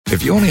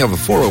If you only have a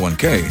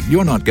 401k,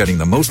 you're not getting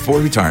the most for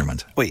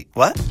retirement. Wait,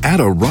 what? Add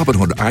a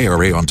Robinhood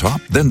IRA on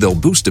top, then they'll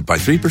boost it by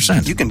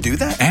 3%. You can do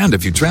that? And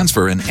if you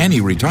transfer in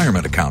any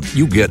retirement account,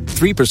 you get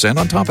 3%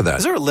 on top of that.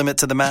 Is there a limit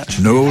to the match?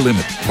 No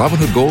limit.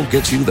 Robinhood Gold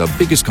gets you the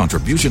biggest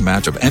contribution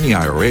match of any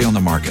IRA on the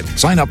market.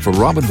 Sign up for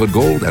Robinhood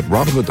Gold at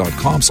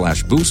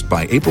Robinhood.com/boost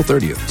by April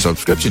 30th.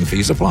 Subscription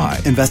fees apply.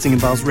 Investing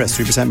involves risk.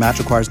 3% match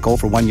requires gold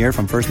for 1 year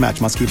from first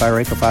match. Must keep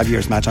IRA for 5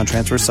 years. Match on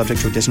transfers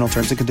subject to additional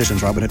terms and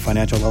conditions. Robinhood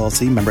Financial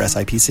LLC, member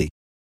SIPC.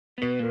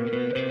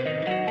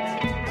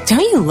 Don't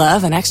you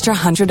love an extra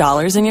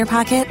 $100 in your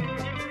pocket?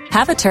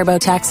 Have a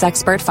TurboTax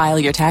expert file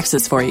your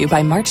taxes for you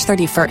by March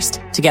 31st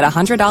to get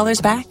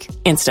 $100 back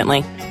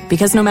instantly.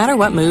 Because no matter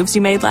what moves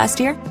you made last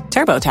year,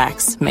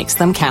 TurboTax makes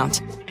them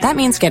count. That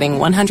means getting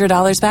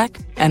 $100 back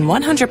and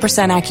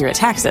 100% accurate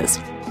taxes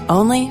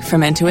only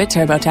from Intuit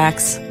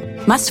TurboTax.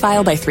 Must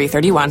file by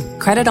 3/31.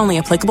 Credit only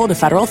applicable to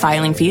federal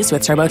filing fees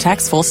with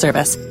TurboTax full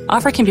service.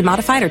 Offer can be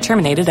modified or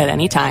terminated at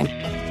any time.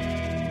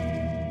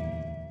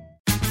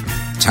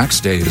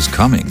 Tax day is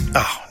coming.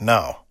 Oh,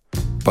 no.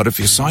 But if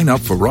you sign up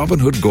for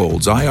Robinhood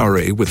Gold's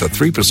IRA with a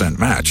 3%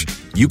 match,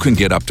 you can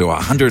get up to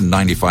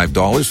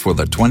 $195 for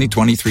the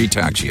 2023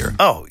 tax year.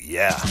 Oh,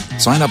 yeah.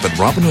 Sign up at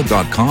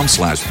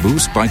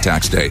Robinhood.com/boost by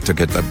tax day to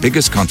get the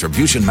biggest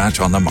contribution match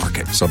on the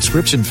market.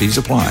 Subscription fees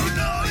apply.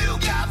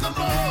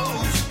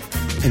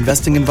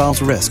 Investing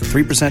involves risk.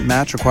 3%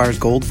 match requires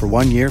gold for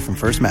 1 year from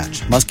first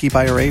match. Must keep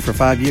IRA for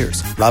 5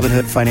 years.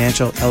 Robinhood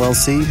Financial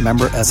LLC,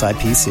 member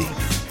SIPC.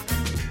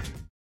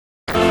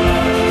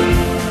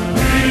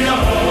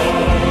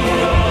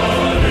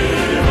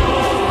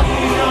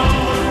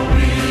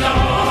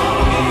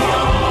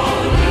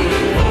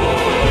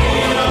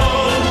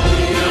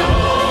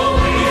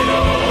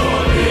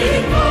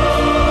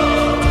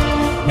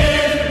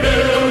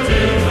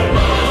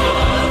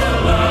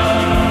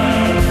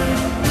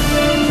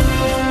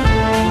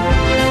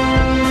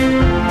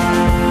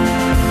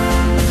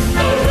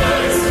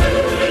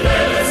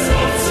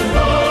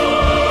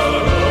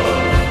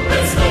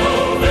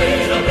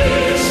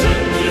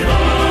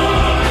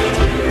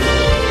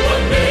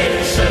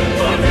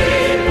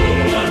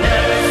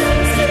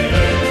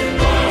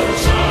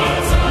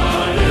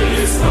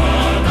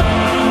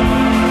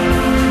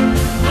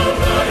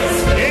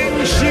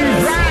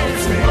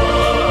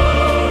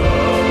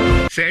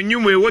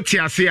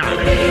 Tiasia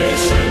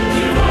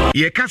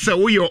ye kasa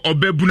wo yo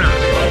obebuna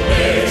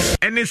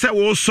ene se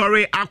wo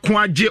sorry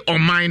akwaje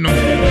oman no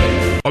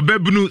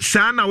obebunu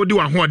saa na wo de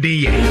wa hoden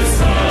ye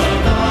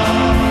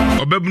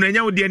obebunu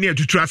anya wo de ne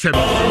atutu asem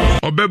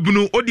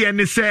obebunu o de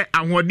ne se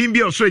ahoden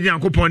bi osoro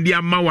nyankopon de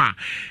amawa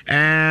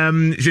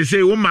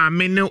se wo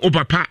maame ne o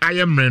papa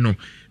ayemre no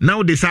na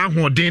wo de saa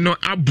ahoden no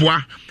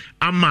aboa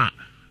ama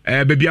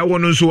bebia wo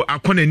no nso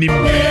akona nim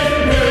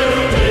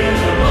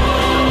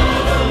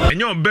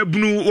enyo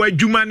bebunu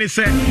wadwuma ne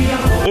se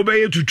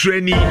obeye to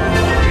training.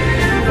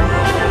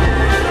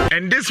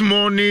 And this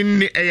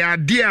morning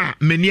dia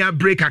mania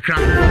break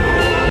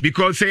akra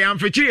because say am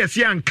fechi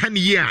yesi an kan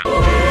ye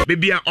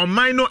baby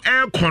oman no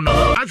air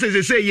kono as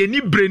say ye ni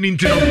brain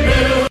ntino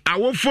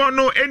awofo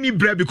no any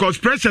bread because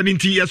pressure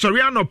nti ye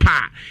sorry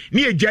anopa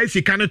ni ejai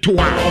sika ne to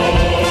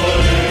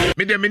a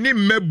me de me ni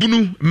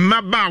mabunu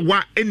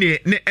mabawa ene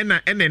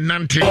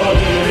nante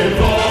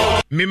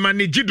me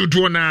manage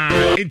dodo na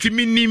enti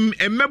minim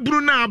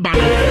emaburu na aba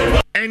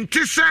no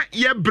enti sa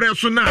ye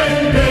breso na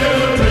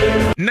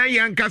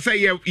yankasa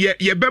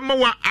ye be ma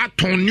wa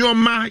aton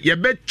nyoma ye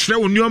be kire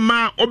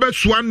nyoma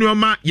obesoa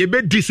nyoma ye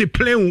be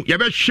discipline ye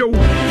be hwew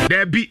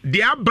there be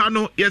the aba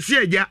no ye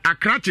se eja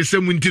akra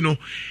chesem nti no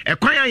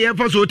ekwan ye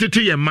fa so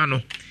tete ye ma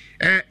no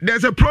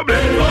there's a problem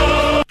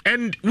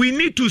and we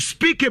need to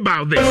speak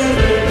about this.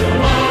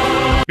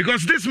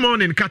 Because this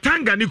morning,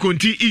 Katanga ni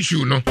konti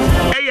issue no.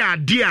 Eya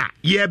dia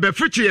ye be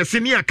friche ye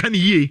seni aka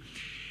ye.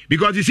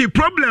 Because you see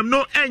problem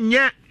no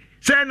enye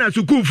say na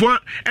sukufo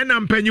ena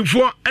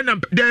mpanyifo ena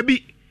there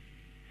be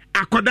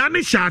akoda ne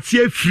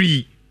hyase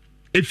free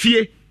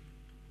efie.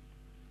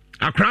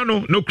 Akra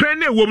no kra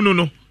na ewom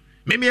no.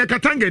 Me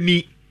Katanga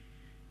ni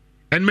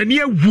and many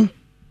awu.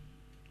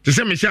 To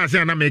say me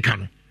hyase na me ka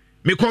no.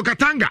 Me ko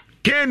Katanga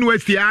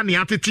KNUST ani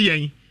atete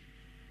yen.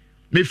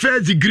 Me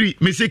first degree,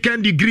 me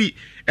second degree,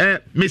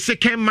 me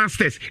second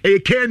masters,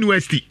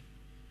 KNUST.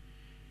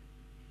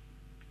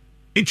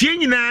 Inti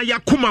nyina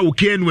yakuma wo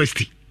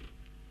KNUST.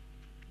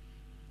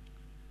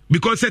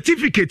 Because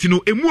certificate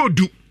no emu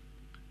odu.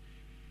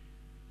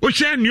 O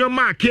share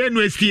nyoma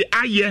KNUST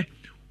aye,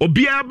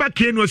 obi aba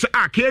KNUST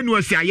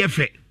KNUST aye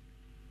fe.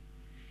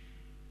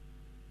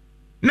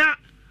 Na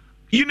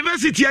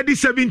university adi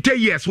 70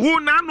 years. Wo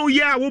na no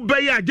year wo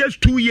be ya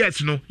just 2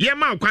 years no. Ye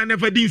ma kwan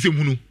never din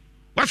semunu.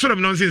 What sort of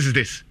nonsense is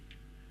this?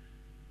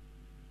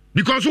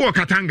 Because we are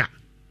Katanga.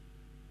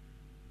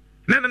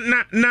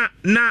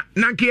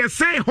 Na ke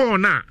say ho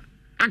na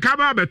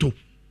ankaba beto.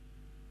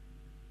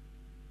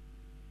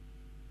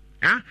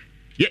 Ah?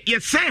 Ye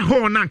say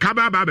ho na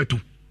ankaba beto.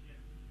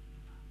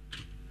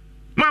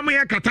 Mama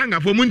ya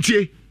Katanga for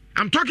muntie.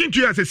 I'm talking to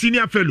you as a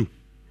senior fellow.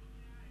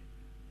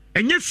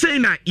 enye say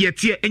na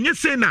yetie enye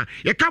say na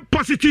ye ka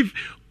positive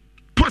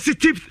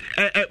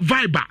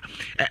vibe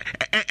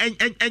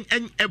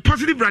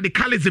positive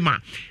radicalism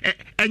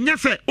enye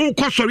say o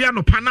ko sori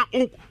anopa na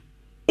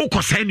o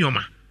ko say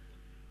nyoma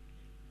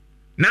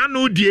na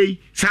no die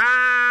sa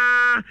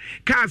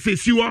ka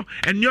sesiwo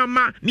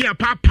enyoma ne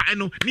papa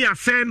no ne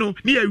asen no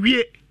ne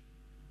awie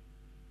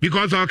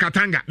because of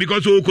Katanga,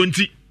 because of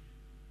Okonti.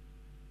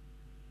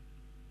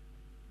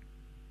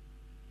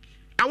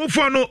 Our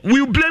phone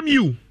will blame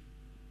you.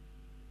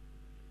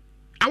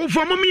 Our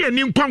phone me and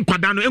in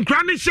Quadano and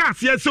Cranny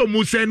Shas, yes, so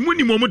Musen,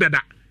 Munimomo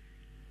Dada.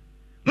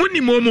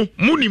 Munimomo,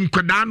 Munim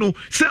Quadano,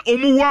 say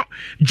Omuwa,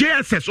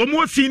 JSS,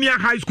 Omo Senior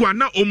High School,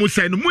 now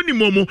Omusen,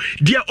 Munimomo,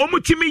 dear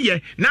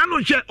Omutimi,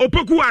 Nano Che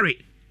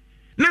Opokuari.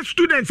 Now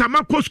students are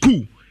Mako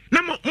School.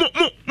 Now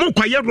mo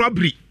quiet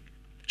robbery.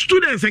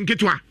 Students and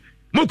Kitwa.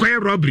 Mo quiet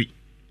robbery.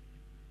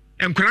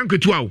 And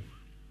Kranketuao.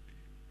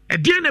 A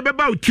dear never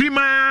about 3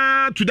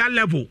 months to that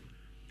level.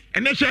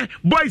 And they say,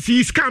 boys,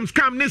 he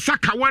scam, ne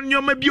saka one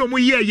year, maybe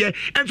ye,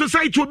 and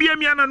society will be a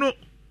miana no.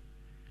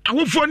 I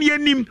will phone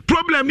ye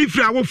problem if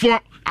I will for,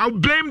 I'll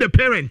blame the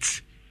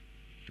parents.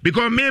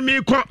 Because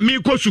me ko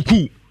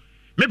suku.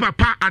 Me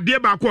papa, a dear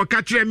bako,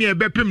 catch me a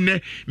bepim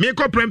ne, me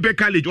ko prempe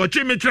college, or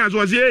chimney trans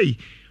was ye.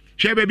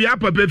 She baby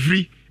up a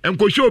free, and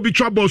ko show be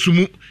trouble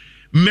sumu.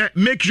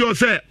 Make sure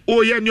say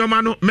oh yeah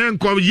nyoma men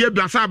ko ye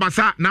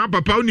basa na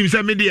papa unim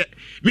say me de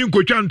me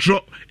ko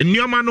twantro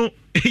nyoma no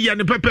ya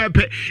ne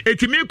pepepe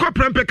eti me ko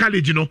prempe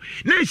college no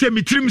na she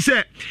me trim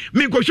say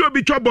me ko show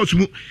bi troubles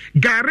mu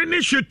gare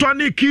ne sheto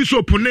ne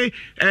kiso pune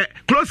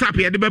close up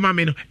ye de be ma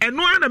me no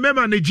eno ana me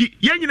ma na ji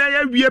ye nyina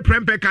ya wie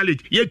prempe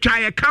college ye twa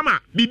ye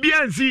kama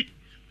bibia nsi.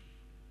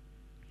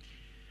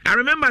 I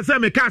remember say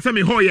me ka say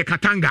me ho ye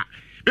Katanga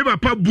me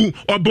papa bu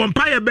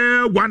obompa ye be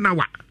 1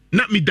 hour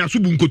na mi da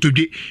subu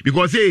nkotodwe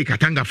because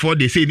Katanga 4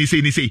 they say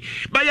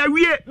but ya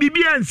wie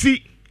bibia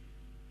nsi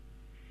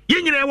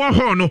ye nyina wo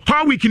ho no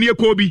how week ni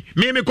ekobi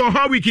me ko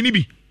how week ni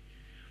bi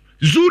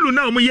Zulu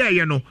na omo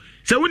ye no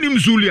se wonim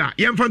Zulu a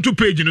ye mfa to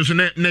page no so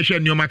na hwe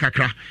nyoma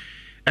kakra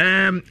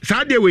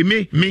saa de we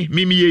me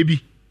ye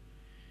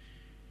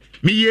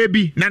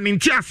bi na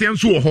nti ase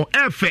nso wo ho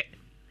efe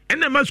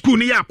ena ma school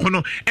ni ya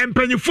kono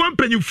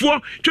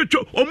empanyifo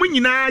chocho omo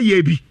nyina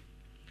ye bi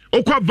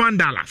okwa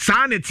vandala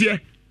saa ne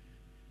tie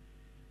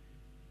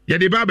ya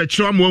de ba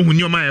chiro mo ahu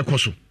nyoma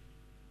ekoso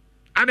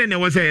ade ne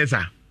was say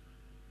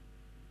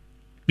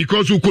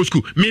because who go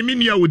school me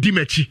nia odi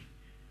machi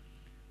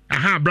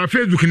bra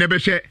Facebook ne be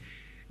hye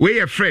we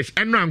ye fresh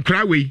eno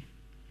ankra we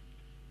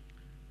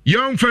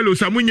young fellows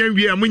amunya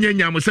wie amunya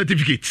nyam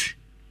certificate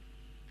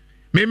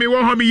me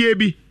wo ho me ye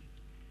bi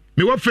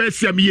me wo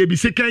first year me ye bi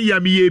second year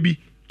me ye bi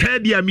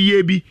third year me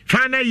ye bi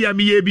final year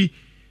me ye bi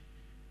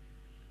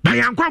ba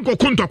yankwa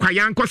kontokwa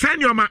yanko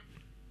sanyoma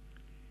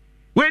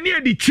when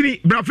you the tree,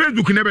 bra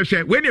Facebook never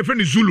share. When your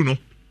friend is Zulu, no,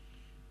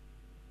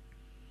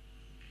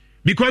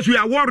 because we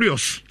are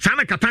warriors.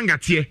 Sana Katanga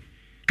tie,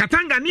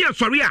 Katanga near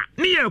Soria,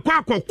 near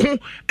Kwako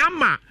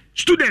ama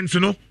students,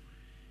 no.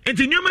 And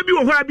in your maybe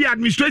will be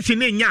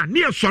administration in ya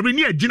near Sorry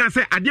near Gina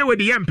say adia with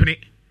the yampene.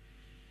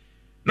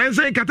 Nan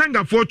say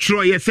Katanga for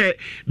Troy, yes, say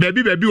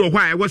baby or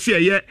why I was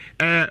here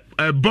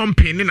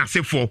bumping in a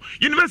say for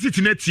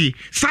University Neti,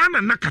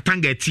 Sana na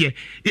Katanga tie,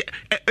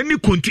 any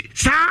conti,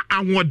 sa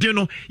and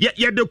wadeno,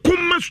 yet the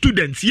common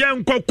students,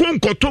 young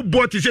conco top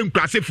board is in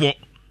class for.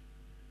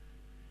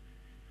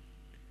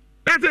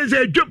 That is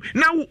a job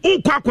now. Oh,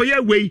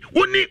 Quacoya way,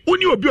 only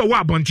will be a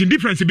wabont in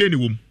difference in any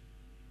womb.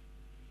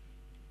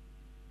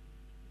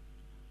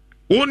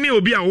 Only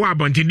will be a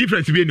wabont in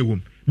difference in any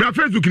womb. But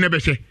first, you can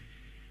never say.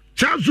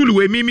 Zulu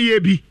we mimi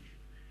ebi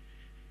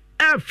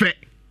efe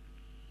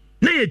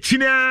na ye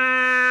china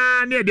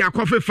na de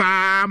akofe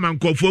fa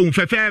mankofo hu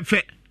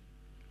fefe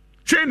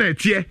say na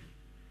tie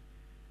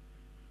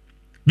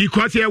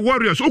because ye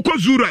warriors uko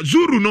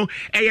Zuru no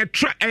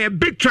a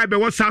big tribe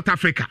in South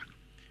Africa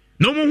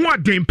no mo ho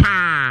aden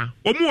pa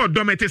o mo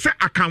odomete se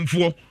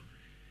akamfo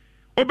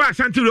oba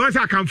Ashanti we say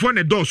akamfo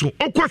na doso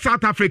uko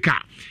South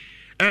Africa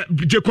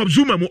Jacob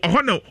Zuma mu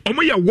ohono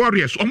omo ye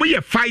warriors omo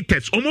ye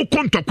fighters omo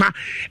kontokwa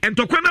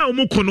entokwa na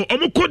omo kono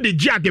omo ko de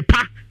gia de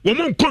pa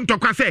omo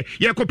kontokwa say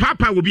ye ko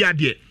papa wo bi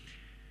ade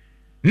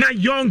na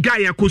young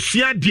guy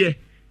akosua de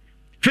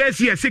first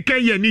year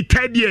second year ni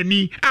third year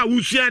ni a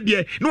usua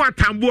de no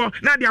atambo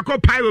na de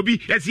akopai obi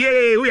yes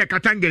ye we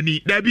Katanga ni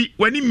da bi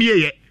wani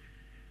mieye.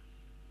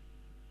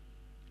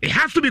 It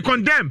has to be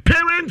condemned.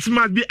 Parents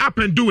must be up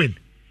and doing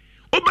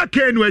oba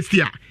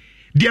KNUST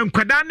the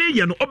nkwadane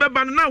ye no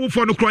obeba no na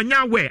wofo no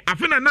kronya we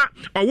afena na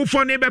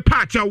owofo no be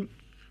pa achaw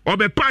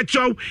obepa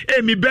achaw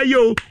emi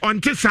beyo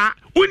onte sa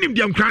unim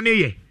de nkwane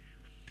ye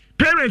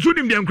parents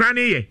unim de nkwane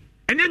ye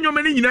enye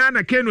nyoma ni nyina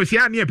na keno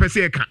sia na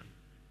epese ka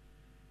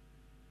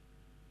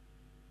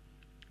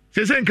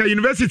sesenka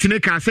university ne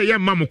ka se ye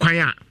mam kwan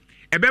a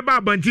ebeba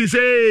abanti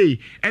say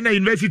ena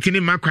university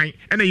ne makwan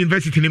ena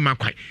university ne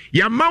makwan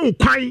ya ma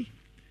ukwan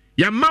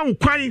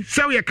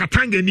se we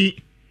Katanga ni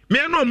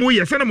me no mo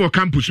ye se na mo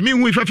campus me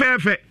hu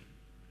fefefe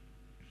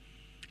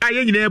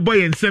aye nyina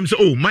boy ensem so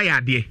oh my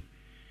ade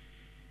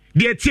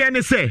de tie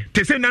ne se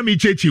te se na me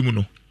chechi mu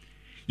no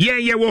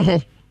ye wo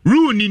ho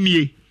rule ni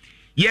nie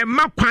ye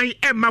makwan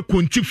emma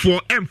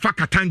kontifo emfa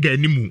katanga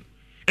animu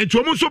enti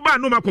omo so ba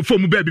no makofo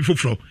mu ba bi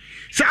foforo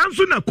sa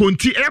anso na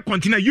konti e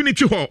container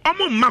unity hall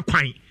omo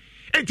makwan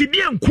enti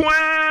die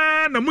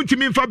nkoa na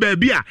muntimi mfa ba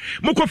bi a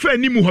mokofa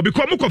animu ho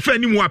because mokofa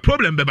animu a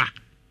problem beba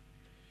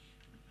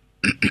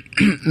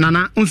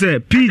Nana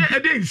unse P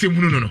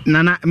no.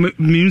 Nana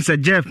means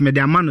Jeff me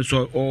the man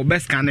so or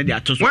best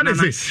candidate to. What is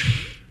this?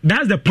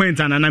 That's the point,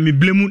 and me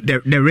blame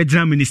the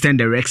regional minister and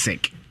the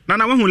Rexec.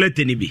 Nana won't let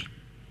any be.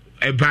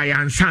 A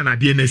Brian Sana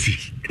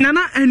DNC.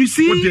 Nana, and you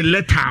see what the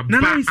letter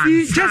Nana, you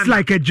see just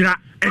like a regional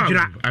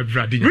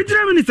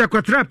minister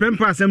Quatra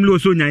Pempa Assembly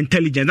also your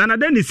intelligence,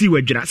 and then you see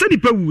where Jra. So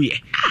the we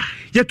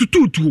ya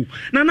to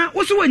Nana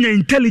also when your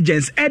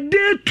intelligence a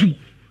day to.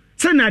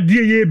 Sana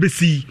die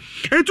besi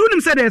and to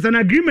them said there's an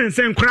agreement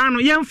saying crown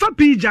yamfa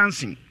P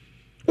Johnson.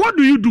 What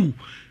do? You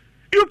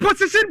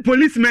position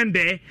policemen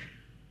there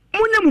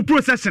munya mu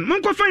procession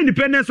mon ko fa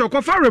independence or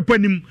ko fa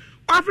repanim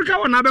Africa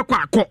wana be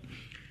kwa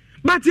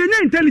but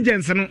your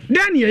intelligence no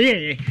then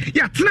ye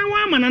ya tena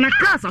wa manana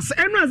class as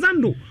enu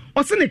azando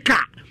o se ne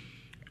ka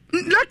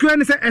like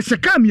when say e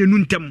seka mienu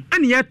ntem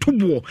ane ya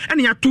tobo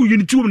ane ya to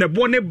unity wo ne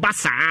bo ne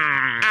basa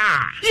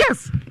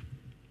yes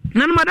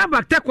nana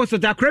madaba tekwo so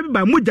ta krabi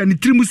ba moja ni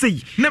trimu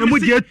sei na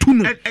moja atu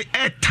no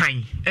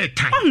time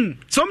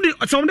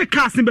somebody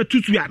cast in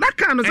betutu ya that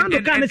kind of sound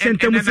the kind of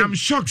sentence I'm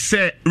shocked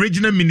say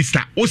regional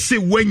minister o se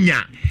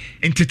wanya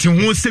entete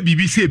ho se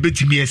BBC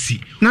ebetimi asi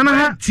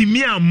nana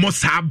timi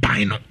amosa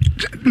ban no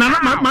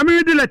nana mama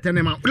read the letter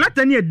ne ma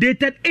letter ne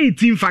dated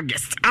 18th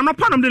August and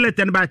upon the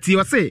letter by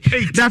T say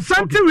that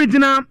Ashanti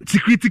Regional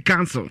Security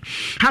Council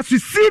has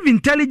received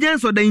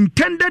intelligence of the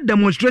intended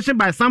demonstration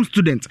by some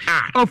students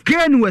of K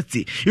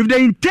University with the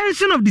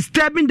intention of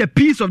disturbing the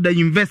peace of the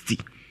university.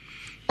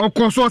 Of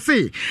course,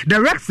 say the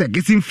Rexec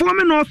is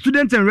informing all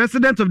students and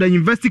residents of the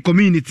university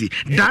community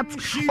that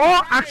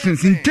all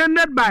actions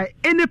intended by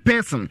any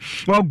person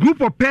or group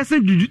of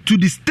persons to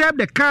disturb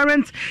the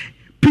current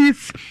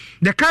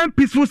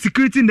peaceful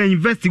security in the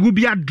university will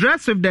be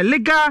addressed with the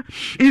legal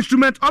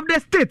instrument of the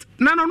state.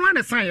 No,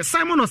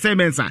 Simon or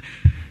Semensa.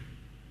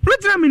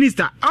 Regional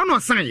minister, I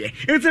don't say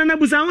it's an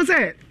abusa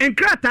say and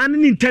crack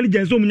and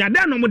intelligence.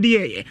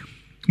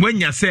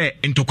 When you say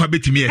ntokwa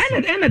betimi asi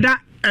and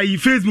that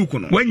Facebook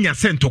no when you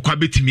say ntokwa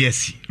betimi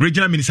asi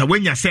regional minister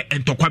when you say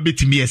ntokwa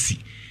betimi asi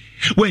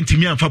when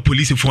timi amfa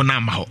police for na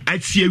ma ho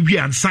atie wi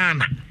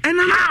ansana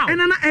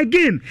and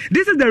again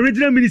this is the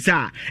regional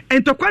minister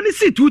ntokwa ni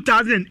see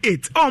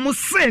 2008 almost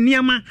say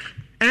niama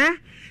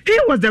he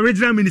was the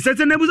regional minister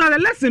and was a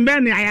lesson be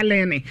na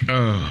ayalene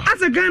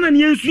as a Ghana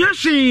ni ensua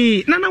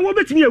hwe nana wo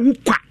betimi awu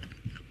kwa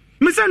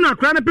me say no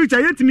akra na picture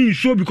yet me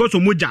show because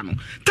of moja no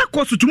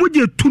takọ so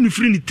tumoje tu ni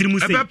free ni trimu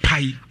say ebe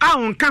pai a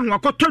on ka ho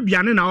akoto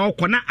duane na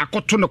okọ na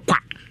akoto no kwa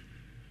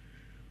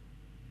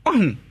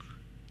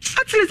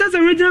at least as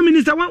a regional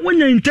minister when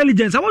your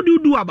intelligence what do you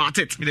do about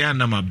it they are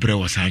na mabre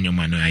was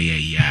anyoma no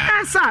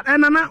ayaya sir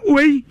and na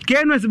we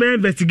KNS be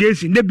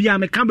investigation dey bia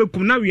me kan be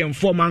kum na we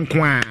inform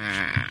anko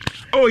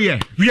oh yeah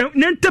we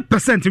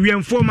 90% we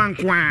inform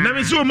anko na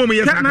me so mom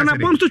yes na na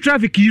bomb to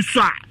traffic you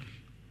so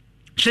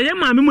Sheye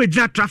maame mo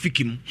ejina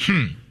traffic mu.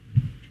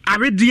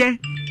 Arede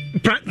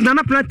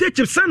nana plantain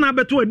chips sana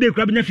beto e dey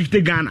kura benya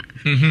 50 Ghana.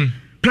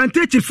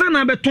 Plantain chips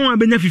sana beton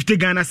benya 50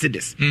 Ghana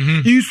cedis.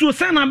 Insuo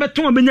sana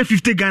beton benya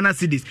 50 Ghana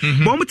cedis.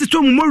 Bo mo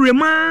tito mu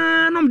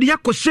rema no de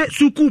yakose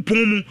suku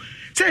pon mu.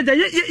 Say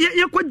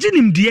ye kwa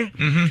ginim de.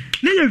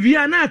 Na ye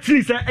wia na at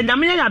least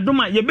enyame ya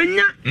doma ye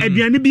benya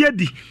aduane bi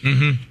adi.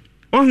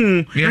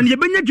 And ye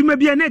benya dwuma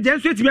bi na je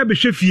nso eti bi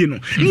abehwe fie no.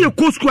 Na ye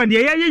ko school and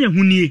ye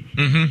hunie.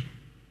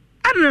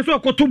 I don't know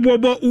what to bo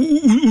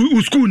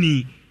school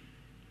ni.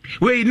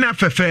 We na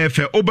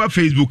fefe over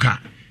Facebook a.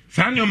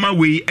 Sanyoma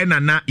we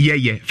enana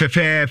ye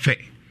fefe.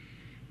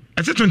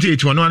 I said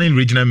 2018 one in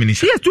regional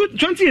minister. Yes,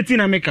 2018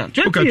 America.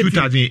 Okay,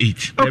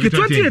 2008. Okay,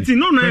 2018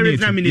 no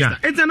regional minister.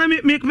 It's an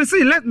me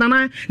say let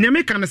nana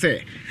nyameka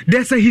say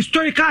there's a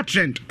historical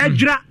trend.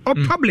 Ejra or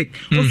public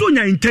also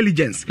nya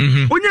intelligence.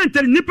 Onya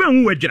intelligence nipa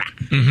hu ejra.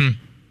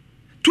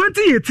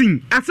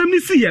 2018 assembly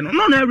see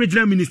no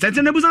regional minister and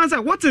nebuza say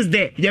what is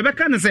there you be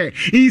can say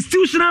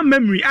institutional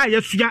memory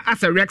yesuya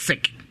as a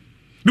Rexec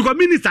because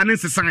minister na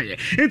say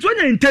it's when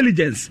your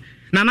intelligence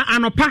na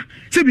anopa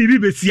say bibi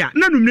besia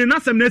na numre na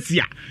assembly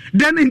sia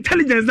then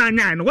intelligence na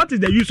nya what is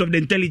the use of the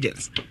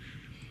intelligence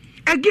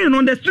again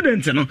on the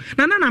students no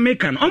na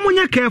American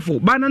omunya careful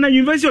but na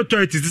university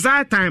authorities this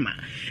time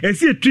and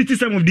see treat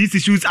some of these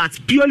issues as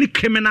purely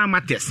criminal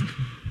matters.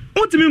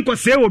 Ultimate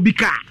say obi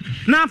ka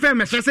na fa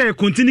me say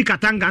continue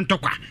katanga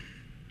ntokwa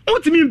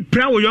ultimate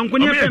pra wo yonko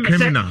ne fa me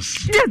say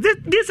yes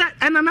this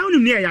and now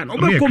nim ne ya no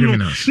obekom no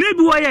na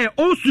bi wo ye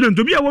all student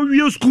obi a wo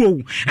wie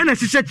school and a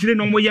hyehyɛ kire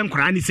no mo ye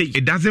nkora ne say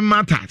it doesn't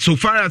matter so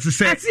far as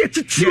say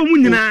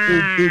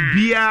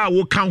obi a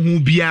wo ka ho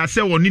bia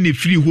say woni ne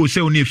free ho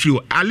say woni free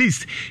at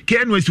least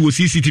KNWS wo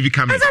CCTV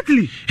camera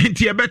exactly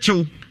nti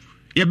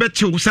ye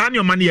bechew sa ne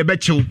o ma ne ye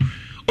bechew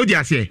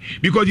Odia say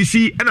because you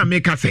see and I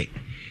make us say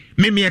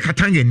me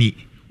Katangani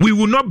we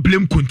will not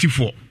blame Conti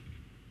for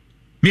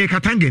me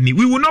Katangani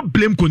we will not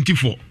blame Conti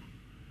for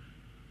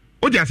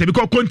Odia say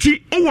because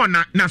Conti o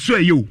wana na so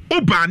you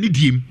o ba ni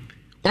dim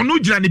ono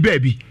gina ni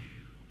baby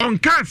on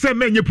can say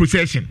menye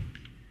procession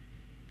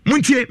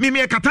muntie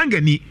me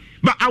Katangani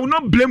but I will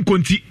not blame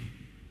Conti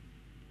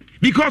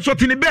because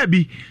what in the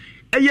baby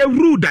eye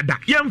rude dada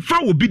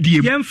yemfa obi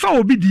diem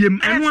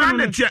enu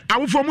anu tie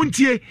awofo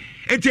muntie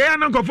enti ya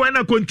na nkofo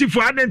na Conti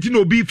for adenti na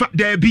obi fa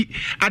da bi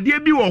ade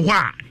bi wo ho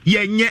a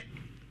yenye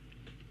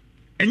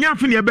enya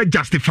afi ne be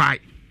justify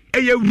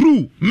eye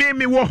ru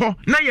me wo ho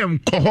na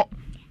yemko ho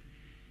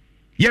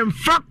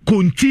yemfa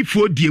Conti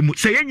for diem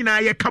se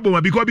yenyina ye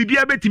kaboma because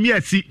bibia betimi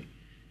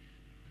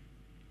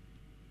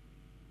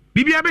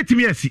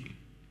asi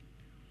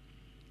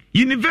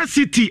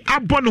University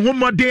abon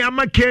homode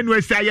amaka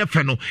university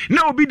ayefe no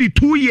na obi di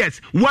 2 years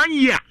 1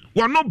 year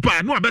wono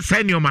ba no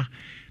abesa nioma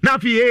na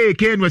fi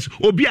KNUS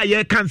obi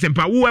aye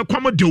kansempa wo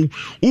ekwamode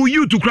wo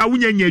you to kra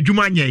wunyanya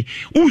adwuma nyai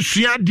wo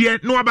sua de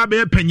no aba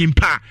be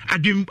panyimpa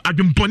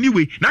adwumponi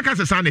we na ka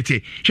sesa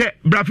nete hwe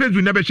bra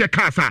Facebook na be hwe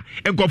cars a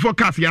enkofo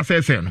cars ya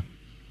sese no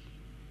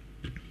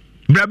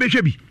bra be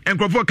hwe bi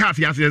enkofo cars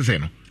ya sese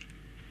no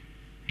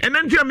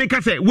enanti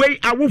ameka say we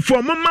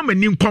awofo mama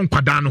ni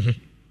nkonkwada no ho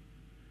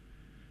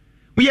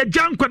we are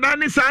jam kwada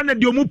ne saa na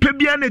de omu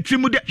pebia na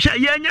trimu de hwe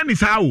ye nya ni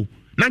saa o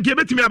na nke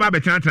betimi aba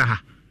betena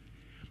ha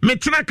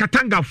metena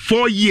Katanga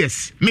 4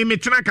 years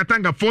metena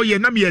Katanga 4 years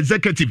na me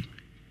executive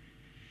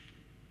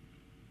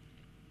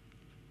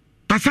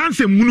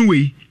pasanse munu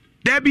we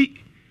dabi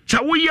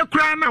cha wo ye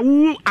kra na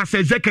wo as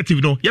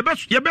executive no ye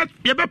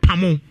be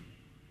pamo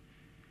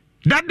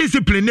that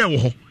discipline e wo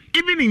ho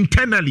even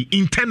internally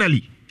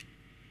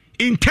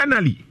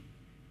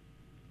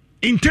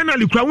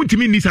kra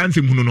wontimi ni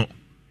sanse munu no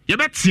ye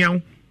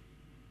betian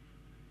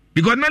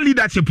because na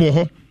leadership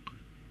ho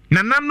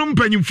na nanom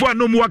panyimfo a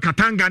no mu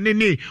Katanga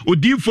ne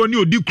odinfo ne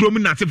odikrom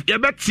na se ye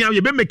betian ye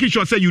be make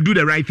sure say you do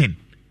the right thing.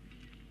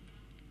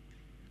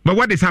 But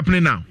what is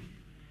happening now?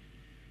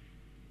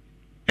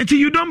 Until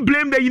you don't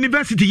blame the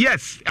university,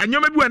 yes. And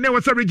you maybe when there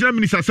was a regional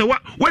minister say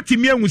what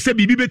timi hu say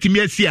bibi betimi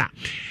asia.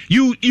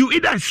 You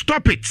either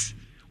stop it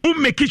or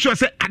make sure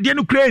say ade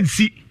no kra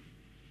nsi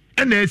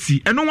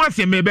NSC and no one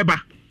say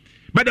mebeba.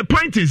 But the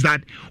point is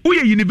that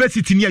we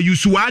university near you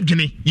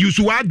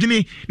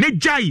suagene ne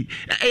jai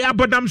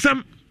abodam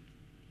sam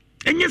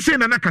enye say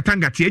na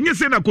Katanga tie enye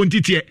say na Conti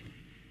tie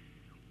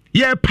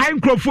ye pine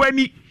crofo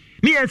ani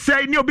ni e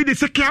say ni obi de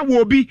seka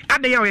wo obi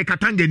ade ya we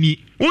Katanga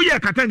ni wo ye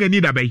Katanga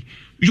ni da bai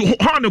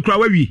horn kra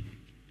wawi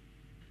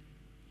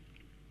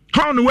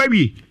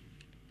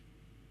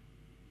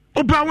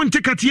oba won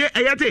tekatie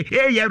eyate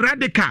ye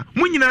radical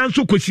munyina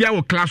nso kosia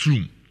wo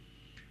classroom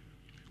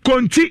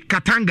Conti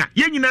Katanga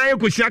ye nyina ye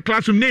kosia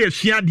classroom na ye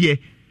sua de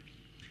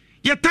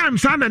ye time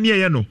sa na ne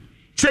ye no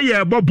say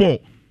ye bobo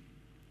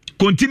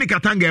Conti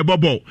Katanga ye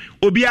bobo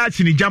obi a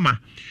chini jama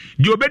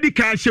de obedi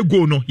ka hye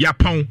go no ya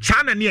pon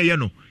sa na ne ye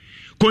no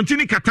Conti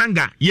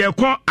Katanga ye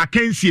kɔ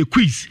akansie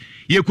quiz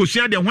ye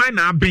kosia de hwan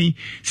na aben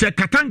se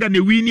Katanga na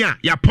wini a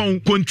ya pon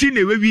Conti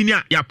na we wini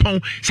a ya pon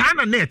sa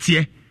na na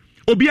tie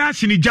obi a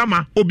chini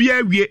jama obi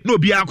a wie na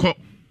obi akɔ.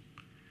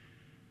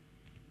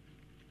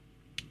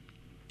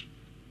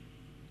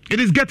 It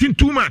is getting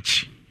too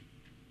much.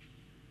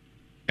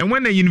 And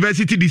when the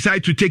university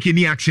decide to take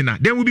any action,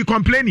 then we'll be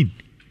complaining.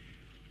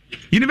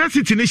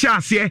 University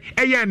nisha say,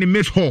 eya ni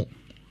miss hall.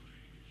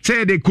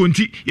 Say they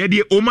Conti, ye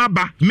di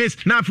omaba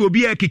miss na fi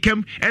obi e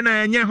kikem, and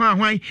I enye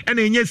hwan, and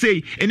enye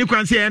say, and you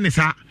can say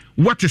anisa,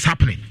 what is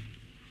happening?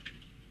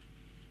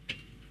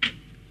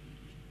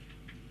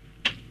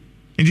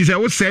 And he said,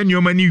 what say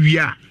your money we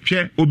are?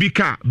 Share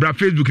obika, bra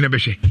Facebook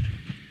nebeshe.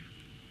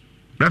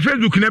 Bra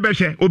Facebook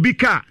nebeshe,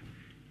 obika.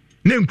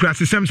 Name class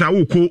systems are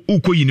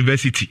uko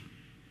university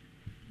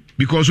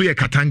because we are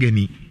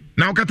Katangani.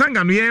 Now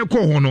Katanga no ye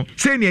ko ho no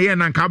say ne ye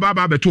na nka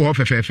baba beto ho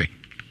fefefe.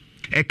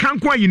 E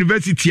kankwa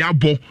university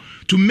abo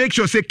to make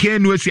sure say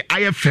KNUST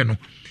IF no.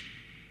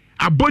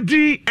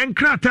 Abodi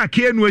enkrata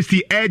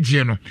KNUST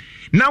edge no.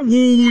 Na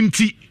wo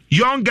nti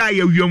young guy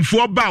ye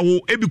wiemfo ba wo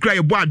e bi kra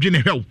ye bo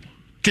adwene hwew.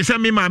 Te se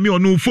me ma me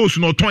onu force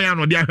no ton ya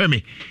no de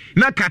ahwe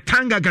na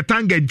Katanga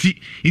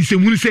nti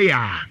insemunu say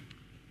ya.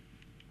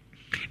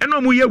 And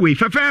omu ye we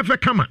fefe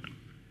kama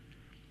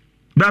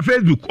bra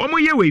Facebook omu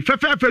ye we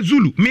fefe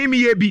Zulu me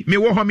ye bi me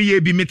wo ho me ye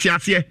bi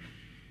metiase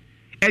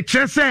e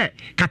kire se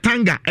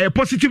Katanga a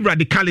positive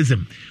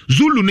radicalism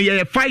Zulu no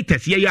ye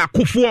fighters ye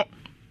akofo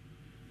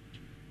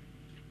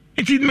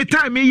it is me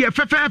time me ye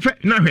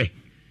fefe na hwe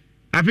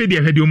afi de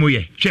hwe de omu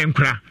ye hwe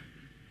nkra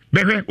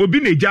be hwe obi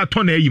na eja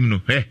to na ayim no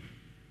hwe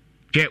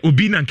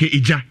obi na nke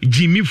eja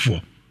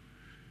jimifo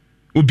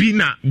obi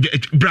na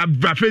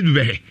bra Facebook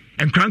be hwe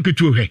enkra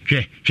nketu hwe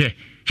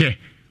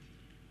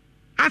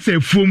as a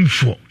foam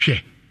for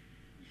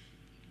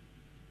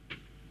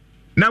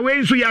now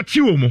when so ya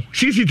tiwo mo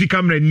CCTV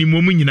camera ni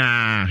mo mu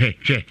nyina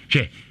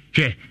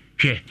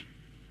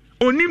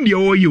onim de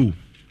oye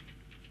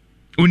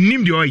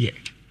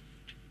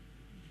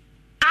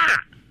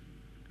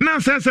na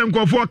sese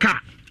nkofo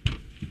ka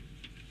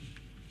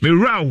me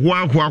ra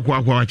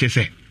hwa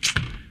chese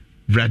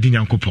bradi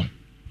nyankopon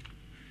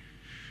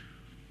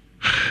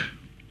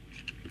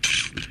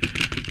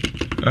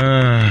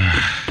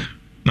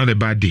not a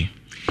bad day.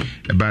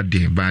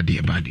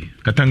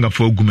 Katanga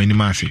for gumeni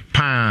mase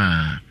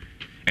pa,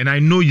 and I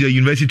know the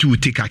university will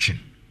take action.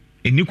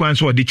 And you can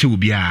so the will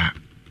be I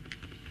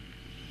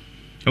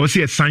was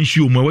here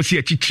Sanshum, I was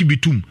here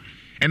Chichibitum,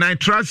 and I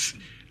trust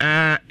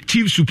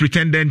Chief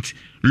Superintendent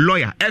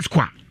Lawyer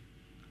Esqua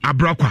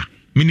Abrakwa,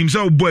 meaning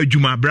so boy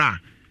Juma Bra.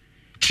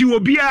 Chi will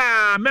be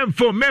a mem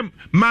for mem,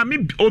 mammy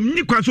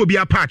omnikwan so be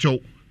a patcho.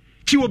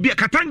 Chi will be a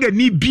Katanga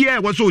ni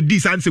beer was so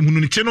this answer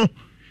Municheno.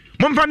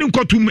 Momfani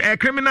kotum a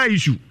criminal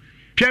issue.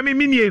 Piami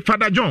minie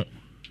Father John.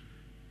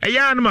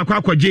 Eya no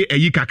makwa je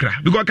eyi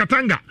kakra because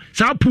Katanga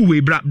sa pu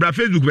we bra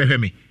Facebook be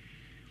hweme.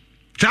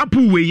 Sa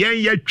pu we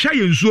ye twa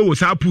ye nsuo wo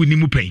sa pu ni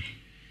mu pen.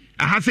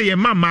 Aha se ye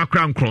mamma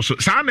kra nkroso.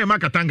 Sa na ma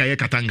Katanga ye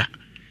Katanga.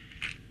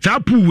 Sa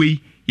pu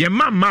we ye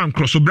mamma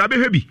nkroso bra be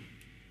hwe bi.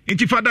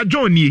 Enti Father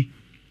John ni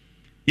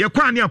ye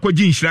kwa ni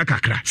akwaji nshira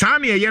kakra. Sa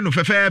na ye no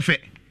fefefe.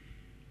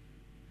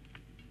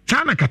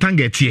 Sa na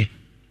Katanga etie.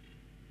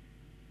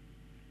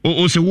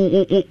 O se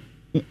wo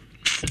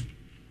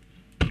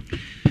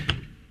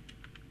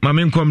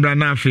Mame nkombra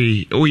na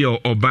afi oyo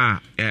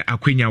oba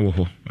akwenya wo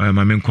ho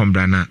mame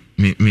nkombra na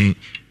me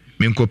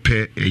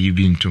nkope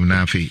yibi ntum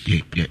na afi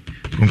ye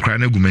nkra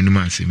na gumanu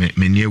ase me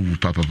ne awu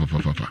papa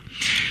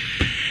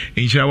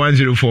Insha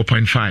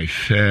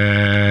 104.5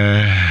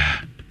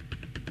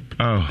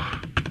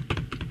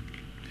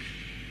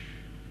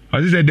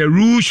 as I said, the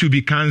rule should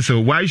be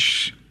cancelled. Why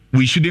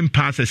we shouldn't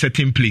pass a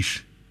certain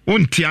place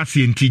onti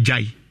ase enti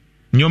jai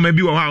nyoma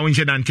bi wo ha won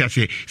hye dante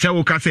ase se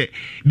wo ka se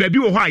ba bi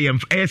wo ho ayem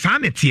sa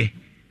na tie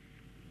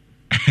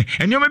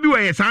enyoma bi wo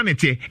ye sa na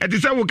tie e te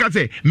se wo ka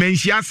se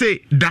menhia se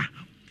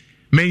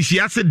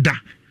da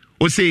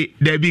o say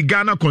there be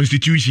Ghana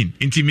constitution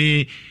inti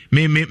me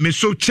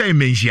so che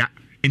menhia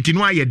inti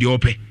no aye de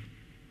ope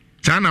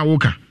sa na wo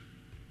ka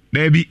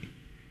da bi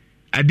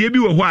ade bi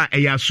wo ho a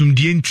e ya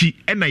asumdie nti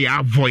e na ya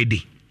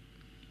avoid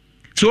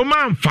so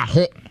man fa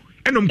ho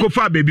enom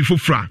kofa baby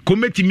fofra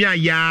kometimi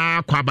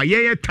aya kwaba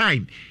ye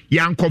time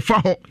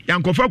yankofa ho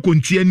yankofa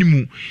konti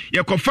animu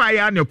yakofa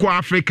ya ne ko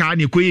Africa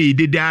ne ko ye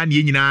deda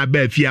ne nyina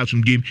ba fi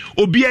asumdem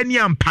obi ani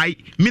ampai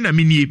me na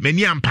menie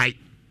mani ampai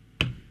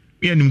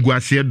ye nim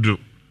guase edro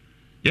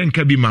ye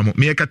nka bi mamo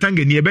me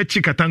Katanga ne be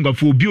chi Katanga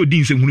fo obi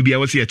odin se hunu bia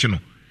wo se ye chi no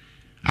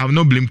I will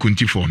not blame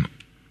Kunti for no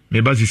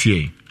me ba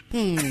sisi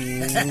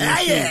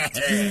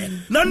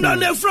no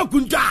ne fro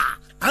kunta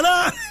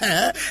ana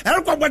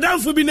elko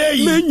gbadanfo bi na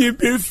yi menye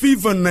be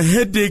fever na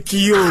headache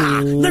yo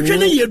na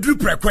twene ye dru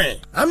prekwen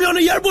ami ono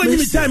yerbo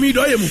nyimi time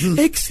do yemu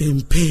aches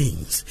and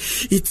pains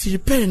it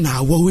depend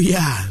na wo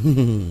ya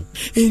and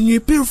you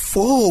be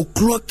 4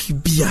 o'clock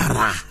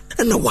biara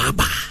na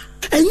waba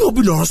and you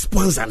be no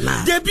sponsor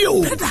na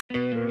debut.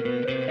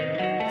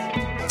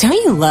 Don't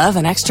you love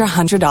an extra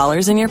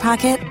 $100 in your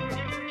pocket?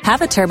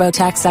 Have a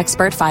TurboTax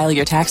expert file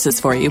your taxes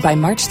for you by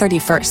March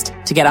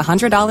 31st to get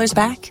 $100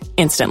 back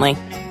instantly.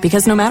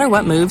 Because no matter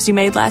what moves you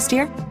made last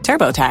year,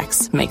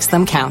 TurboTax makes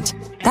them count.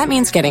 That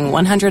means getting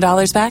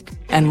 $100 back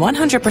and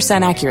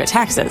 100% accurate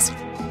taxes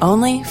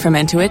only from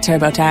Intuit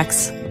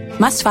TurboTax.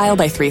 Must file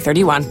by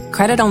 3/31.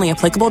 Credit only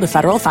applicable to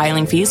federal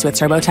filing fees with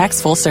TurboTax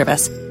full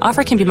service.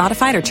 Offer can be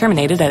modified or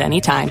terminated at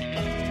any time.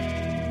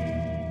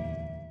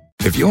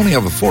 If you only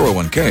have a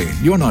 401k,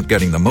 you're not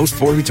getting the most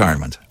for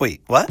retirement.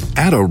 Wait, what?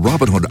 Add a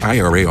Robinhood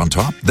IRA on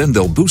top, then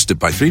they'll boost it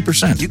by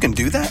 3%. You can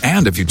do that?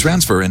 And if you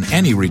transfer in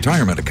any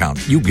retirement account,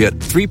 you get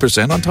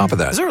 3% on top of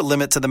that. Is there a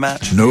limit to the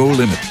match? No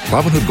limit.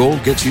 Robinhood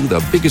Gold gets you the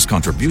biggest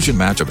contribution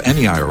match of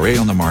any IRA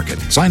on the market.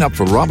 Sign up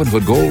for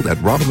Robinhood Gold at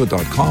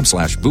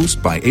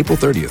Robinhood.com/boost by April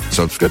 30th.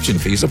 Subscription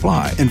fees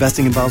apply.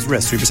 Investing involves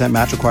risk. 3%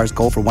 match requires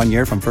gold for 1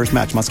 year from first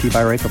match. Must keep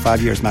IRA for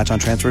 5 years. Match on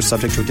transfers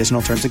subject to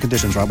additional terms and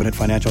conditions. Robinhood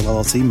Financial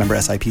LLC, member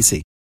SIPC.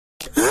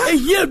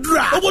 Here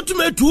dra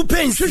obotume 2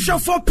 pence shisha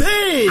for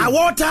pay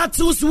awota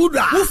 2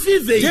 suda wo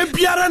five ye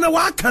biara na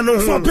waka no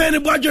for pay ne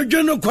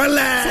bojojo no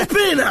kwala for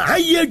pay na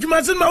ayi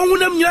adwumase ma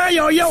wonam nyina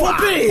ya oye wa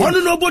for pay ono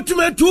no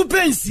obotume 2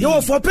 pence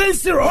yo for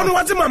pence zero ono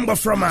wate mambo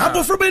from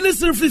abofro be ne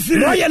sir fifi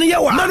no ye ne ye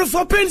wa man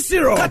for pence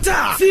zero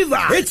kata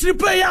fever etri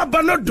pay ya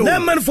banodo na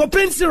man for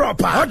pence zero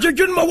pa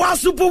ojojo no wa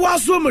super wa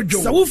so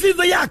mojo so wo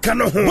five ya aka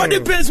no ho body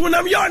pence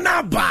wonam yo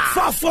na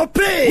ba for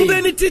pay wo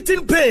be ne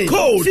titin pay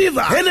cold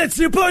fever and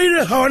etri pay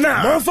ire ha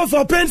na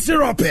for pen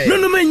syrup.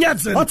 No man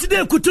Yatson. Or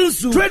today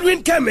Kutunsu.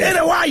 Treadwind Chemist. And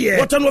a wire.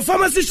 What on the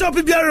pharmacy shop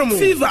in Biaramu.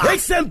 Fever.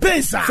 Aches and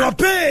pains. For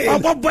pain.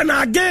 Up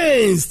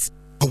against.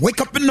 I wake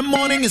up in the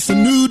morning, it's a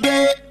new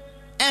day.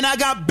 And I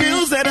got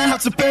bills that I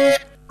have to pay.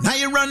 Now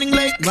you're running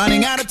late,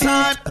 running out of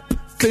time.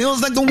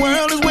 Feels like the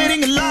world is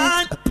waiting in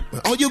line.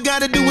 But all you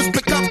gotta do is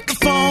pick up the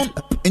phone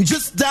and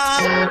just dial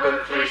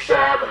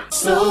 737.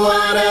 So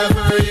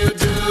whatever you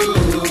do,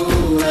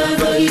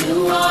 whoever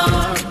you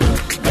are,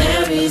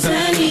 there is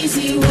an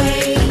easy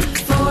way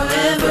for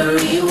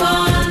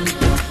everyone.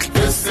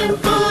 The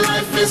simple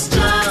life is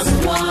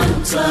just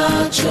one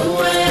touch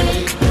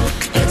away.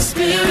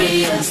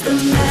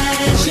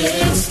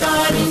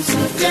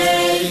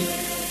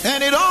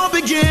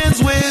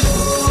 begins with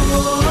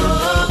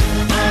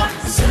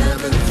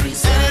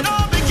 737. And it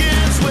all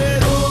begins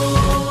with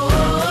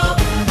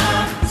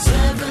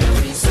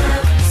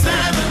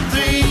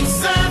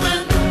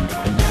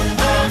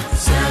 737.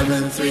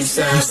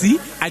 737. You see,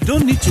 I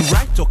don't need to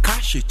write or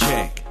cash a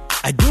check.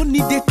 I don't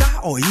need data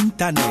or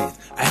internet.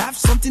 I have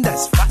something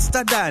that's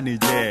faster than a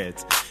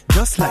jet.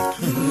 Just like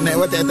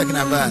what they're talking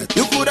about.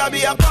 You could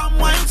be a palm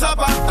wine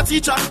topper, a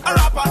teacher, a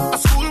rapper, a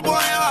schoolboy,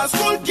 or a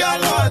school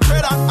girl, or a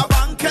trader, a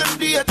bank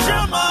MD, a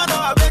chairman,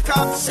 or a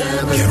baker.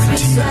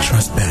 Guaranteed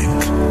Trust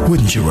Bank.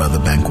 Wouldn't you rather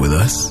bank with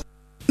us?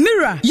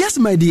 Mira. Yes,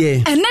 my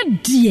dear. And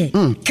that dear.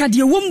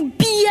 Kadia won't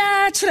be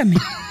a chame.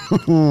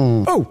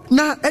 Oh,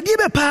 na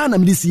edibe pa na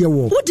me sie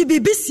wo. Wo de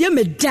bebe sie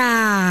me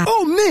da.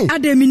 Oh me.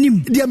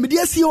 Ademinim. De me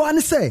die sie wo an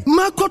say.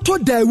 Makoto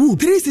Dawood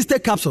 3 sister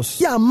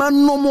capsules. Ya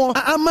man no mo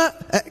ama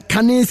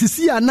kane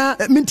sisi ana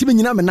mentimi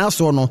nyina me na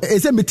so no.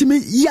 Ese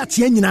metimi ya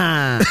tie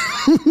nyina.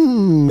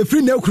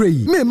 Free na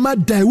okrai. Me ma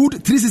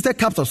Dawood 3 sister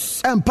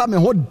capsules. Empa me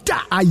ho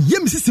da.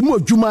 Ayem sisi mu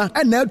adwuma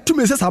na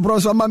atumi se sabro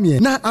so ma me.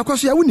 Na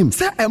akwaso ya wonim.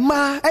 Se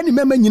ema ani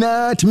mema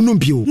nyina timi no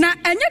mpio. Na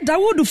enye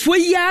Dawood fo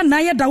ya na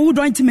ye Dawood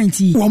ointment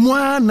yi. Wo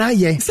mo na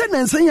ye se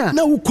nansanya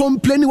na wo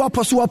complain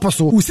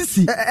waposo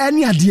usisi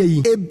ani ade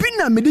yi ebi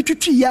na me de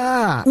twitwi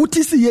ya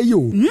utisi ye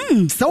yo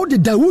so the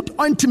Dawood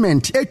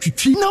ointment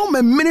etwitwi na wo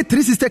me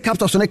 3 sister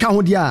capsules ne ka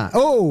ho dia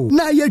oh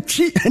na ye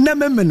twi na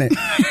memene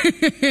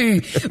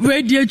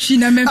we dia twi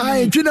na memene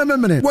ai twi na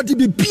memene what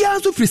be bia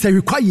so free say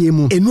require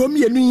mu enuom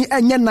ye nu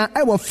enye na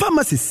e wo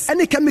pharmacies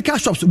any chemical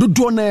shops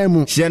do na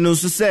mu hye no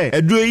so say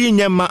eduro yi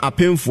nyema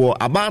apemfo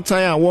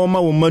abatan a wo ma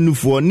wo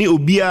manufo ni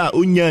obi a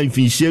onya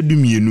mfinhye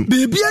dumienu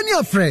bibia ni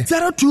afre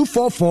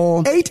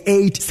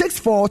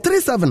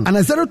 0244886437 and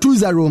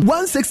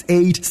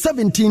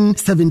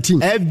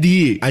 0201681717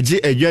 FDA aje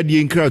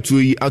adwadie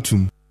nkratoyi yi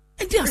atum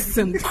Edi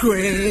asem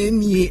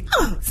krani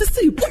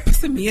sisi you pop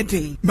se me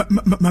den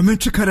ma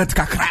mentri karat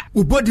kakra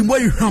wo body mo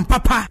yhwan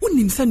papa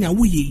unim se na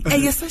wo yi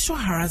sexual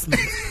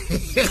harassment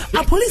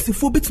a police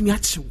fo betumi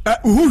achew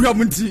who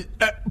hwam nti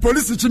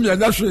police chimi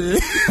anya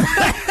hwe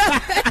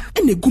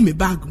ene gu me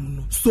bag mu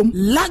no so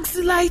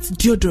Luxelite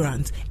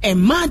deodorant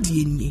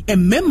emadi eni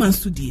emema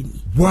so de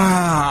eni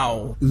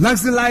wow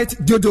Luxelite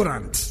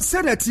deodorant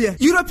senatie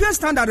European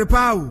standard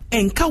power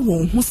enka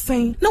won ho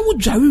sen na wo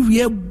dware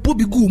wie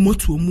bobi gu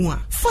moto mu a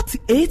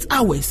 48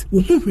 hours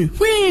wo hu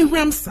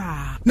hwehwem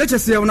sa na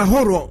chese na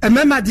horo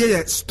emema de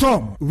ye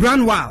Storm,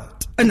 Run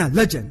Wild and a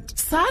Legend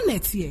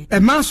Sanetie a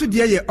man should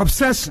ye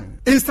Obsession,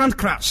 Instant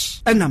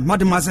Crush and a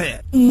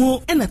Mademoiselle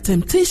mo and a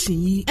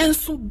Temptation yi and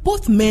so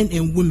both men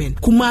and women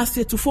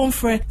Kumasi to phone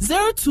for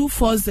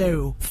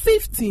 0240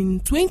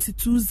 15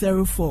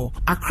 2204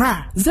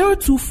 Accra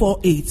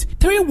 0248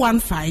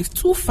 315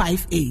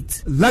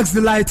 258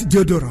 Luxelite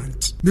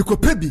deodorant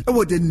Mikopebi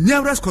over the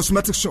nearest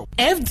cosmetic shop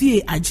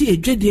FDA aji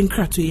ejedi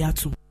nkrato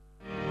yato.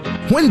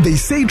 When they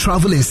say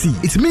travel and see,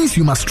 it means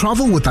you must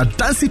travel with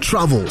Adansi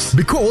Travels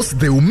because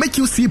they will make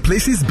you see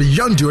places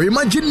beyond your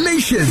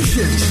imagination.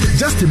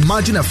 Just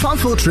imagine a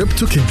fun-filled trip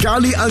to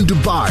Kigali and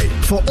Dubai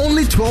for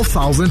only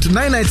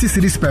 12,990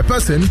 cedis per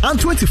person and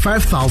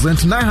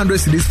 25,900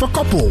 cedis for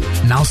couple.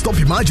 Now stop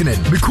imagining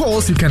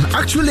because you can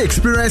actually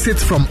experience it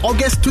from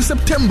August to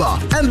September.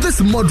 And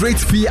this moderate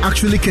fee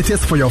actually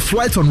caters for your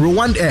flight on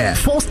Rwanda Air,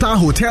 4-star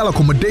hotel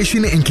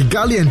accommodation in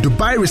Kigali and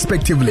Dubai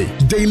respectively,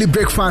 daily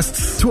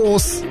breakfasts,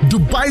 tours,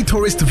 Dubai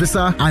tourist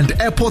visa and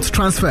airport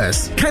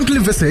transfers. Kindly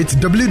visit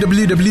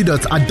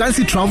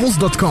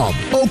www.adansitravels.com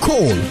or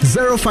call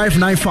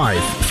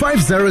 0595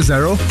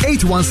 500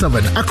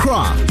 817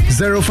 Accra,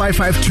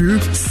 0552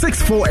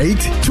 648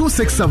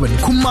 267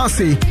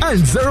 Kumasi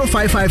and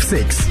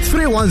 0556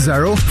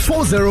 310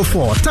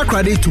 404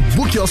 Takrady to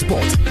book your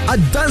spot.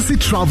 Adansi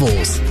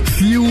Travels,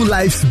 fuel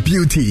life's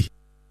beauty.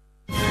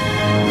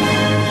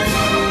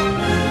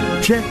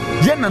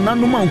 Yena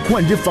nanuma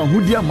nkwanje fa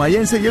hudia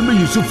mayense yeme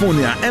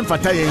Yusufone a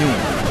emfata yen.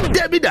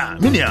 Debida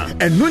minia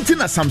enunti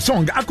na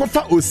Samsung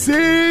akofa ose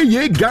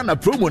ye Ghana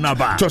promo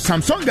naba. To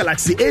Samsung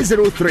Galaxy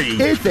A03,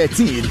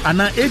 A13 and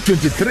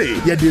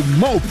A23 ye the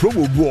more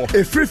promo bo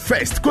a free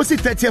first kosi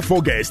 30th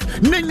August.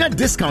 Nenya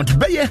discount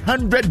be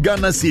 100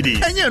 Ghana cedi.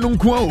 Enye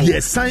nunkwa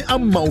ye sign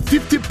amount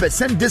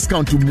 50%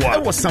 discount to moi.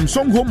 Ewo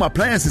Samsung home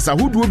appliances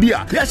ahodo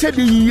bia. Ya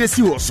shede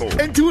yesi oso.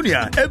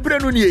 Entunia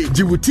ebrenu nie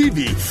Jivu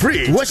TV,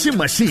 free washing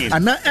machine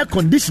and air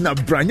conditioner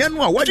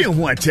branyano a wade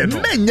ho ache no.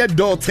 Menye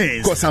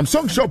Daltons. Ko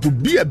Samsung shop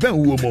bia ben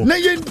wo mo. Na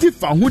yenti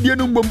fa hodie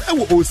no mbom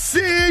ewo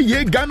ose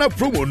ye Ghana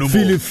promo no mo.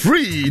 Feel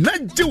free na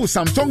je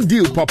Samsung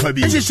deal papa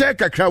bi. Ehye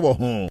kakra wo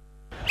ho.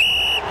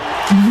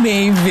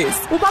 Mavis,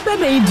 Ubabe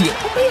Mady,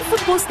 Ubabe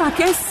football star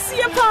can see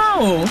a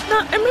power.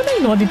 Now, I'm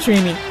really not the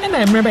training, and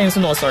I'm really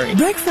no sorry.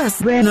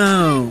 Breakfast,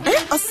 no.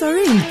 Oh,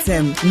 sorry,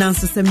 Tem. Now,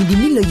 so send me the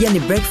meal again,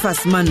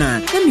 breakfast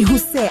manna. Let me who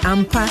say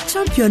I'm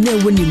champion,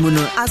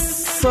 Wunimuno.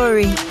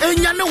 Sorry. And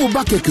Yana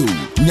Ubakeko,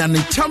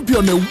 Yana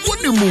champion,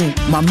 Wunimu,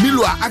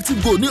 Mamilo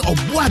active go, or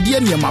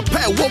Boadian, my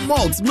pair, 1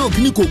 malt, milk,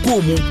 Nico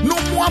Komu, no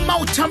more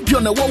mouth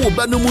champion, a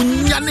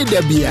Wawabanumu, Yani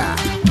Debia.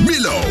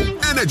 Milo,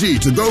 energy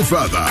to go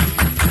further.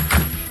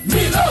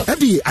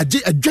 Ebi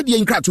adwade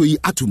nkrato yi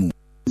atomu.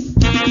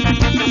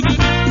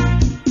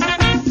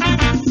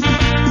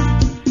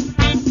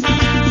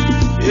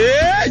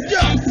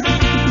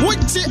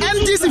 Which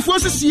NDC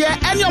forces here,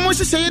 any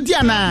almost say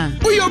Diana.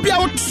 We will be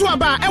out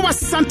swaba, I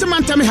was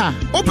Santamantamiha.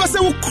 Opasa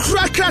will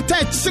crack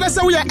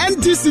we are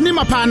NDC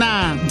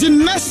Nimapana. The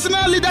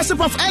national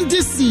leadership of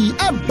NDC,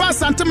 Abba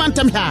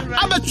Santamantamiha.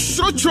 Abba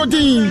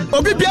Chrodin.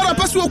 Obi Biara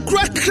Pass will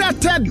crack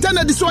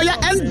Dana Disoya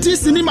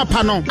NDC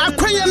Nimapano.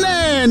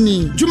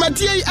 Aquayanani.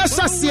 Jumadia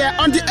Assasia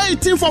on the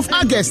 18th of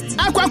August.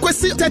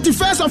 Aquaquasi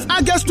 31st of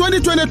August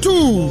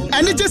 2022.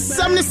 And it is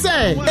something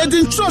say,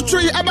 Edin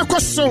Chotri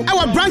Abakoso.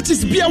 Our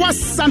branches be our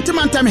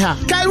Santamantamiha.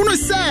 Kaunu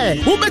say,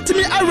 who bet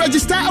me I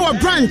register our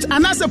branch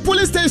and as a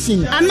police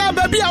station. And now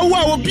baby I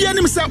will be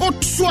any say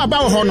about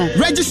hono.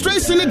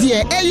 Registration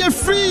there,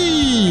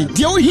 free.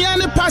 The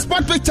Ohiani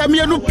passport picture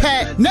me no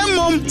pay.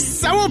 Nemum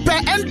sawo pay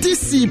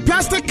NTC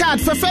plastic card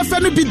for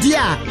fefenu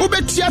bidia. Who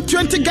bet you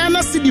 20 Ghana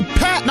cedi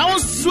pay. Now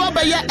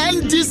swaba ya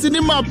NTC ni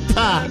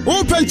mapa.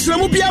 Open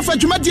tremu bia for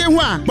Jumadie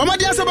hwa.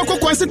 Bamadia sabako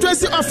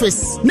constituency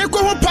office. Neko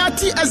ho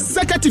party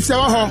executive se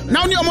ho.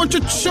 Now ni omo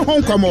twa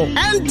ho nkomo.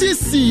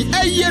 NTC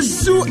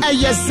Yesu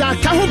ayesa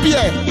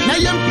kahubie na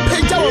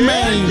yempeja wo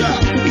man.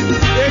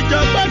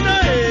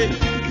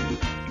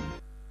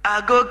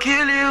 I go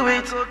kill you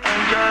with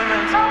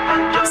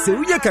enjoyment. Se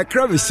uye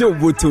kakra be show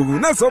botomu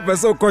na so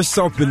person ko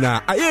shopping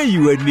na aye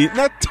you ani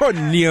na ton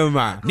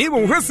niema. Ni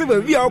mo hwese ba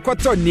wi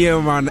akoto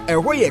niema na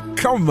eho ye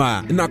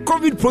kama na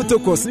covid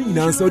protocols ni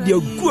nyina so de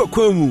agu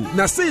akwamu.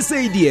 Na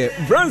sei de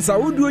brands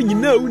awodo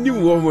nyina uni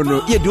wo mo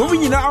no ye de o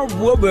nyina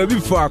abo ba bi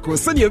fo akọ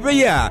se ne be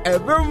ya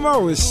ebe ma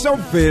wo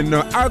shopping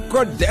no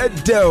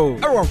akodedel.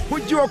 Ewo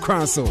hoju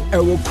okwan so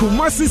ewo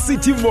Kumasi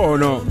City Mall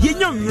no ye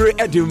nyamre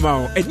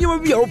edema eniwa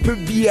bi a ope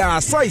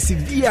bia size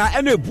bia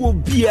ene bu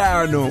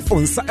bia no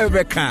onsa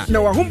ebeka na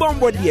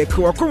wahombo de ke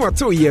wakoma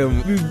to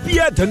yam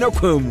bia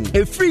danakwamu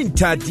efri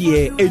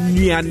ntade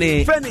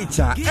enuane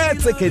furniture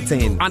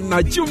etiqueting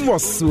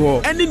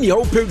anajumoso ene ne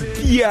ope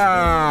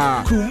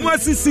bia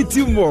Kumasi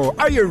City Mall.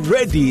 Are you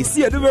ready?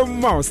 See the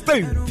mouse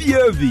stay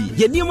bia bi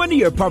ye niam ne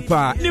ye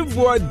papa ne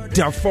bo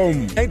da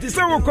form enti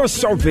se wo ko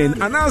shopping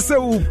anase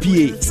wo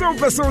pie so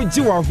person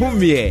ji wa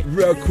homie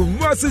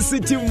Kumasi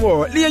City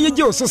Mall le ye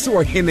je ososo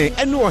wo hene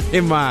ene wo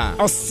hema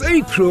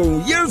osei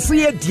kro yensu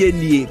ye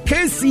dienie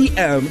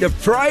KCM, the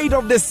pride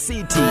of the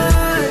city.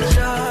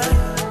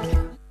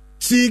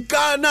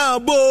 Sikana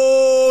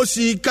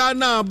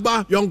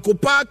ba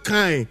yonkopa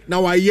kan na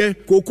waye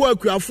koko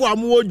akuafo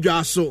amu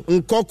dwaso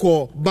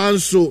nkoko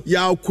banso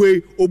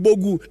yakwe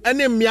obogu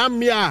ene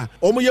miamia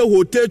omoye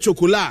hotel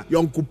chocolate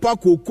yonkopa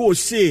koko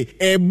se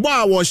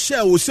eba wo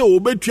share wo se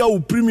obetua wo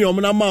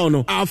premium na ma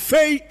no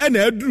afei ene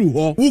aduru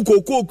ho wo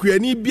koko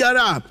kuani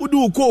biara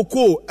udu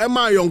koko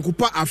ema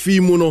yonkopa afei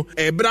mu no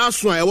ebra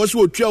so a wo se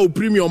otua wo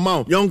premium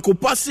ma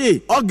yonkopa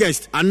se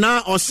August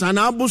ana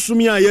osana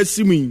abosumi a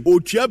yasimi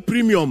otua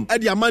premium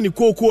di amani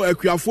koko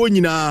akuafo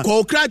nyina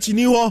ko krachi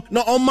ni ho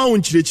na omma wo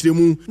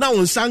nchirechiremu na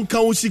wo nsanka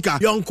wo sika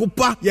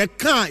yonkopa ye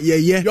ka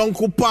ye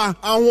yonkopa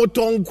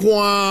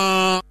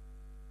ahotonkwa.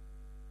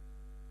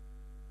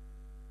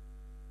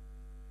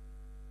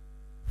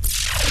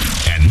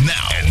 And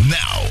now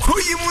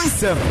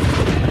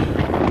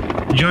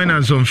join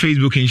us on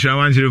Facebook in Shira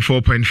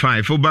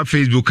 104.5 over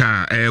Facebook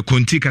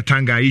Konti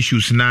Katanga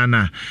issues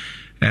nana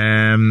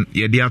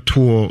ye dia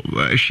to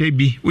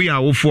shebi we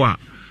are ofo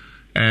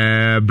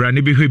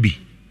brand be hwebi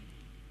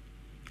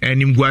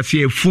enim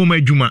guase efum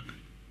adwuma.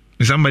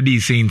 Somebody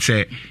is saying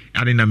say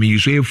adena me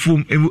use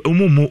efum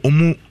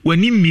omo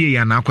wani mie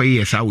ya na akoye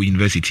yesa wo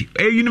university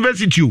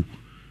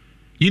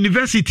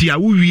university a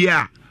wo wie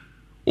a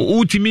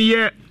utimi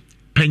ye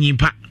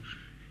panyimpa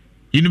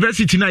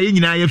university na ye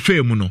nyina ye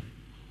fam no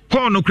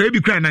ko no kra bi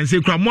kra na say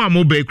kra mo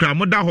amoba kra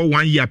mo da ho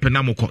 1 year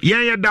penamko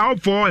ye da ho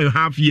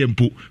 4.5 year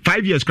mpo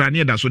 5 years kra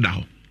na da so da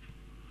ho.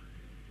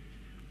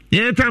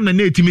 Yeah, time na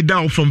etimi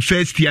down from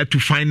first year to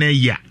final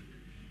year.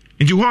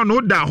 And you want no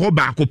da ho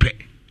ba ko pe.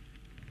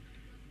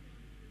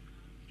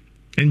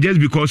 And just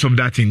because of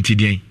that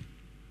incident,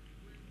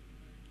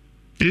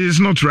 it is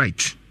not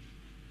right.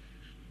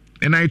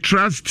 And I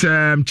trust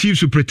Chief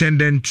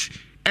Superintendent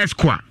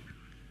Esqua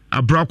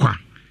Abrokwa.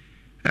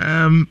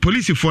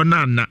 Police for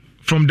nana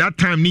from that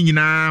time ni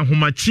nyina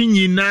homachi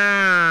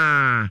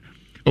nyina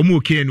omo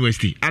okay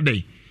university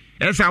adai.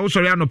 Esa wo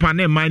sori anopa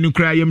na man no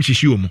kra yam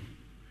hihyi omo.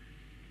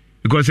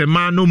 Because a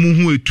man no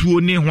muhu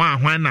etuo ne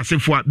hwan na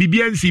sefo a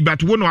bibiansi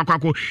but wo no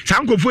akwako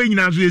sankofo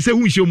nyina so se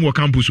hu hye mu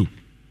campus.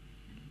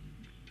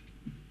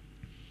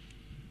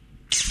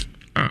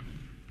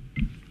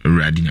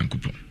 Radi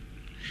nyankopon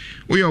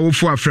we are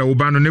for afra wo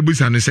ba no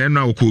nebusa no se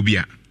na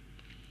okobia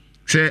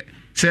se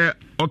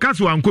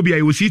okaso ankobia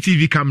yo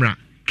CCTV camera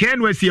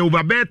KNWC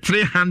over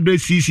 300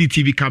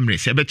 CCTV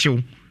cameras e be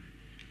chew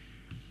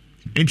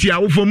enti a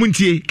wo fo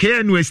muntie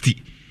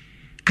KNWC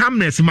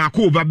cameras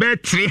mako over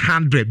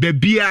 300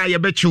 bebia ye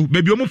be chew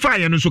bebi omo fa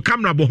ye no so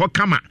camera bo ho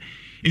kama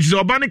enti se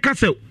oba ne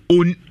kase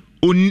on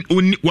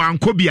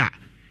wankobia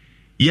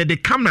ye de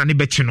camera ne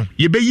be che no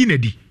ye be yi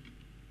nadi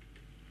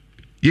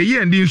Ye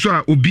and din so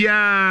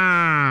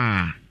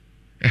obia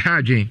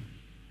ha dwen.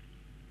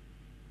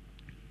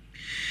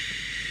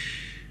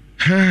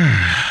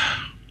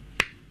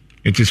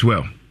 It is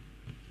well.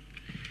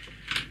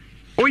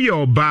 Oye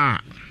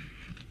oba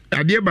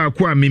ade ba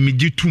ko a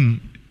memigitum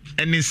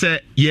ene se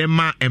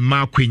yema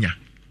ema kwenya.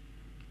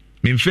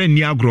 Memfa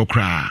ni agro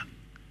kra.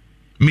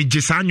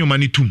 Megisa nyoma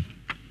ni tum.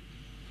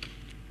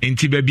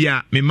 Enti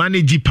bebia me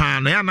manage pa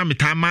na ya na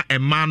metama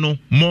ema no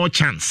more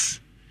chance.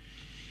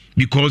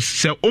 Because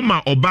se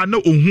oma oba na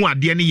ohu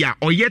ade ne ya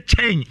oye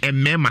chen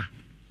emema.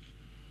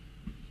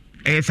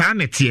 Esa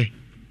netie.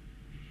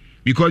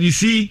 Because you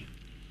see,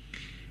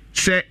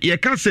 say you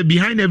can say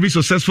behind every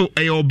successful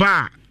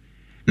oba.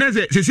 Na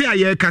say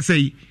aye ka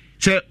say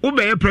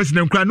obey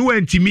president kra no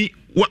antimi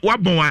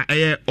wabon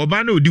a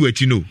oba na odi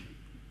wachi no.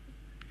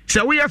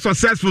 Say we are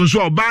successful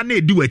so oba na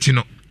edi wachi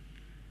no.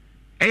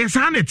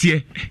 Esa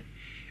netie.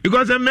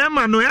 Because a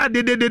member no ya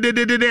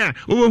de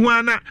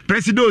over na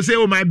president say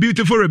oh my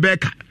beautiful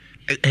Rebecca.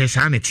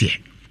 Esa netie.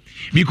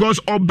 Because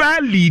oba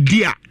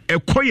Lydia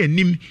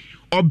ekoyenim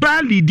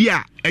oba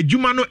Lydia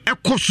adwuma no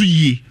ekoso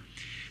yie.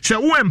 Se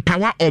wo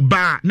empower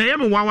oba na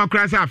yem wawa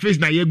krasa face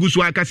na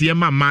yegusu aka se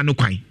yema ma no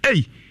kwan.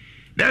 Hey,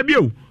 da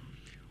bio.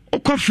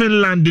 Oko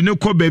Finland ne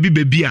ko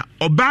baby a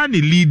oba ne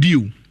lead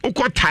you.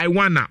 Oko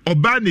Taiwan a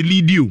oba ne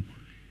lead you.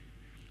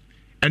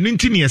 Enu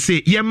ntini ye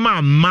se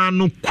yema ma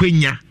no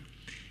kwenya.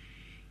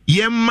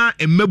 Yema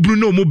emabru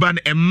no mu ba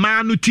na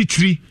ema no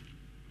titiri.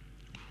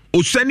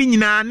 Osani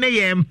nyina na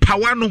ye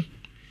empower no.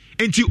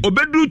 Enti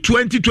obedru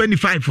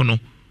 2025 no.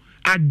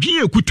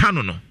 Adwen ekuta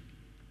no no.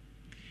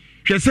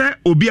 Hwese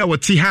obi a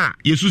wote ha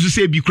Yesu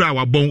se bi kura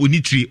wabon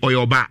onitiri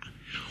oyoba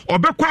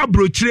obekwa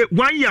abrochire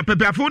 1 year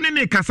pepeafo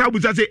ne kasa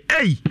buza se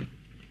hey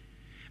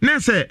na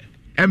se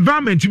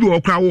environment bi wo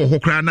kura wo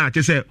hokura na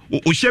che se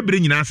o hyebere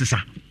nyina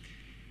asesa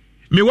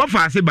me wo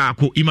fa ase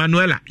baako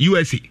Emmanuela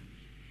USA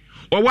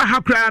o wa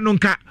hakura no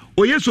nka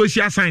o ye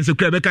social science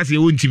kura beka se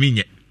wo ntimi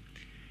nye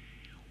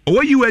o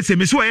wo USA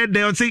me so o ye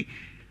dey say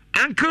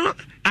uncle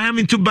I am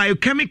into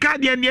biochemical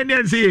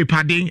and say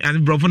padding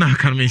and brofona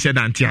kan me shed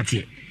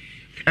antiate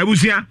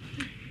Ebusia,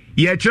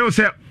 ye chero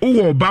se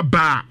uwo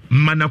baba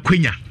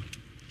manakwenya.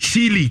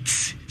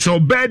 Shilit. So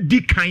bad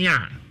di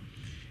kanya.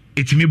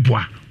 Etimi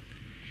boa.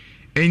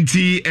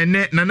 Enti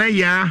ene nana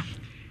ya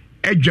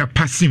edja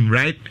pasim,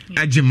 right?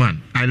 Ajiman.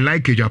 I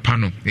like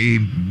Ejapano.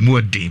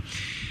 Mwode.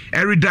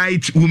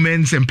 Erudite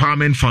Women's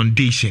Empowerment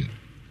Foundation.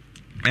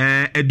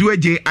 Edua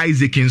J.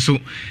 Isaac so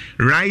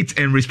Right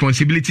and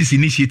Responsibilities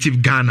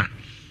Initiative Ghana.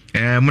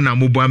 Muna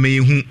mubwa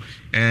mehu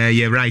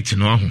ye right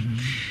no ho.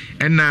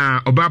 And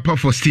Obapa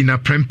Faustina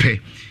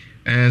Prempe,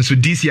 and so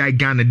DCI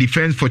Ghana,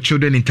 Defense for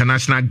Children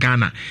International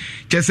Ghana.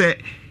 Just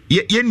say,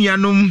 yen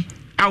yanum,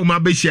 au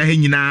mabesia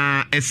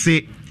henina,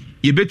 esse,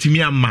 ye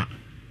betimi ama,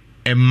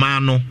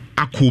 emano,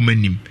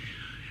 akumenim.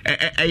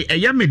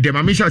 Yame dem,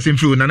 amisha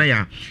semflu,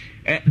 nanaya.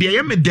 The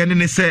yame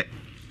den se,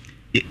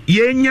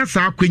 yenya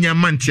sa kwenya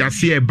mantia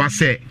se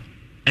base,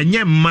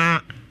 enye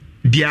ma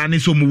diane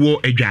so muwo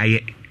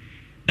edwaye,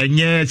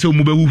 enye so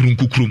mube wuhurun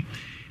kukrum.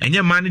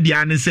 Enye man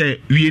dia ne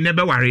se wie ne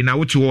be ware na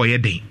wote wo ye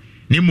den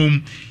ne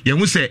mum ye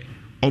hu se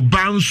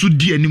oba nso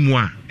di animu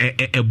a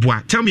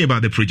eboa. Tell me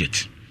about the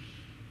project.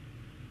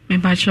 Me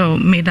bacho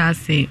me da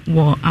se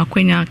wo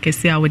akwenya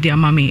kese a wo di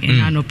amame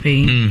ena no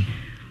pay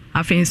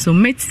afen so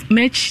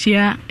met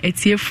share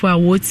etiefu a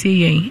wo tie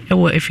yen e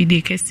wo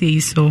afide kese yi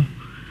so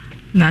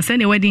na se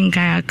ne wedding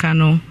kaya ka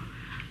no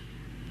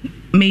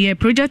me ye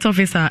project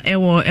officer e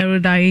wo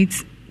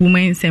Erudite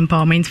Women's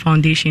Empowerment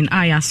Foundation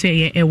aya so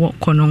ye ewo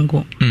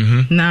konongo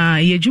na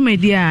ye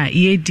dwumadi a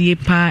ye die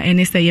pa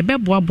ene se ye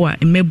beboaboa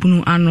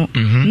emabunu ano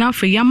na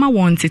fe yama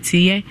won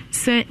teteye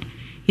se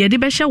ye de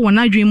behye won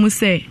adwen mu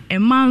se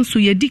ema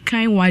nso ye di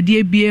kan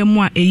wade bia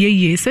mu a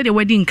eyeye se de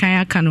wedding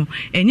kan aka no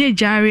enye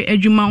jare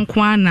adwuma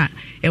nko ana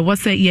e wo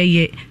se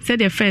ye se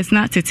the first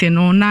na tete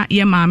no na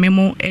ye maame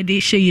mo e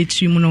de hye ye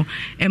trim no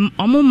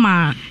omo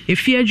ma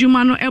efi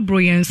adwuma no ebro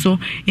yen so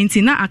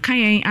nti na aka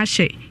yen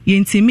ahye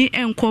yentimi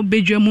enko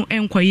bedwamu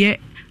enkoye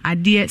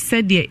ade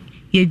se de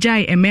ye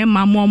jai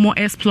emema momo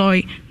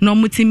exploit no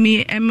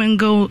mutimi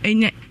emengo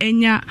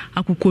enya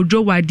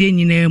akokodwo wade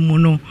nyina mu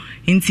no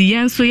nti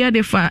yenso ye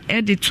defa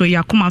edito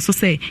yakoma so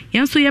say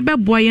yenso ye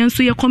beboa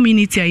yenso ye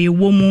community a ye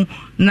wo mu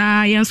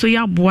na yenso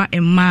ya boa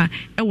emma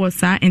e wo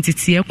sa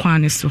entity e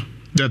kwane so.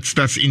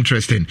 That's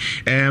interesting.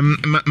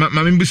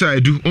 Mamimbusa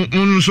edu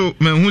so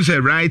who say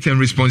right and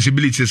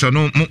responsibilities so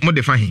no mo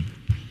define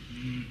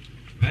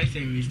right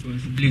and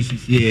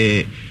responsibilities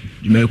yeah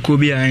me ko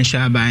bia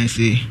nsha ban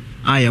say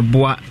aye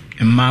boa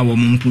emma wo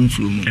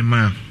mpuntu mu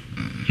emma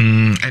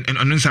and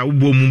onsa wo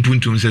bo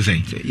mpuntu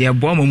say yeah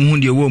boa mo mu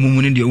de wo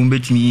mu ne de wo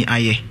betimi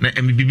aye na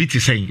bibi ti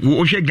say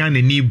wo hwe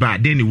Ghana ni ba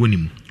den ni woni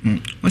mu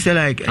we say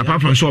like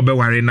apart from so be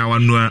ware na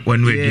wanu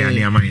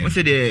aduane amaye we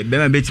say the be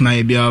ma betimi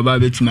aye bia ba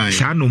betimi aye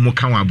sa no mo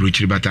kan wa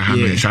brochiri bata ha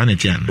me sa na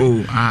tia no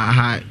oh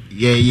aha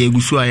ye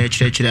gusu aye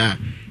kire a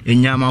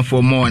enyama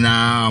for more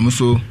na am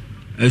so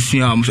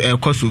asua am so e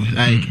koso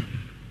like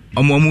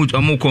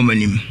omo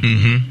komanim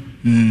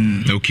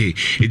Okay.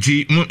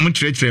 Iti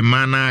mutrechre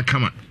mana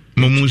kama.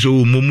 Momu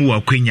so momu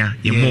wakwenya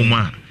ye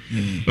moma.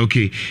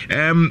 Okay.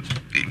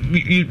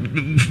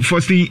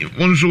 Firstly,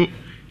 onso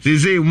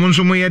say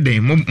onso mo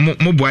yeden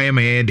mo boaye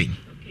ma yeden.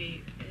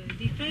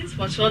 Defense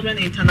for Children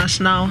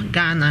International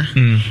Ghana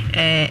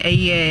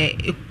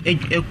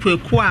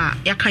ekwa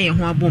yaka ye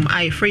ho abom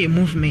I free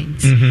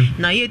movement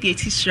na ye de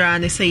tisra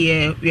ne say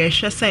ye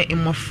hwe say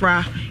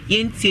mmofra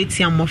ye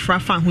ntietia mmofra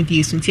fa ho de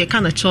esu ntie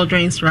kana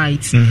children's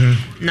rights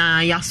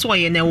na ya so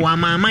ye ne wa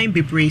maman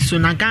bebre so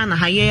na Ghana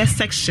ha ye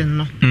section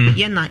no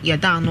ye na ye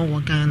da no wo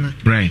Ghana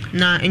right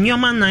na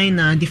enyoma 9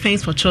 na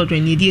Defense for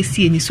Children ye de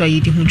esi eni so ye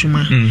de ho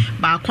dwuma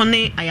ba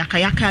akone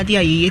ayaka de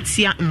ye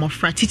tia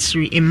mmofra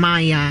titiri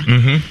emaya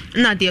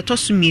na de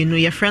tosumi no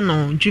ye friend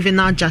no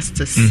juvenile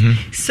justice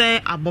say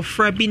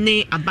abofra bi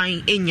ne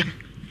aban enya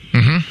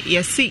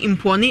ye see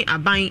impone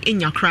aban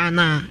enya kra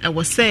na e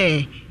wo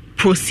say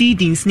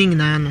proceedings ning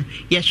na no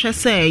ye hwe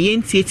say ye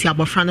ntieti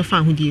abofra no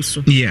fa ho die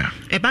so yeah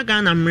e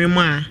baga na mremu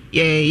a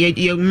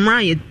ye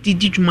mra ye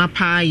dididwuma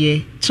pa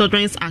ye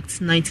Children's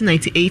Act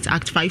 1998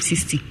 Act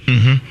 560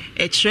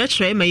 e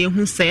chre ma ye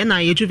hu say na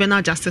ye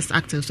Juvenile Justice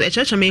Act so e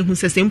chre ma ye hu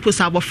say simple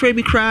sa abofra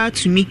bi kra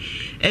to me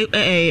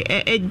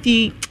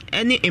di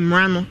any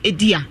emrano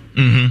edia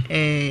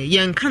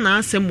yen kana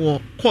asem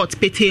wo court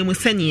pete mu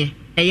sene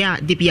eya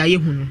de bia ye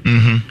hu no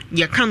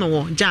ye kana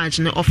wo judge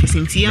na office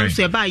nti yen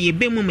so e ba ye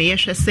be mu me ye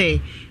hwe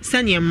say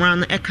sene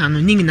emrano e ka no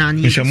nyina na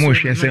ye se mo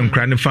hwe say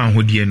nkra ne fa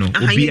hodie no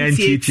obi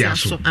anti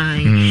aso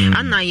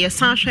ana ye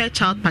san hwe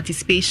child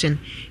participation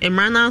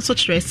emrano so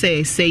kire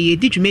say ye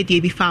di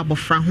dwumedie bi fa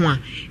abofra ho a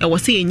e wo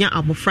say ye nya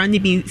abofra ne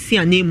bi si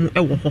anemu e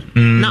wo ho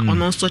na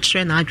ono so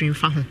kire na adwen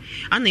fa ho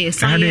ana ye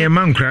san ye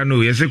man nkra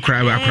no ye se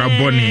kra ba kra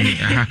boni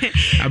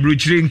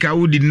abrochire nka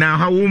wudi na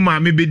ha wo ma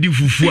me bedi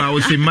fufu a wo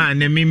se ma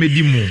na me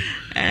medi mu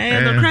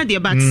no crowd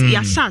but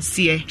ya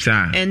shasie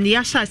and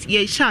ya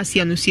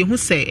shasie no se hu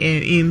say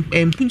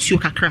empuntuo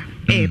kakra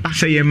ba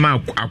say ye ma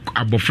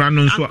abofra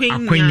no nso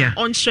akwanya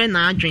onhre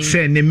na adwen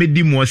say ne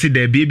medi mu se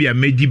da bia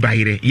medi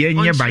bayire ye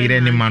nye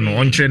bayire ne ma no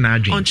onhre na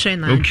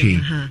adwen okay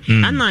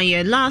ana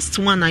ye last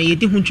one ye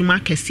di hudwuma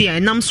kese a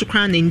nam so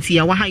kra na nti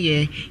ya wa ha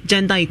ye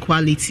gender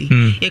equality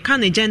ye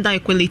kan gender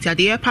equality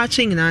ade ye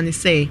patching na ne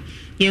say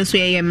yenso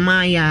ye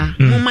maya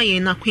mama ye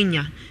na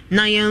kwenya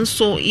na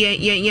yenso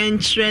ye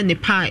nchre ne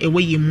pa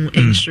ewe mu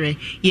enchre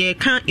ye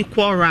kan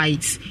equal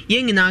rights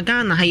ye nyina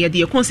Ghana ha ye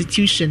the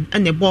constitution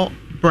and the bo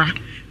bra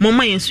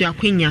mama yenso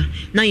akwenya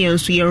na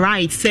yenso ye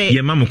right say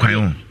ye mamu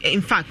kwan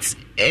in fact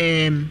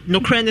no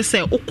krane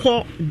say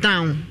ukọ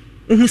down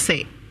uhu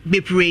say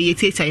bepre ye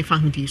teta ye fa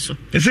hudi so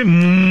ese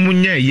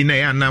munya yi na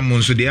ya na mo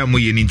so de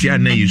amoye ni ti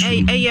ana yesu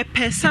ye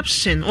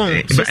perception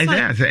on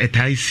society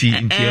etaisi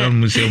nti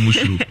on se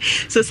musuru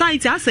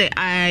society say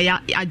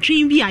a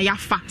dream bi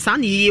ayafa sa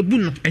na ye bu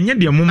no enye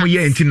de momo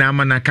ye nti na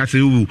ama na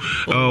kase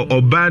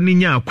oba ni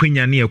nya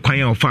akwanya ne kwan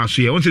ofa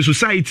so ye on say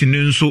society ne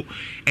nso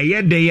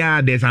eye de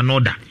ya there's an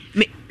order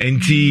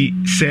nti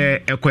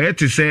se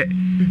ekoyete se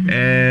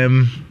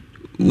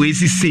we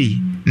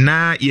see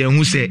na ye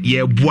hu se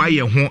ye boa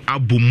ye ho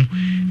abom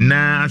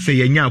na se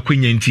ye nya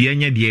akwanya nti ye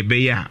nya de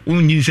ebe ya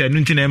unyi se no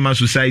nti na ma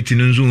society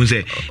no nzu hu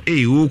se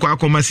wo kwa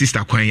akoma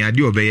sister kwan ya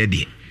de obeye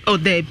de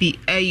there be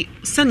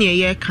sane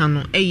ye ka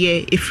no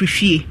ye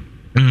efrifie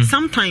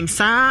sometimes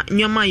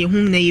nyoma ye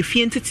hu na ye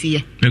fie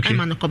ntete e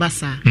ma no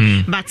kobasa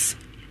but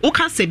o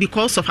can say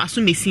because of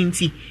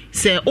asumesinti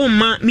say o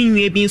ma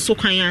minwe bi so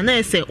kwan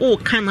na say o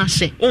kana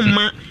hye o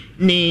ma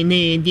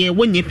ne de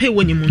wonye pe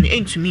wonye mu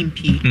entumi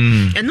mpi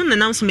eno na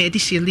nam so me edi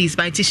Shirley's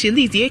by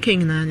Shirley's ye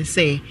king na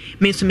say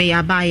me so me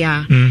ya ba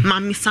ya ma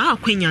mi sa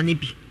akwanya ne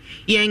bi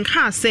ye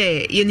nka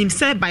say ye nim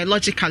say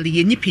biologically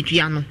ye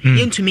nipedua no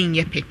ye ntumi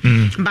nyepe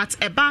but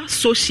eba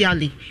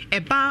socially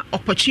eba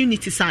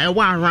opportunities are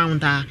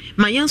around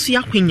ma yenso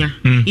yakwanya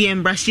ye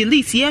embrace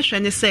Shirley's ye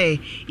hwe ne say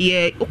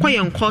ye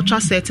okoye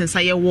cultural settings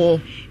ye wo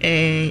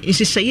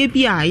nhihye bi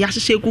a ya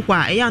hyehyɛ gu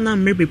hɔ a ya na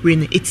mmerɛ bebre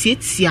no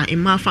etietia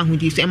ema fa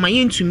hodi so ema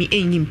ye ntumi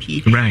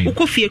enyimpi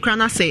ukofie kra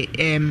na say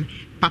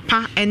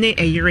papa ene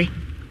eyire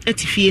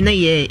etifie na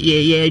ye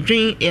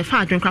dwen ye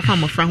fa dwen kra fa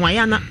mofra ho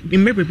ya na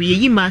mmebebre ye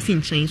yima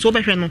sin chen so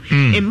behwe no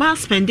emma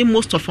spending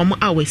most of them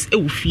hours e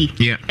wo fie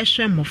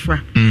ehwe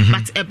mofra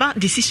but about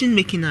decision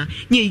making na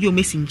ye yo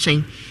mesin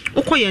chen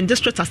ukoye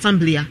district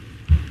assembly a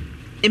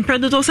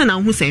impredator say na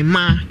hu say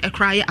ma e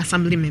cry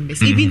assembly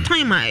members even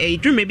time a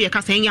dream maybe a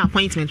ka say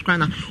appointment kra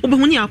na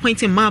obehu ni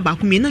appointment ma ba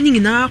ku me na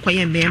nyina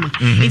kwaye mbema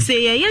e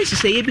say ye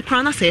nhihye ye bi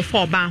kra na say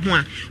for ba ho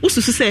a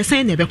ususu say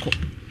say na ebekọ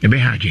ebe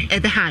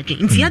haje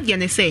nti ade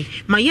ne say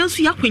ma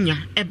yensu yakwanya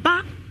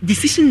eba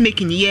decision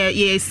making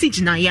ye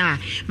siege na ya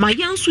ma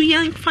yensu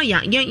yen fa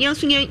ya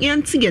yensu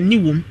yen ti ye ni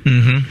wom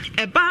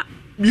eba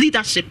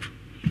leadership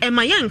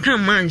ema yanka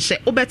manhye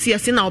obeti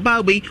ase na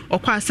oba we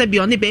okwa asabi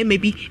one be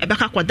maybe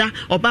ebeka kwada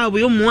oba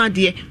we omu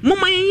ade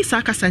moma yin sa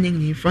akasa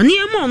nyin fro ne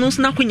emo no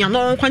so na kwanya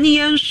no kwa ne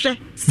yenhwe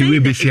we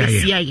be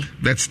see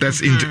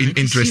that's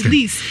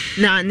interesting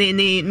na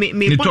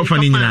me tofa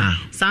ni nyina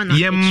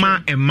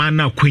yemma ema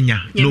na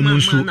kwanya no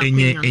munso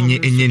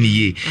enye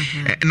niye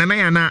nana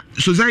ya na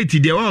society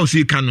there all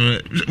see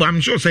can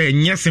I'm sure say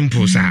enye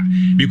simple sir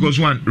because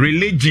one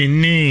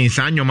religion ni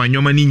sa nyoma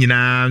ni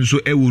nyina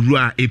nso ewuru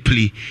a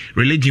eplay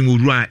religion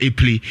wuru a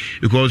eplay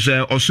because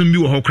osum bi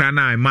wo hokra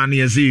na man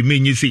ye say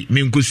menyisi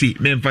menkosi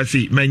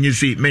memfasi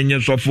menyisi menye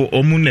sofo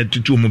omu na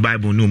tutu mu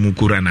bible no mu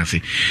Quran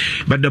ase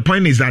but the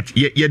point is that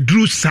ye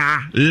drew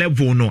sa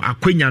level no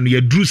akwanya no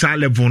ye drew sa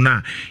level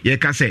na ye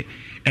ka say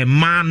a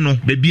man no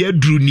baby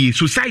adru ni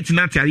society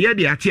na tia ye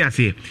de ate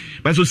ase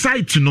but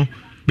society no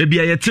baby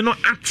ayete no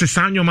ate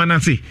san nyoma na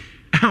se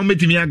how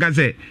metimi aga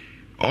say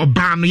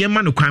oba no ye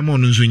ma no kwan mo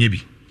no nso nye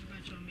bi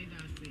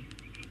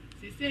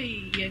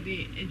ye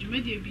de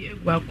ejumede bi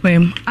egwa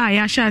kwam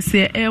ya sha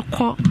se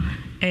ekọ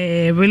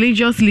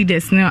religious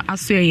leaders na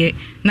asoye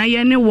na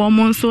ye ne wo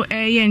mo nso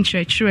ye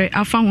nkyerɛkyerɛ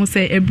afa ho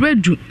se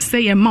ebredu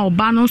se ye ma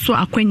oba no nso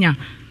akwanya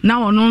na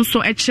ono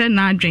nso eche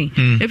na adwen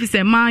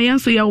efise ma ye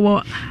nso ye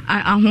wo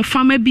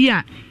ahofama bi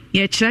a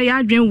ye kyerɛ ya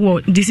adwen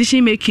wo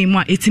decision making mu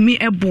a etimi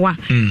eboa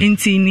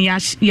nti ni ya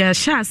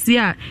hyase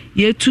a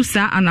ye tu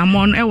sa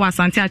anamon e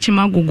wasante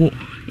achima gogo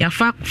ya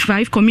fa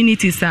 5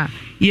 communities a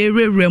ye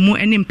remu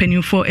ene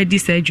mpanimfo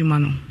edisa adwuma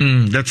no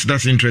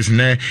that's interesting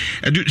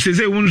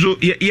say wonzo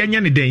ye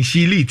nya ne den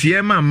shili ti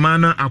e ma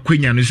na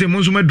akwanya no say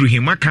monzo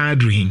madruhin maka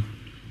adruhin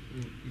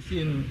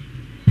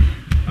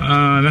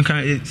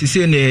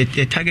see ne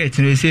target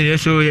no say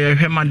so ye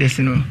hwema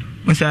desino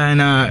musa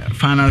na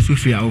final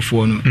sufi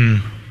awfo no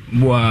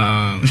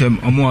boa say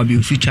omo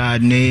abi su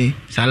child ne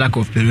lack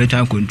of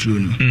parental control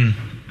no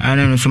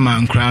ana no so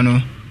man kra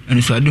no eno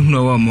so adu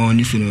no wa mo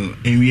ni so no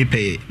enwie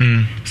pay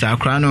sa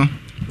kra no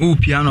o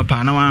piano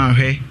pa na wan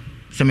hwe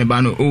se me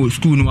ba no o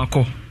school no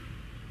akọ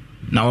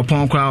na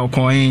opon kra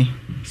okoyin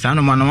sa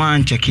no ma no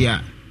wan check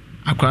ya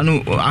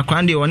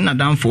akwa de won na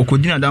damfo ko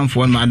dina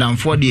damfo ma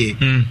damfo de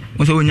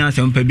won so wonya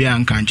asem pa bia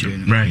nka nkyere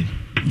no right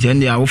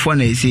jende awofo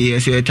na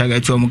ese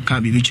target o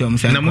ka bibi chom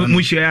say na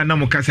mu share na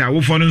mu kase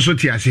awofo no so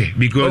tiase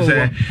because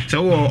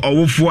so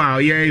awofo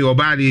a ye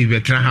obadi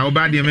betra ha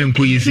obadi me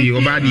nko yisi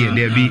obadi e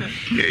there be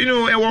you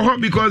know e wo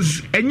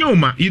because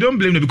enyoma you don't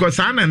blame them because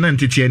ana na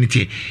ntete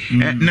anite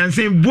na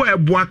say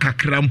boa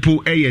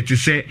kakrampo eye te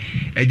se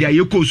eja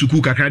yeko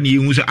suku kakra na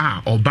yehu say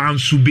oba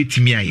nso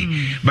betimi aye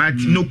but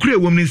no kure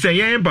wom ni say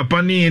ye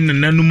papa ni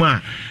nanum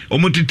a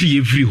omotete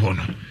ye free ho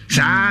no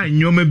saa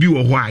nyoma bi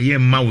wo ho a ye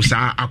mma wo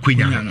saa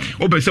akwanya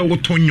obese wo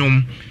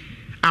tonyom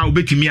a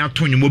obetimi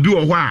atonyom obi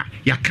wo ho a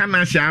yaka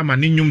na sia ama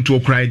ne nyom to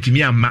okra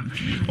etimi amma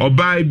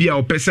oba bi a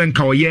opesen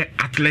ka oye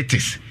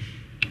athletics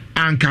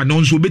anka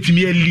no nso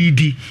obetimi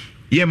lead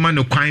ye ma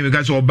no kwan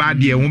because oba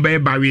de wo be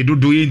bawe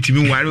dodo ye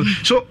ntimi ware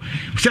so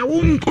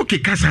wo okay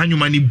kasa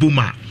nyoma ni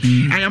boma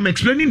I am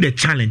explaining the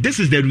challenge. This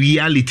is the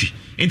reality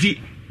enti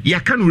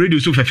yaka no radio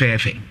so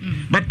fefefe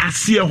but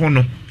asie ho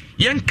no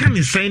yen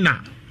kan say na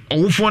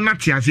owofo na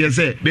tiase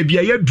say baby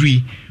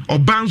ayadui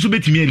oba nso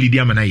betimi alidi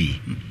amana yi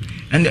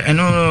and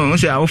no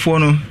say awofo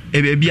no e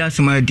baby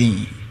asema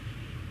din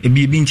e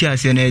bibi nti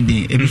ase na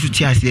din e bi su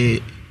ti ase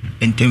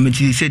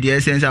entemiti say the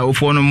essence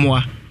awofo no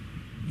moa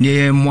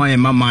ne moa e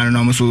mama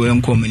no mo so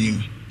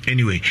enkomanim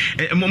anyway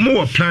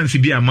more plans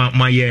bi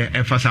my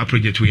FSA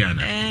project we are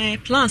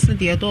plans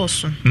the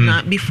also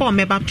na before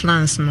member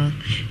plans no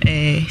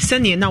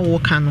senior na wo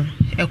ka no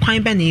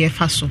ekwan be ne ye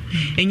fa so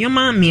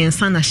enyoma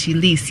miensa na she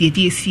list ye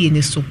die sie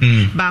ne so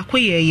ba ko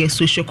ye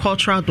social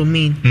cultural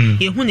domain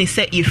ye hu ne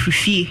se ye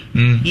frifie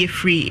ye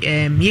free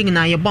ye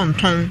na ye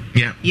bonton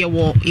ye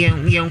wo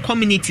ye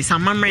community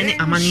samamre ne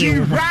amane ye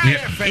wo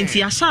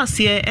enti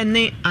asase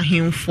ene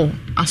ahemfo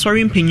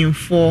asori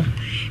mpanyimfo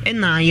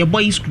na ye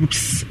boys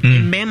groups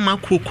ma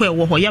kroko e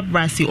wo ho ya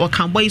brasi o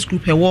kan boys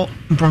group e wo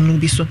bronu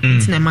bi so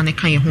tina ma ne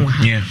kan ye ho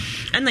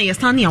ha na ye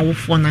sane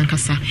awofo na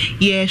nkasa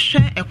ye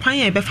hwe ekwan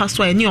ye be fa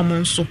so ene omo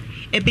nso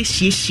ebe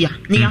hiehyia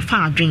ne ya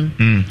fa adwen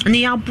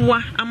ne ya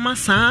boa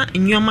amasa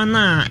nyoma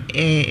na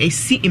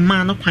esi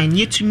ima no kwan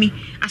yetumi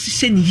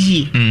ahihye ne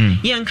yie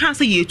ye nka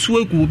se ye tu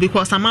egu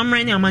because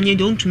amamre ne amanye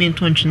de ontumi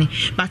ntontwene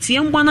but ye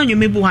mbo na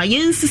nyoma bu ha ye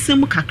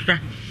nsisem kakra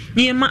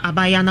Niema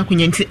abaya na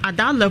kunyanti at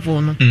that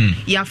level no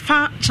ya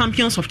fa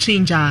champions of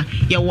change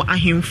ya wo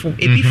ahemfo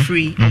ebi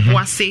free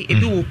oboase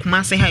ebi wo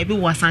kumase ha ebi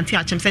wo asante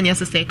achem se ne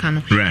yesese ka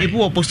no ebi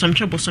wo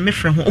bosomtwe bosome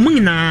frɛ ho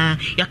omunyina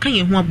ya kan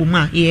ye ho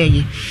aboma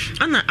ye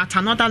ana at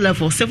another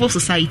level civil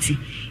society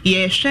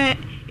ye hwɛ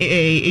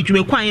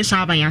edwumeku an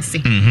sha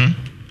abayase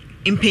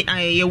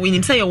ye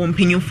winim say ye wo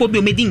mpanyimfo bi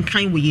o medi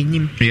nkan wo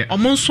yenim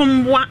omo nso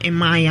mboa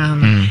emaya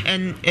no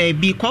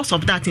and because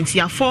of that inti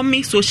ya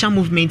form social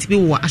movement bi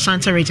wo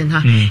Ashanti region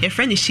ha your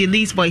friend is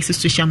Sheila's Voices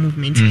social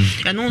movement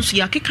and also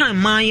ya keka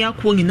emaya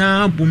ko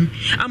nyina bum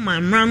ama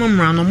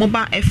mrano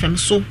moba FM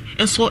so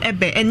enso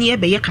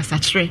ebe ye kasa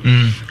kire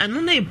and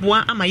no na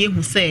eboa ama ye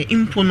hu say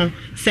impo no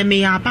se me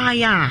ya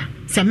abaya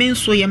se men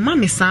so ye ma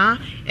me sa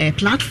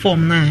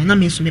platform na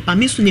me so me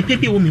ne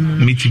pepe wo me mu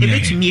no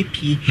ebetumi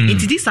apie and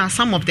these are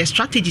some of the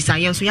strategies I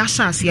am so ya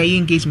share your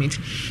engagement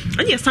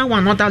and you stand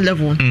one another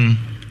level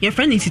your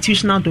friend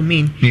institutional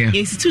domain your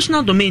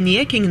institutional domain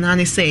ye king na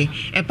ne say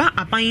eba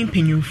aban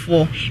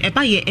penyufo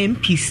eba ye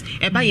MPs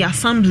eba ye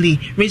assembly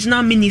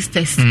regional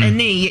ministers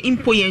and ye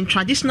impo ye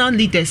traditional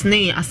leaders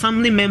ne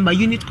assembly member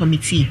unit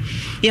committee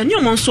ye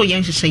nyom so ye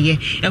nhyehyɛ ye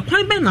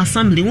ekwan be na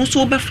assembly wo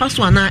so obefa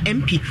so na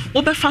MP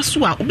obefa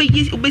so a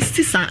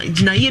obesisa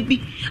ginaye bi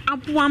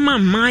aboa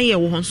ma ye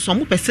wo so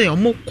mo pese o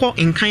mo kɔ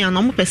nkan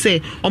na mo pese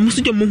o mo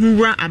so de mo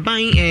hura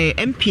aban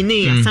MP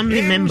ne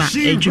assembly member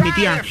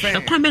adwumedi a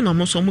ekwan be na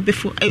mo so mo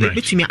befo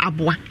between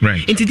aboa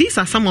into these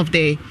are some of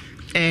the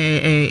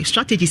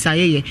strategies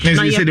aye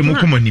na ye de mo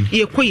komanim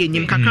ye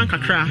koyenim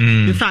kakra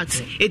in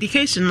fact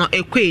education no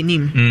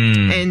ekoyenim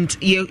and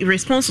your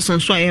responses on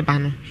so aye ba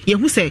no ye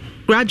hu say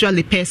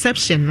gradually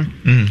perception no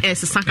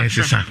esesa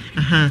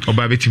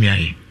oba betumi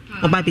aye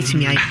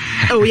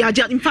oh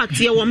yeah, in fact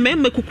ye wo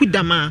membe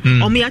kukudama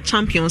omo ya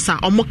champions a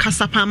omo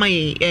kasapa ma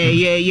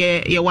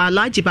ye wa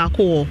alaji ba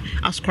ko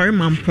askore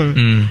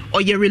mampon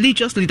or ye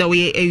religious leader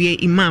we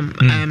imam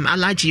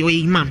alaji or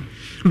imam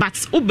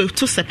but obe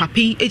to se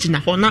papi ejina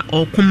ho na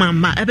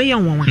okomamba ebe ye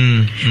wonwa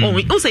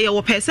o say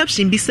your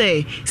perception be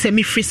say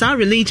me free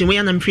religion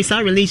we na free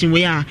religion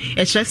we a e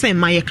kire say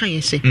ma ye kan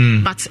ye she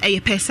but a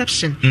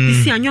perception you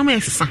see anyoma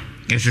esesa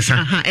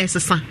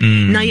esesa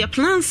na your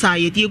plans are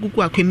ye die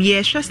gugu akwem ye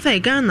hwese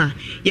Ghana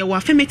ye wa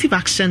affirmative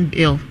action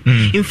bill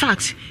in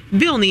fact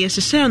bill no ye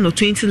share no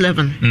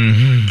 2011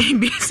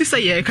 be say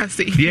ye ka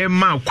say ye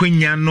ma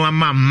kwanya no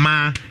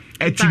ama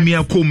etimi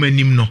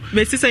akomanim no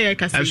be say ye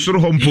ka say asoro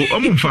hompo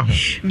omumfa ho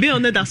bill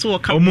no da so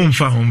ka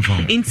omumfa ho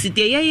inti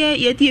de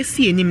ye de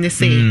si enim ne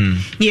say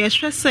ye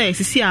hwese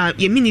sisi a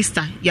ye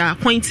minister ya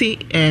appoint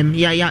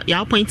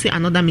ya appoint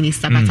another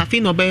minister but I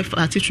feel no be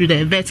attitude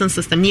the vetting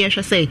system ye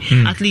hwese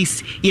at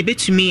least ye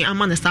betumi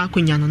amana sa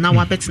akonya no na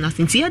wa betina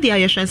inti ye de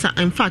ye hwese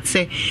in fact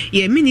say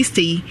ye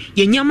minister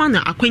ye nyama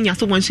na akonya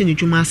so won hye ne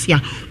dwuma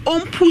asia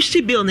on push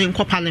bill in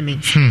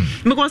parliament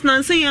because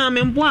na say ya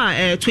membo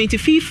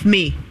 25th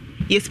May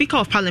ye speaker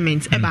of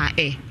parliament eba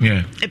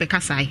ebe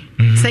kasai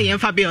say ye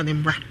fa bill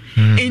nembra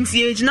enti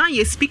ye na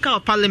ye speaker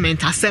of parliament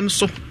asem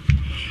so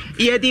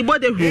ye di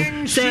body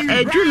who say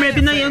adwumre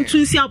bi na ye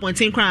ntunsi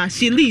abonten kra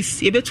she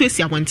list ye betu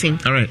esi abonten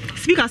all right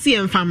speaker say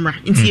ye mfamra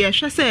enti ye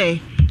hwe say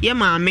ye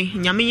maame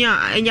nyame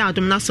ya enya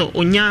adom na so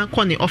onya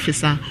kɔ ne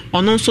officer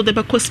ono so de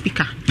beko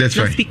speaker that's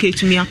right speaker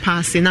to me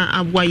pass na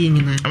abwa ye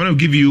nyina I'm going to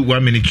give you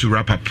 1 minute to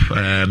wrap up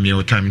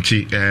your time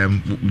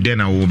then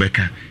I will back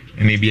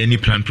maybe any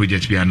plan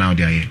projects we are now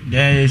there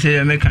yeah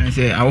say make can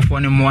say I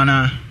for no more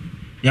na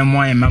ya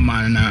mo ya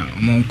mama na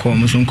mo nko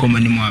mo so nko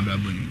mani mo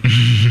abrabo ni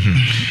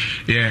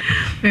yeah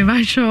me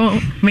ba show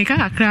make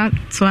akra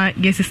to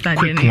get sister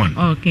then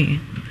okay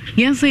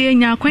yes ye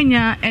nya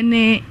kwanya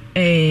ene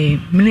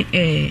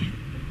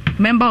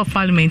member of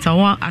parliament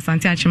awa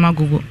Asante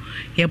Achimagogo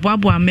ye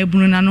boabo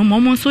amebunu na no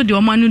mo so de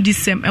omanu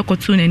disem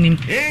ekoto nanim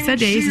said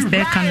the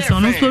sister kan so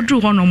no so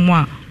dru hono mo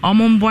a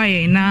omo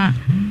mboaye na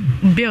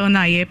bill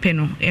na ye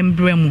peno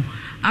embremu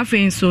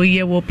afen so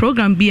ye wo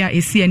program bia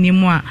esi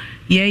animu a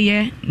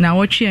ye na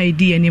watch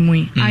ID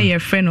animu aye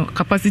freno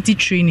capacity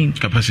training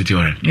capacity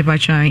ore me ba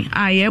chan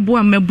aye bo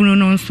amebunu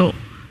no so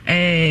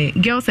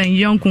girls and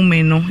young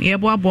women no ye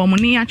bo abo mo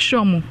ni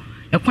achro mo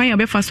ekwan ya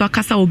befa so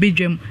akasa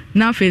obedwam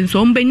na afen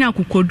so mbenya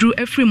kokodru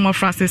every more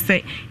frase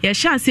say ye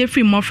sha say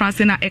every more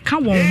frase na eka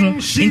won ho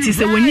nti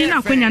se wonyi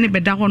na kwanya ne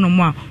beda ho no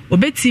mo a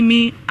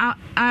obetimi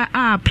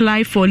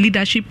apply for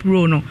leadership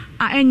role no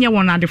enye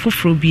won ade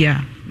foforo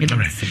bia.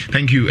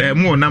 Thank you.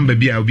 More number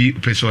be I'll be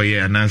person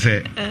here and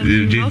answer.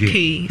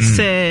 Okay,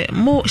 so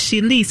more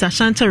she leads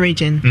Ashanti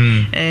region,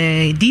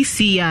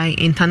 DCI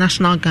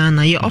International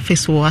Ghana. Your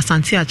office was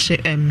Asante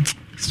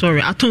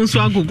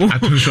Atonso Agogo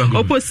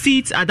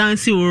opposite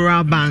Adansi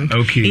Rural Bank.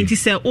 Okay. Inti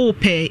say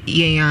ope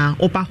ya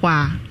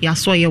opahwa ya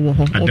so ye wo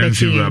ho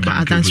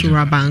Adansi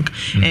Rural Bank.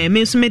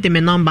 Me so me de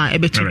me number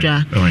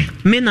ebetudra.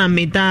 Me na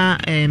me da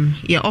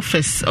your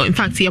office in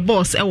fact your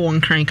boss e won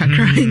kran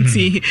kakra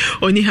nti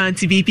oni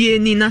hanti bibie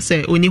ni na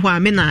say oni ho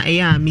me na e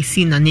ya me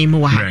si na name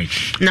wa.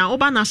 Now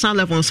oba national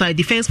level so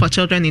Defense for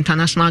Children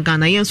International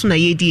Ghana yen so na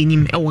ye di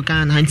enim e wo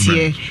Ghana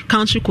nti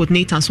country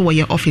coordinator so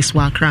your office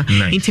wa kra.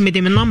 Inti me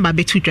de me number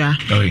betudra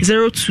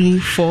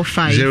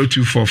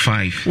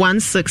 0245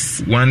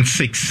 16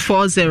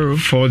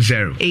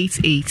 40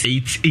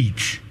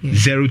 88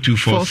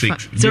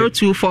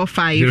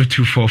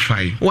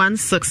 0245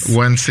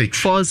 16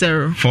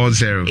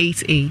 40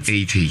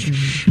 88.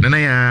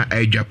 Nanaya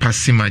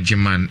Japasima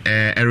Jiman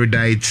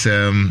Erudite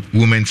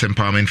Women's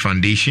Empowerment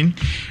Foundation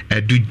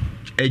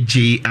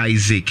J.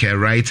 Isaac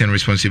Rights and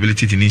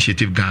Responsibility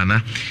Initiative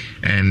Ghana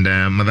and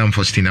Madam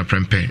Faustina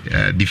Prempe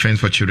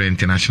Defense for Children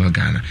International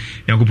Ghana.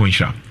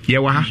 Yankuponsha.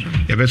 Yawa,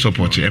 you best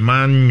support a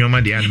man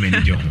nyoma the admin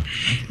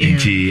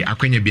nti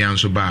akwenye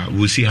bianso ba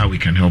we'll see how we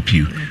can help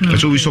you.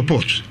 So we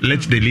support.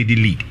 Let the lady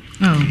lead.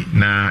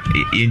 na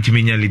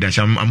intimenya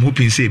leadership. I'm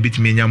hoping say a bit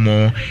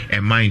more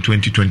in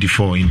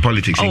 2024 in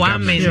politics. Oh,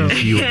 amen.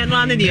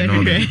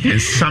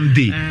 And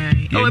someday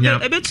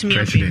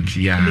president.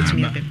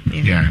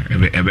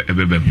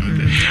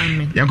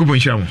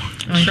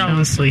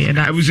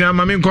 I was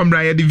mamen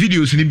kombra the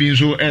videos ni bin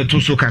so to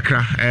so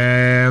kakra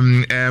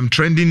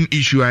trending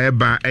issue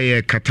ayeba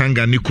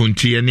Katanga ni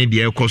konti ne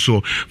de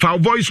ekoso fa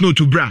voice note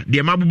to bra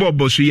de mabobo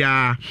boso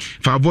ya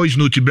fa voice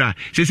note to bra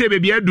say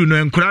baby adu no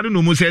enkura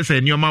no mu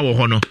say nyoma wo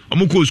ho no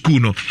omuko school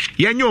no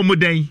yenye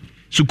omudan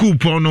school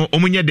pon no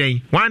omunye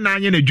den wan na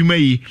anye na dwuma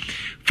yi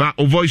fa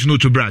voice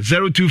note to bra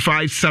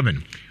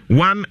 0257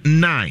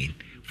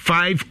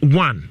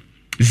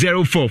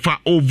 195104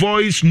 for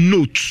voice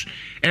notes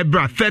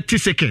ebra 30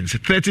 seconds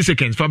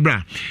for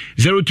bra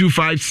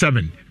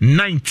 0257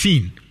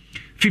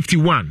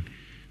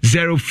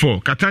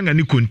 195104 Katanga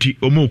ni konti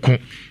omoko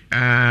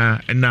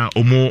na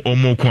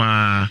omoko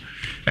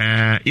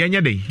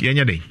yenya dey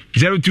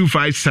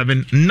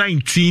 0257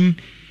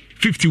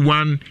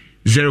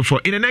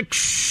 195104 in the next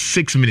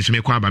 6 minutes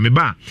me kwa ba me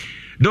ba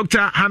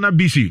Dr. Hannah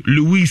Bisi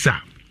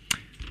Louisa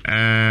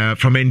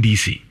from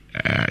NDC.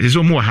 There's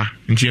no more.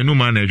 Stay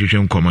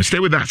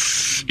with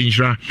us,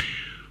 Inshra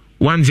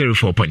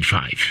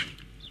 104.5.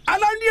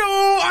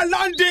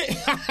 Alande.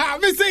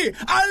 Me say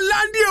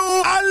Alande.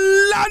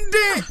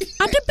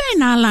 Adepe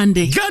na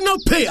Alande. Ghana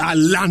Pay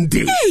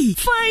Alande. Hey,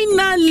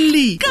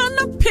 finally.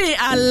 Ghana Pay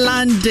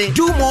Alande.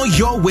 Do more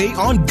your way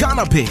on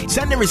Ghana Pay.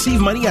 Send and receive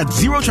money at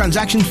zero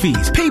transaction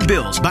fees. Pay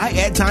bills, buy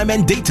airtime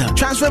and data.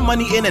 Transfer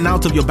money in and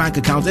out of your bank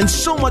account and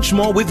so much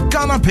more with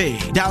Ghana Pay.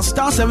 Dial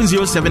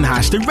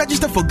 *707# to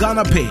register for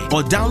Ghana Pay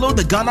or download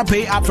the Ghana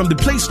Pay app from the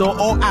Play Store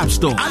or App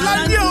Store.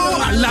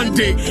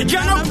 Alande.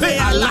 Ghana Pay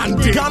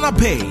Alande. Ghana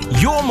Pay.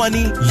 Your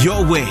money,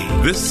 your way.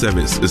 This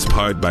service is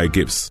powered by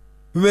Gibbs.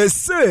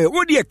 Mese,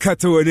 what do you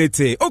cut on it?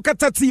 O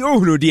katati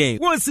ohno die.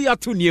 Once ya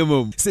to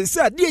niemom. Se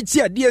sa die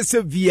chia die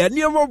se via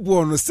niemo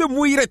bono se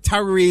mu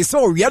retire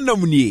so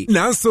rianamni.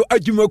 Nanso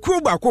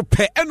adwumaku ba ko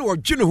pe ene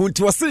odwene ho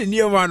nti wose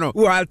niemo no.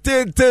 Wa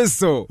tete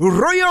so.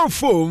 Royal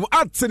Foam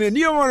atene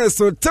niemo no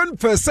so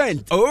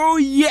 10%. Oh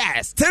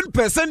yes,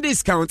 10%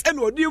 discount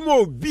ene odi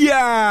mo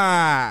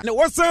bia. Na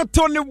wasa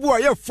to ne bo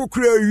ya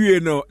fokura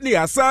wie no. Ne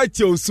asa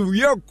chosu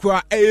ye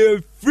kwa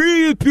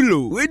free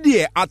pillow with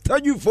the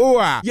ataju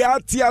for ya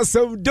tia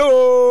some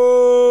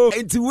do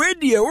and with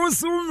the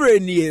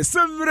osumreni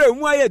semre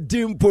mwa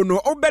dimpo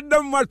no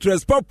obeda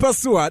mattress papa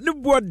so ne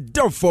bo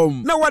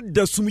dafom na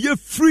wada sum ye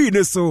free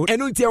ne so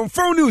eno nti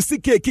amfon ne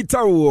usike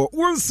kita wo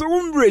wonso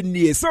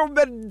umreni so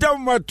obeda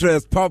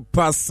mattress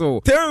papa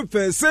so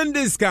 10%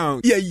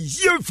 discount ye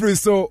free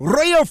so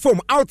Royal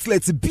Foam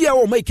outlets bia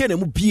wo make na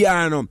mu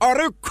bia no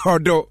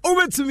orekodo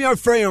obetumi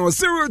afran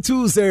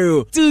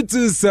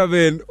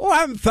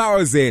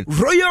 020-227-1000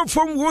 Royal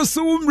Foam was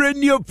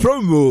radio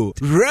promo.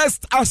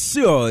 Rest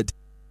assured.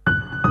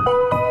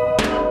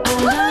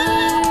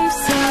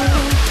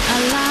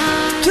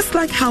 Just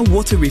like how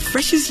water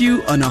refreshes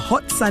you on a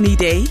hot sunny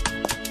day,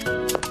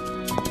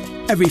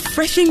 a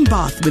refreshing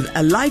bath with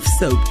Alive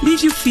soap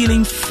leaves you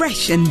feeling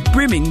fresh and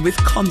brimming with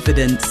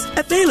confidence.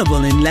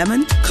 Available in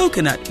lemon,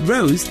 coconut,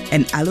 rose,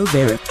 and aloe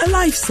vera.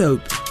 Alive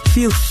soap.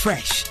 Feel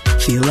fresh.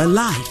 Feel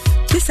alive.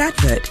 This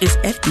advert is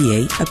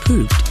FDA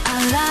approved.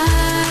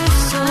 Alive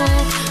soap.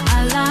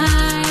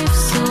 Alive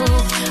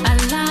soap.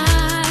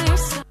 Alive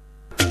soap.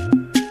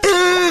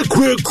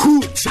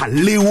 Kweku,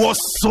 Charlie was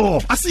so.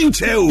 I see you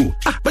tell.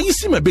 But you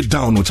seem a bit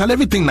down, no? Charlie,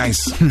 everything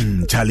nice.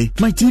 Charlie,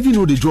 my TV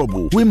know the job.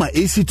 Where my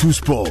AC2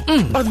 spoil.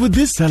 But with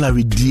this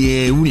salary,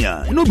 dear,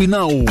 you know be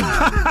now.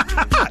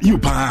 You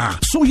pa.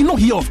 So you know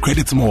here of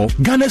Credit Mall,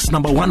 Ghana's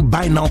 #1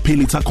 buy now pay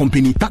later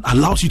company that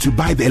allows you to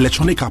buy the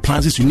electronic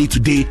appliances you need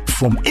today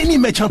from any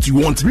merchant you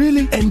want.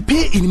 Really? And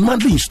pay in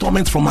monthly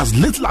installments from as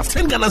little as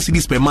 10 Ghana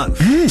cedis per month.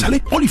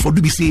 Charlie, all you for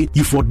do be say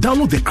you for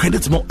download the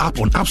Credit Mall app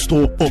on App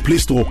Store or Play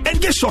Store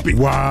and get shopping.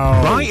 Wow.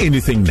 Buy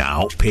anything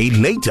now, pay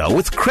later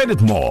with Credit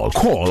Mall.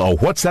 Call or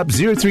WhatsApp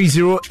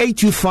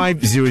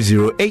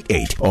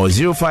 030-825-0088 or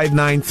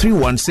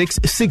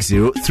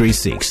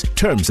 059-316-6036.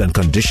 Terms and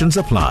conditions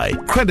apply.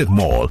 Credit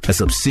Mall, a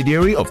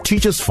subsidiary of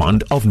Teachers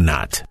Fund of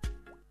NAT.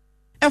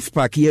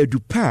 FPAC ye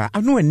dupa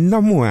ano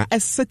enamwa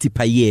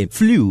esetipaye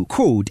flu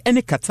cold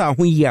ene kata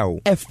ho yaw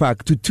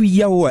FPAC tutu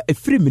yaw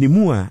efri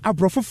minimu a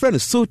abrofo frɛ no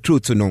so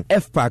troto no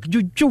FPAC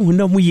jujwo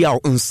honam yaw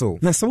nso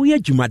na sɛ wo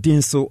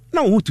adwumaden so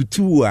na wo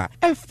tutu a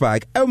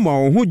FPAC ema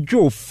wo ho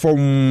dwo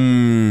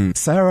fom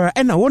Sarah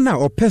ena wona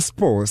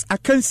opespos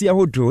akansi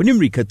ahodo ne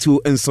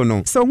mrikatu nso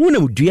no sɛ wo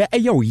nam dua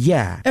eyaw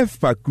ya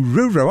FPAC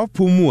rewra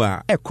wapomu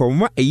a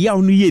ekoma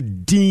eyaw no ye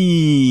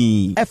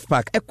din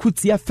FPAC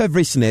ekutia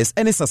feverish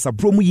ene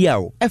sasabrom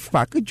yaw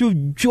FPAC jo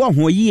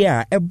ho yi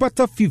a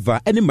butter fever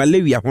and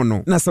malaria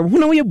hono na some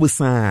hono ye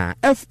busa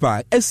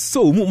FPAC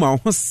eso mu ma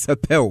ho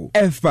sepel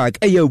FPAC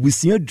eya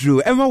busia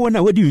dro ema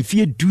wona wadi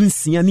mfie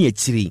dunsia na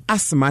akiri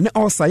asma ne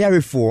osa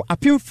ayarefo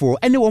apemfo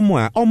ene wo mo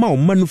a oma wo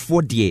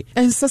manufo de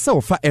ensese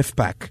wo fa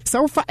F-Pack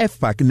sa wo fa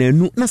F-Pack na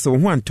anu na se wo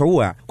ho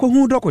antowo a ko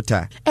hu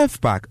dokota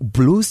F-Pack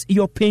blows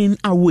your pain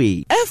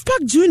away.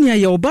 F-Pack Junior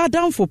ye oba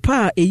down for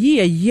pa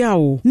eyi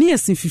yawo ne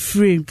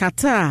asinfifire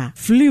kata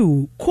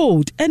flu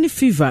cold any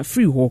fever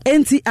free ho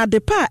enti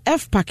adepa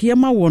F-Pack ye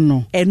ma wo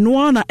no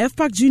eno na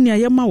F-Pack Junior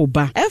ye ma wo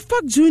ba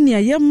F-Pack Junior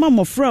ye ma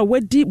mofra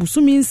wadi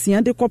busumi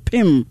nsia de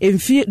kopem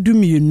emfie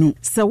dumienu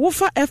se wo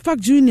fa F-Pack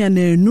Junior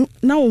na enu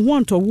na wo ho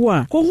antowo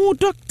a ko hu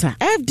doctor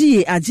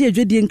FDA age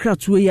adwedie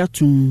nkratuo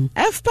yatum.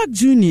 F-Pack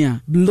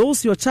Junior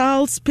blows your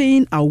child's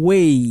pain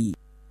away.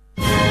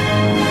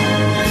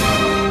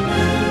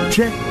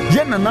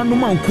 Yena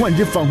nanuma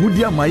nkwanje fa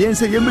hudi ama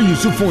yense yeme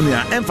Yusufone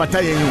a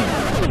emfata yen.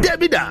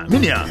 Debida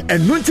minia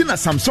enunti na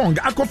Samsung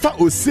akofa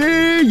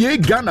oseye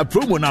Ghana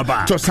promo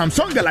naba. To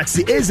Samsung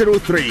Galaxy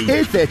A03,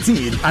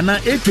 A13 and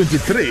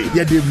A23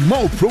 ye the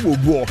more promo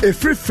bo a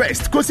free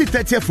first kosi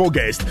 30th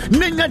August.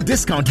 Nenya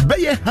discount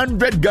beye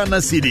 100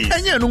 Ghana cedi.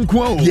 Enye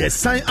nunkwa yes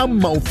sign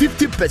amount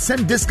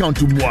 50% discount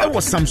to moi.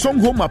 Ewo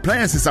Samsung home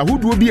appliances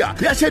ahodo bia.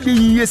 Ya shede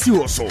yesi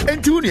woso.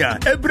 Entunia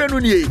ebrenu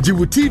nie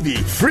Jivu TV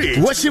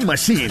free washing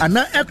machine and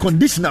air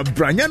conditioner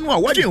branyanu a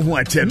wade ho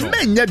ache no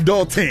menye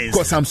door things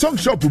ko Samsung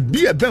shop bi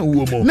e ben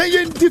wo mo na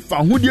yenti fa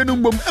hodie no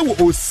mbom e wo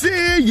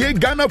oseye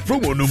Ghana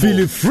promo no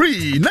feel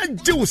free na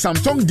je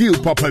Samsung deal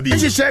papa bi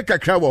share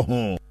kakra wo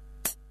ho.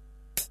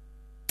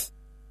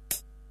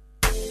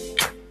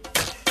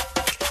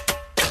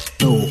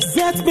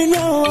 Let me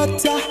know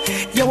water.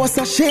 You was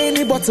a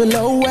shiny bottle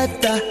of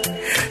water.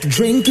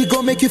 Drink it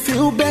go make you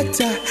feel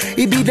better.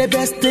 It be the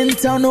best in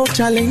town, no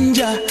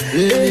challenger.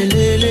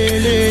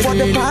 For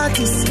the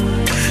parties,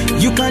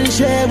 you can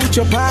share with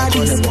your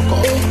parties. Let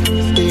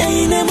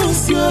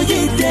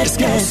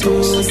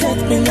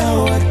me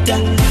know water.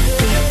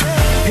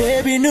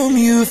 Baby, know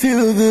me you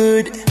feel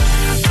good.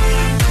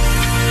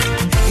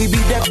 It be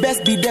the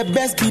best, be the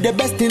best, be the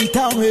best in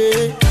town.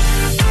 Hey.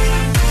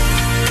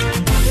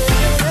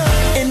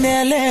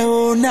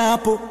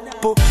 Napo,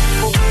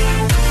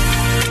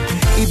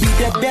 it be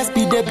the best,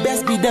 be the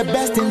best, be the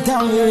best in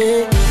town.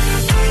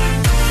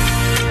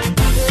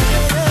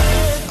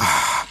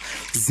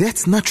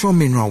 Zest natural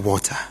mineral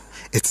water.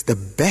 It's the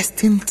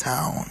best in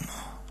town.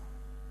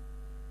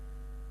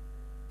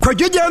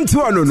 Kwajeja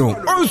ntuano no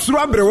onsuru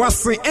abre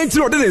wase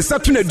entiro de ne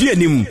satu na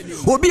duanim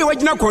obi e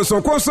wagina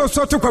konso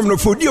soto kwamno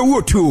fodi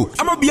ewotu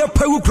ama bia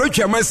pawu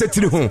kurotwa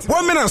mansetiri ho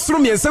wo mena soro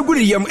miensa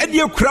guri yam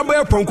ade akuraba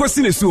ya ponko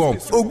sinesu ho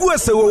ogu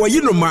asewo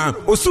wayinoma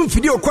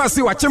osumfidi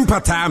okwase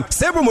wachempata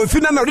sebo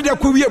mfina na rida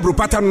kwawi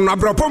ebrupata no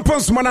abra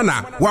pompons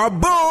manana wa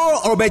bo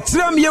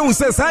obekira me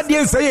unse sade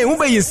ensaye hu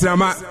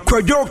bayisrama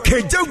kwadwo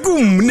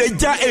kejagum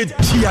neja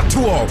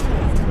etiato.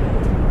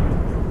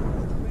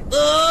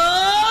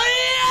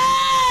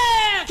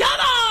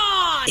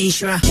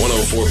 Ishra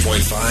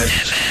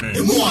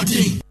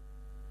 104.5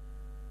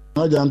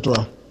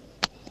 Ajantwa.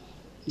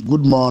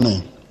 Good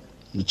morning.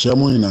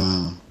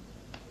 Michemuna.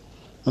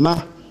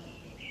 Ana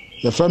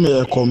your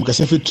family come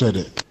kase fit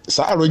trade.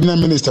 Sa original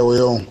minister we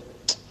on.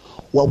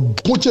 Wa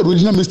bunche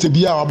original minister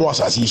bia wa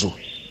boss asiso.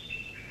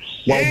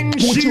 Wa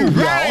bunche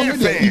bia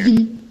on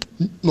even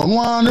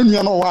no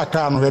no no wa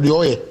ka no de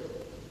oye.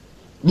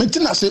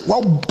 Metina se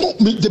wa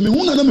me de me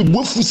huna na me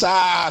bofu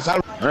sa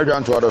na do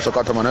anto ado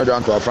sokata man na do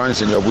anto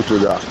France ni abuto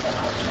ja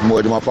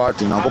mo de ma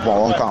party na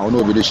kopon won kan ono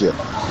obi de share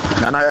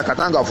na ya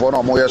katanga for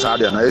no mo yes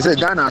ade na e say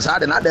Ghana sa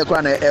ade na de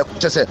kra na e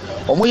chese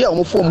omo ye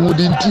omo form mu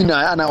din tin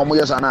na ya na omo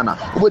yes na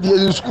obedi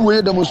ye school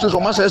ye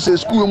demonstration ma say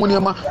school mu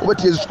niam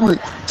obedi ye school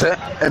se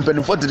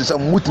empeni for de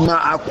some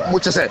mutima mo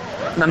chese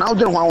na na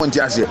odere ho awon ti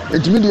ase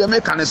entimi de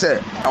me kan say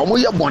omo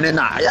ye bone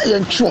na ya ye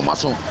ntwi o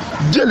maso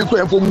jail ko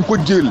e fo mu ko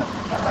jail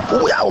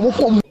o ya omo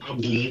form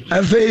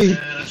afei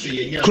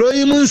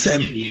kroyi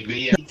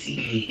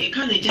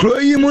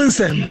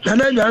munsem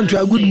nana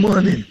gantwa good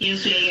morning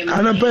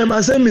anapa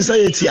ma say mi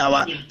say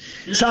etiawa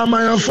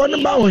sama fo no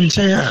ba won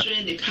chen a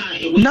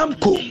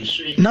napko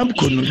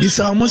no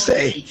bisa mo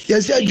say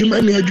yes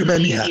adwuma ni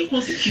ha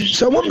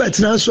so mo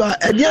betina so a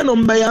ede no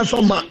mba ya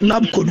fa ma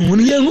napko no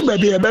ye hu ba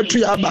be betu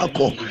ya ba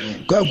ko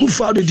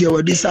Akufo-Addo dey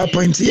were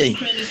disappoint yen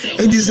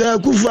and this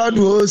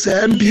Akufo-Addo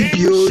say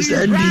MPP o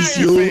say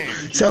NDC o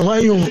say why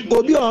you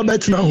obi o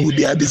betina hu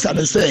bia bisa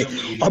me say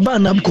oba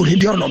napko ni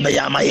dey no be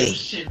ya ma yen.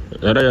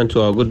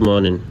 Good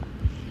morning.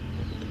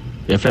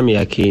 Your family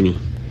are Kenny.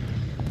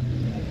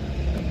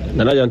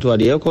 Nana to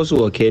the course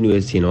of Kenny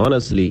was seen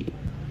honestly.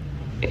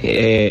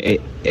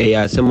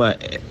 Asema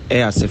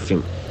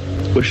asefim.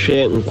 O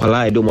share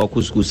nkwala edo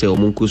makusku se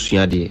omunkusu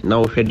ade na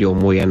o hwede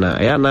omoya na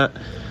ya na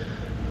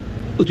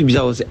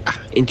otubiza wo se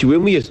enti we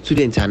mu ye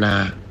student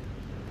ana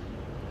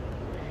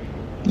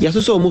ya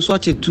so omuso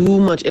ache too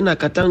much ena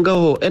katanga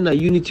ho ena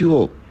unity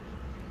ho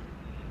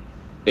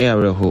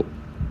reho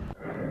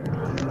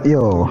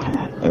yo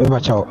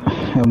bacho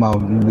ma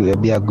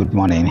be a good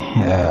morning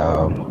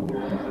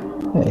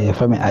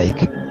from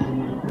Ike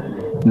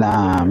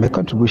na my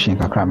contribution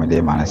kakra me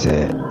dey man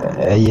say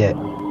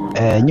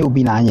nye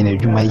obi na anya na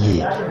adwuma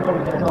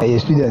yi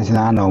students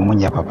na na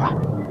omunya papa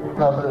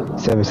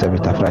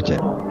service tafrache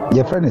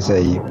your friend is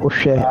say o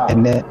hwe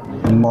ene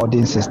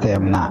modern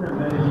system na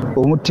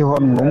o muti ho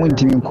no mo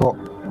ntimi ko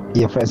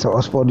your friend say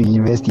Oxford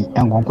University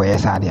enkonko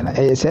yesa de na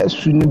e say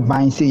sunu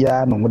ban say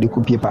ya no mo de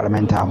kopie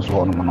parliament house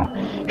ho no no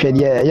hwe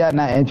de ya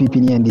na NPP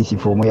ni NDC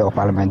for mo ya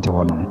parliament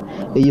ho no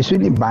e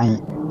sunu ban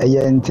e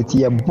ye ntete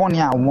ye boni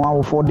a mo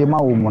awofo de ma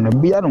wo mo no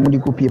bia no mo de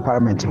kopie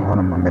parliament ho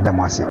no medam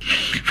ase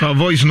for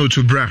voice note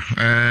to bra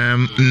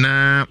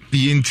na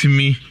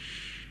yintimi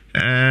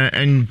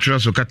and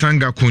Traso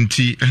Katanga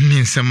Kunti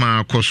and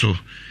Sama Koso.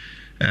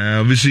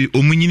 Obviously,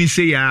 Omunyini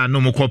say ya no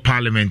more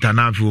parliament and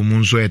have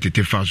Munso at the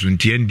Fasun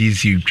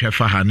TNDC,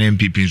 Trefaha, and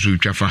MPP, so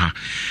Trefaha.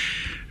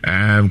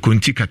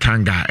 Kunti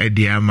Katanga,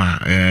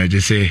 Ediama,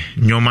 just say,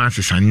 Nyoma,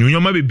 and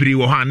Nyoma be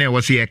Briwana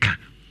was Yeka.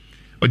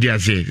 Or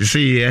just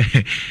say,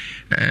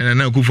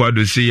 and I go for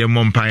to see a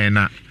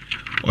Mompayana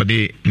or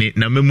the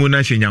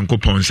Namemuna Yanko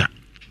Ponsa.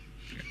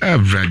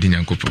 I've read in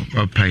Yanko,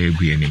 or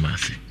Payagui any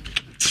massy.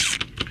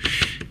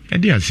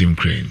 And they are same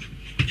crane.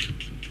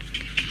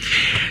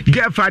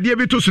 Get for the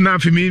bit to now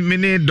for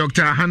me,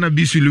 Dr. Hannah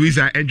Bisu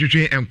Louisa,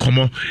 Edgerton and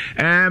Como.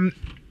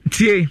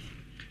 T.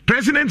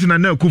 President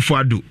Nana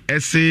Kufuadu,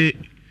 essay.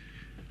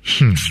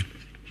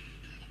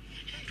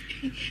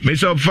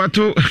 Mr.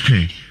 Fatu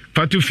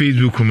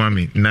Facebook,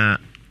 Mami, na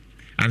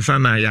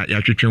Ansana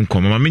ya Chicken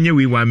Como. Mammy,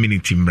 we 1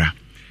 minute, Timbra.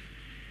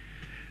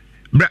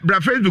 Bra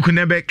Facebook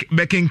never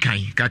becking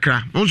kind,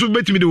 Kakra. Also,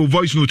 bet me the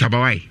voice note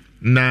about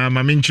na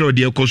maminchro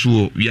de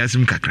koso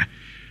wiasim kakra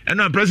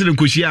eno president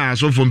koshia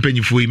so from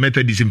penifo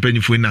methodist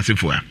penifo na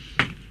sefo a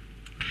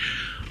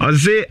I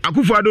say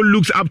Akufo-Addo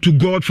looks up to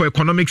God for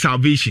economic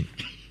salvation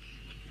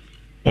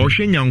o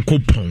hwe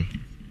nyankopon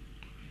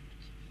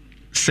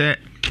say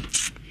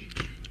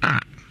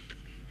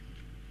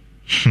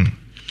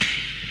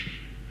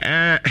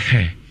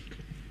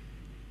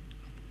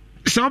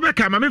so be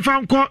ka mami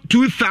fa nko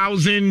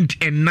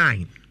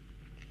 2009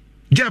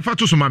 Jeff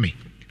to so mami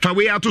fa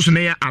we ato so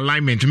na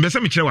alignment mbese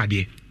me kire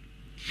wade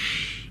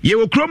ye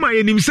wo kroma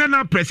ye nim se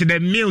na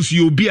President Mills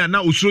ye obi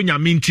na osuro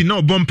nyame nti na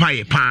obompa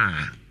ye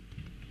pa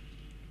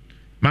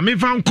ma me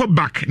fa nko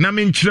back na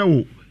me kire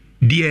wo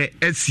de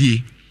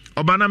asie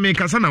oba na me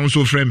kasa na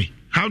so frɛ me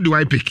how do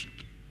I pick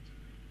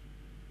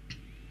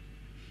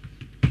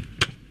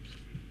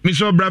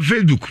Mr. Bra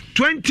Facebook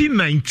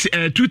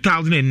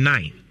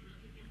 2009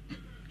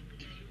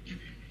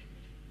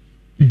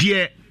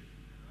 de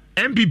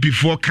MPP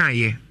for kan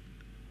ye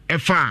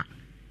efa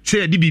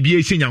say the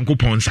BBA say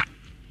Nyankopon sa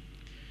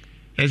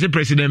as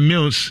President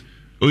Mills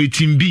o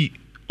itimbi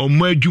o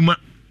mo adwuma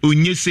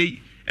onyese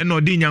na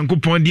odi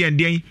Nyankopon de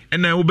enden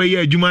na wo be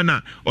ye adwuma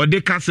na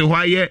odi kase ho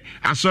aye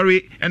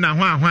asori na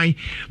ho ahwan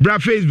bra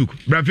Facebook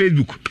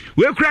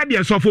we kura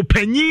de so for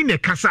panyin ne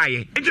kasa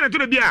ye internet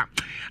to bia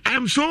I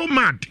am so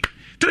mad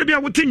to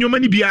bia wotin nyoma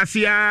ni bia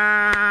ase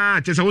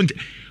a chese won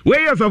we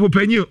ye so for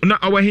panyin na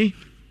awahi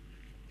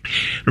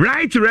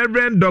Right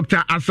Reverend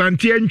Dr.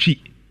 Asante Antwi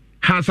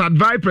has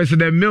advised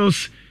President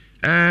Mills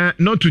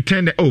not to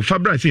tender. Oh,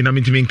 Fabra say na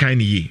mintimi nkan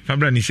ni ye.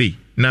 Fabra ni say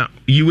na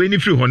you any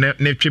free ho na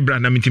twebra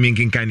na mintimi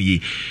nkan ni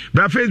ye.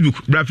 Bra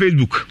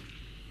Facebook.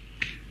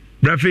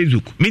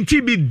 Minti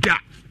bi da.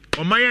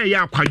 Omaya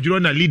ya akwaduro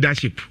na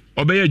leadership.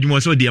 Obeya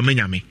adwuma so de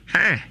amanyame.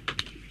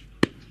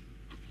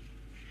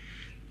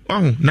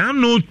 Oh, na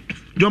no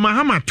Joma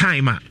Hama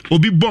time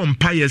obi bomb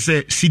pa ye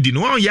say CD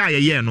no ya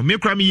no me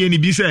kra me ye ni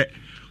bi say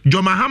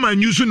Joma Hama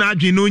nyusu na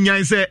adwe no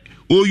nyan say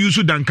o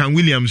yusu Duncan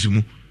Williams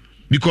mu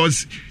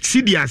because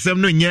CD asem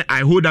no nye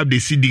I hold up the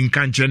CD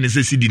nkan kire ne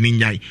say CD ni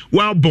nyai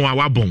wa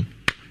bon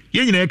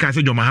ye nyina e ka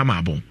say Joma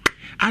Hama bon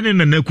ane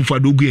na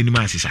Akufo-Addo gu anim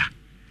asesa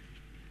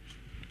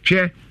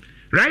che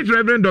Right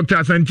Reverend Dr.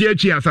 Asante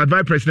Antwi has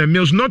advised President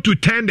Mills not to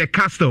turn the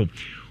castle,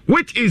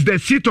 which is the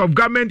seat of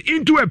government,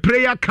 into a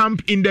prayer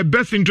camp in the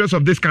best interest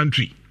of this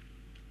country.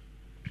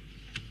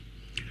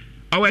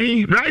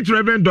 Right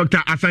Reverend Dr.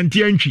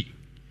 Asante Antwi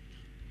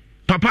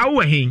Papa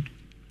Uwahin.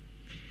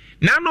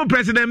 Now no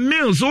President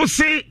Mills so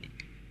say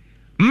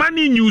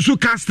money nyusu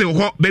castle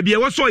ho baby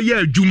was so ye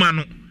adwuma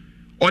no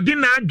odi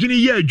na adwene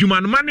ye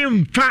adwuma no money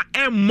mfa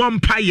emmom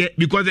paye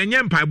because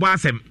enye mpaibo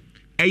asem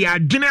e ya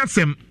adwene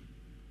asem.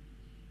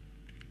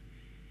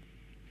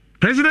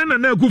 President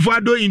Nana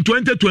Akufo-Addo in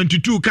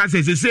 2022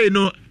 kase say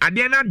no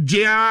ade na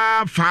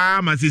dia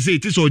farm say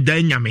it is so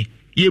dan nyame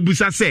ye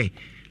busa say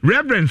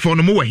Reverend for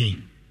no mo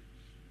wahin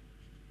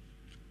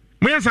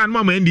mo yasan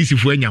mama NDC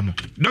fu anyamo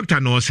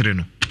doctor no osere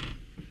no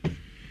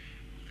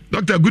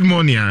Doctor, good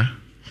morning.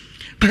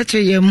 Pato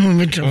ye mu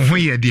me do. Oh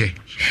ye de.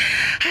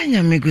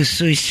 Anya me go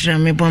so isra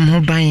me bom ho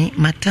ban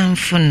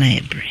matamfo na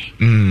ebre.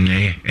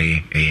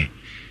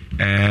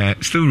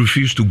 Still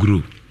refuse to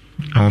grow.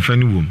 Our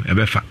funny womb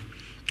ebefa.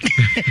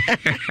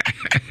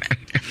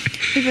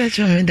 Ebe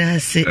cho me da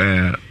say.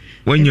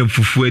 When you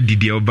fufu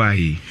didi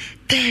obai.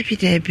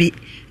 Debi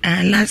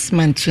last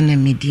month na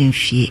me di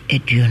mfie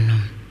aduono.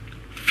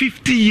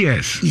 50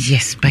 years.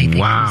 Yes, by the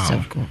grace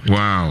of God.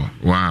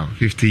 Wow,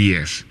 50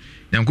 years.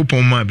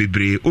 Yankopon ma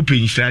bebre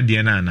open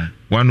shade na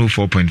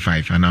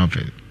 104.5 and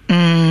open.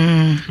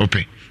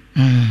 Open.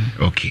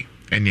 Okay.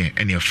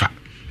 any fa.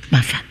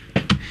 Mafa.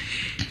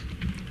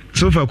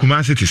 So far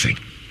Kumasi to say.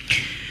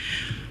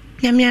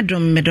 Nyame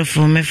adom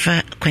medofo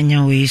mefa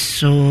kwanya we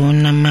so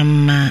na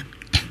mama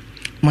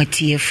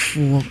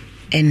matiefo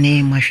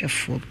ene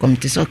mahwefo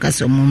komite so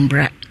kaso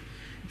mumbra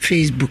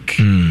Facebook.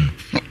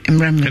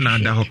 Emra me. Na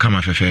da ho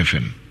kama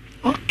fefefem.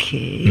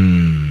 Okay.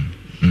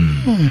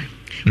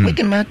 What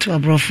the matter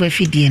abrofo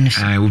afidie no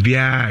so. Obi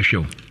a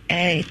hwe.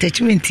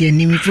 Attachment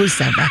ani mi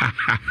post aba.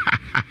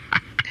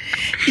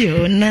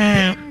 Yo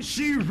na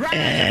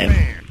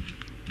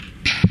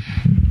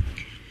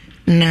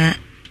na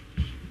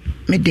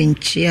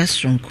medenchi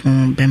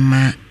asronko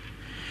bema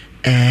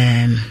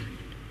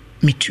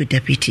me two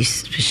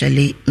deputies,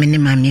 especially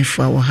minimum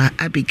for her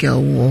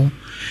Abigail war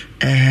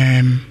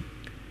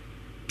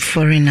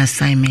foreign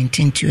assignment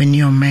into a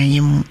new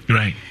man,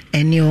 right?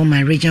 Any of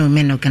my regional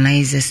women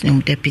organizers,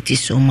 no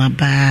deputies, so my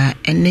bar,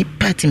 any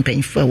party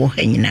paying for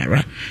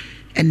Henara,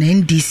 and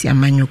then this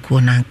Yamanyuko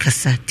and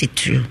Kasa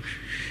Titru.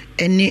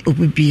 Any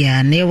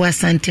ubibia newa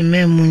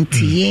santime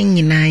munti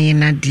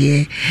yena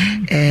die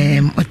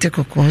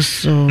oteko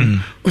koso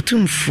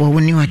otumfo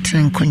woni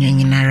watan konyo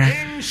nyinara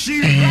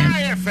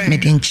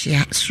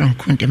medenchia strong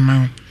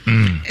kondema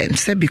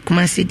sabi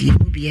kuma se di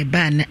ubie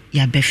ba na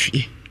ya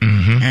bafie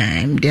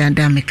de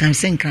ada me kan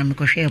senkra me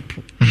kohwe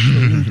po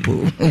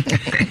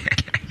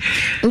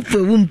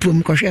umpo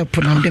me kohwe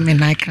po na de me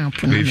na kan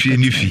po na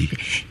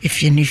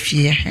efie ni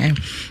fie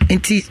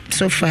enti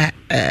so far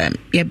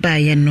ye ba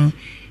ye no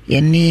ye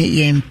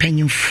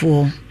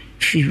mpanyufo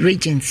fi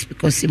regents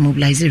because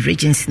mobilize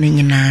regents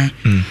nyina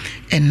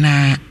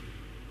and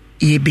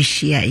ye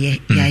beshia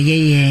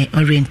ye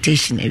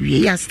orientation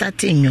we are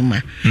starting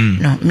nyuma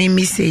no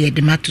me say ye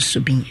de mato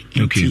sobin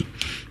okay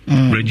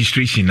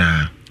registration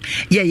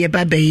ye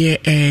baba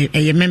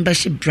ye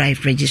membership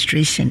drive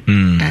registration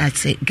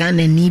that's it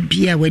Ghana ni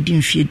bia wedi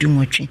mfie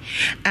dumotwe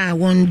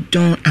won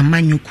don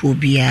amanyuko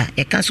bia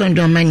e ka so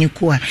don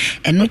amanyuko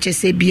eno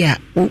chese bia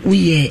wo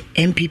ye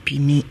MPP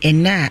ni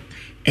ena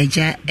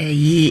eja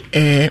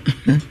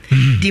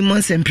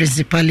demons and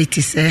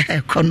principalities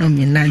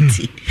economy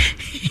nanti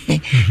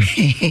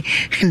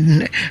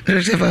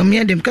reserve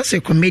me dem ka so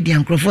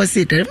comedian crofo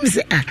say dem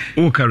say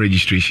okay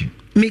registration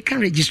make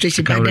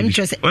registration by them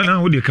just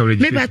how do you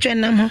register me ba twa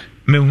nam ho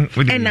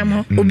enam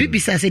ho obi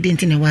bisa say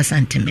denti na wa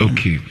santeme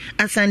okay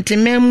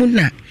asanteme mu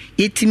na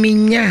yetimi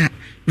nya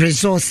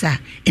resource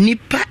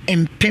enipa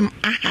empem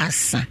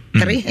ahasa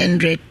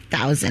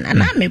 300,000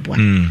 ana mebwa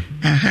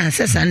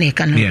sasa na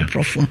ka no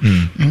profo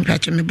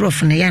nkacho me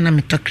profo na ya na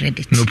me to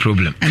credit no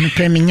problem ana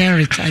pe me nya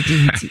recharge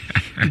nti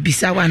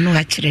bisa wa no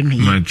akire me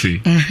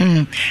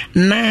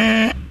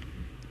na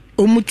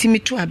omutimi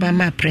to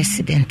abama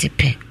president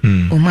pe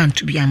oman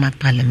to be ama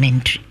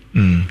parliamentary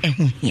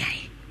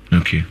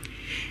okay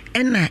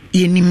ena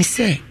yenim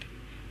se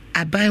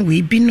aban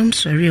we binom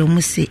sori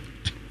omuse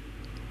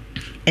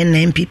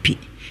ena MPP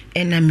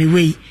ena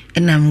mewei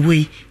ena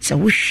mwei sa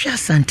wo hwa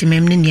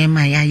santemem ne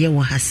niema ya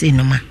wo hase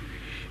no ma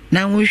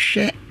na wo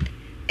hwe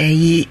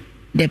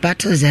the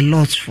battles a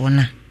lot for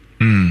na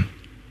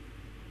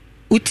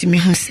utimi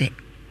hu se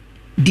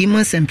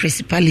demons and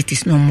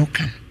principalities no more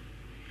can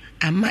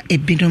ama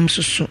ebinom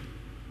soso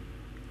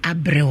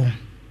abreo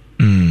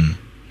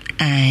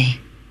ai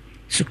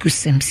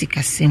sukusem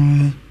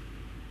sikasem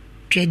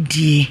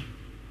twedie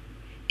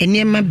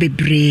eniema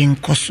bebre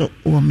nkoso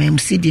wo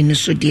memsidi no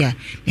so dia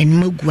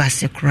enmagu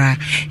asekra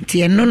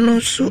ti eno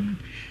no so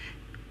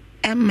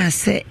ema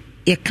se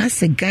ye ka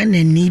se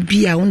Ghana ni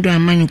bia wondo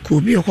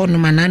amanyuko bi ho no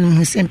mananu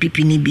hu sem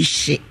pipi ni bi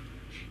hye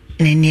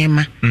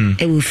eniema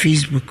e wo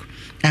Facebook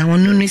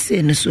awonu no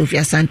se no so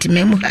fia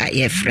santimem ha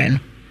ye frɛ no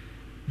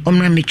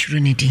omra metru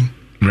ne din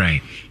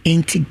right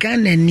enti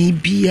Ghana ni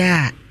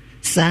bia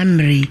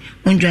samri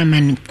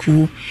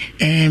ondramanku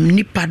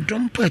nipa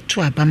dompo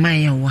to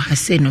abamaye wo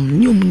hase no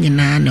nyum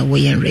nyina na wo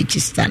yen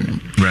register no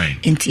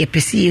right enti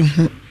epese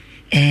hu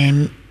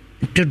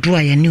dodo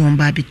aye ni on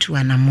ba bitu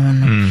anamo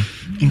no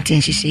enti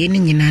nhihye ni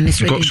nyina ne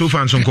so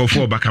far so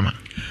nkofo bakama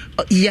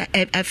ya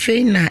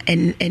afeina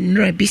en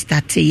rebi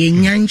start ye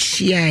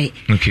nyanhia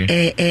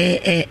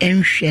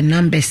enhwe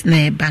numbers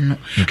na eba no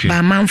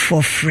ba man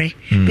for free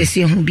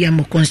pese hu bia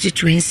mo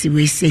constituency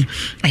we say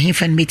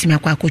ahemfa no metimi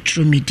akwa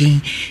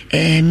medin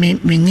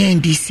me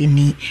nyandis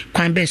ni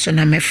kwan be so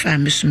na mefa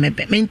me so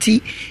mebe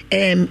menti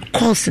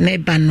calls na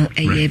eba no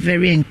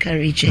very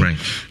encouraging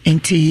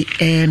enti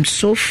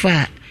so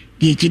far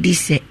the GD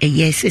say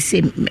yes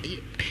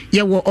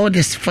yeah, were all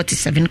the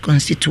 47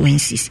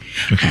 constituencies.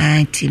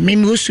 And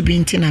maybe also be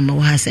in Tina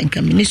Mohas and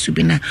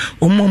Kaminisubina,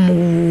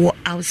 Omomo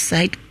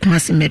outside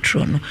Kumasi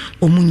Metro,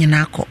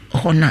 Omunyanako,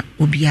 Hona,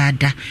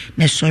 Ubiada,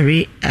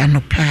 Nesori,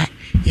 Anopa,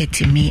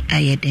 Yetimi,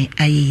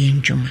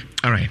 Aye, Juma.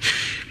 All right.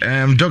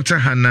 Dr.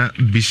 Hannah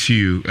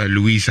Bisu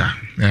Louisa,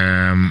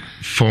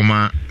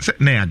 former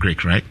Naya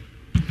Greek, right?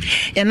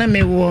 And I'm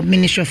a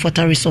Ministry of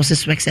Water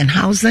Resources, Works and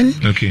Housing.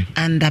 Okay.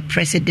 And the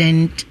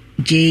President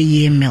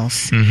J.E.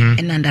 Mills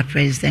and under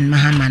President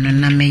Mahaman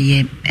and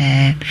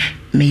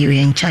me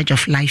in charge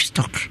of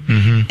livestock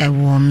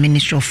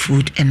Ministry of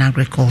Food and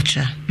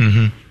Agriculture.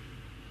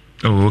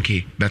 Oh,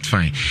 okay, that's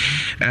fine.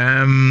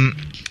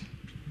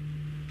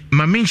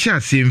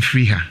 Maminsha same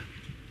free her.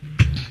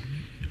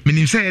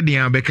 Meaning say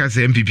the because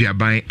MPP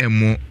aban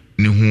emo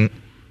ne ho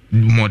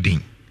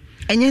modern.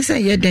 Enye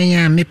say ye dan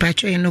ya me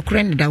patcho ye no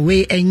kra da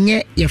we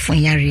enye ye fon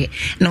yare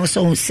na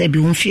also se bi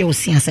won fie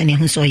osiansa ne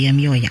ho so ye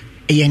me oya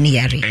ye ne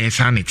yare.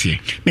 Sanity.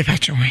 Me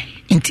patcho we.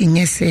 Inti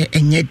nye se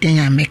enye dan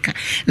ya meka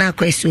na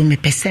akwaso me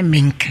pese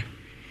menka.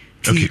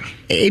 Okay.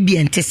 Ebi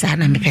ente sa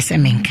na me pese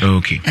menka.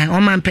 Okay. O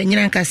man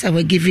panyina nkasa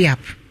we give you up.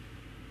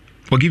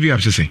 What give you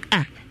up to say?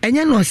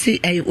 Enye no say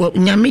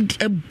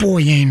nyame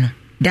boy no.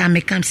 That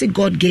me come say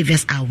God gave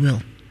us our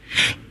will.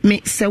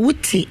 Me say what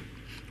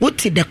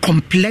the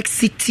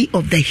complexity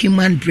of the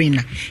human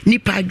brain.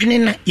 Nipa adwene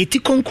na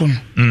yeti konkon.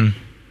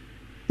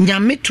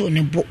 Nyame to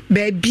ne bo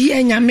baby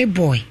nyame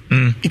boy.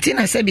 Iti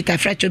na say bita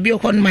fracture bi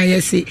okon ma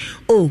yesi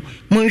oh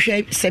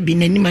monhwe se bi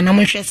nanim na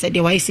monhwe se de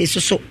why say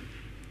so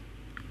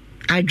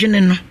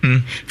adwene no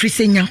fi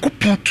se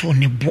nyankopon to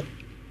ne bo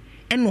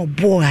eno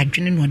bo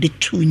adwene no de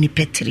tu ni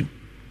petrim.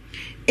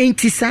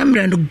 Enti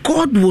samra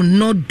God will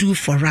not do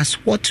for us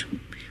what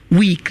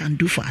we can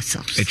do for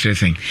ourselves.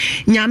 Interesting.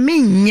 Nyame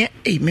nye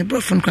me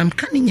bro from kan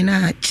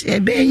nyina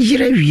be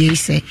yire wie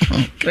say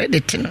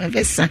credit no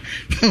vesa.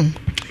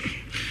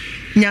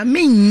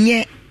 Nyame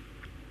nye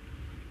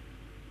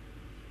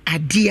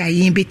adi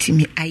aye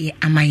betimi aye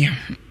amaya.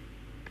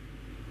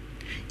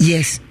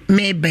 Yes,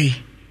 maybe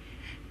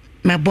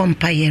my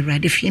bompa ye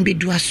rade fie be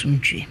do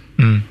asomdwe.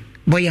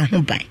 Boy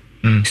ho ban.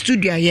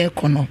 Studio aye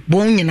kono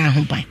bo nyina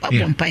ho ban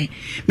bompa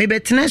me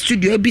betena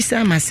studio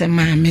bisa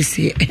masema me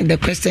say the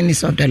question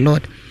is of the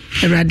Lord.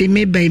 Rade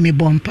maybe me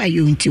bompa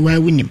yo nti wa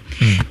wunim.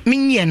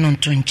 Minye no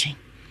ntonchen.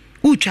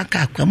 Ucha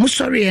ka akwa mo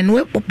sorry e no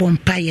we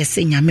bompa ye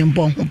se nyame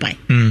mbon ho ban.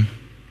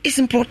 It's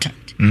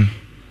important.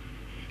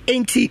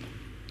 Enti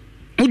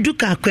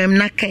uduka akwam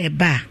na ka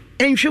eba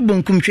enhwe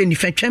bonkum hwe ni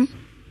fatwam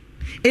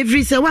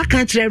every say wa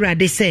kan kire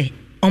rade say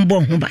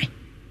ombon ho ban.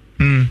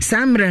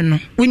 Samre no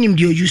wonim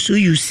de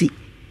you see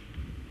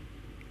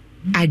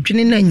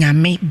adwene na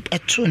nyame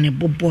eto ne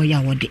bobo ya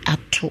wode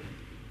ato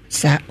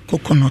sa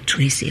coconut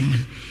ese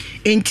mun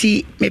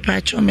enti me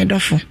pa cho me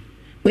dofo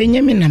we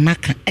nyame na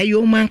maka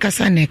ayo man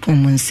kasa na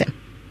ekomunsem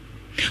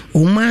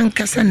o man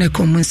kasa na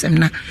ekomunsem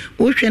na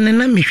wo hwe ne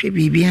na mehwe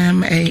bibia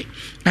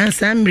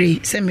ansamre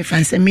se me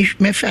fanse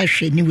me fa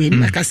hwe ni we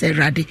ni kasa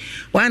rade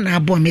wa na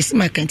abo me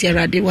sima kanti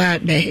rade wa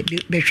be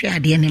hwe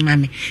ade ne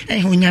mame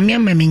ho nyame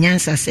ama me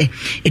nyansa se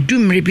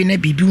edumre bi na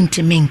bibi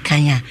unteme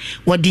nkan a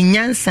wodi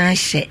nyansa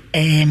hye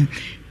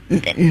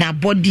na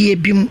body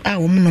ebim a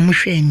wo no mo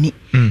hwe ani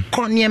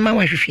konye ma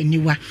wa hwehwe ni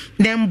wa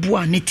na mbo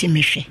a ne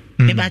timehwe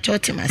me ba cho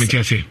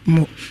timase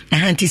mo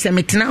anti se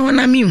metena ho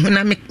na mi hu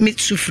na me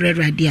sufre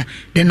radia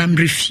then I'm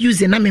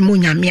refusing na me mo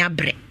nyame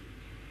abre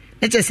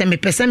ete se me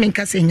pese me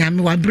nka se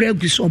nyame wa bre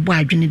aguso obo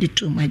adwene de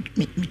to ma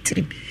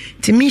mitri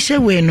ti mi hye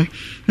we no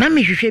na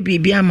me hwehwe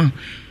bibia ama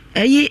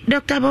ayi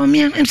Dr.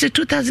 Bawumia MC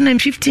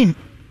 2015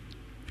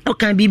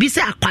 okan bibi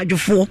se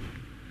akwadwofo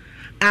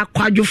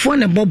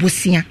na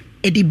bobosia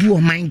edibu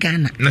o man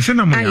Ghana na se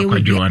na mo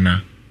akwadwo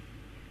ana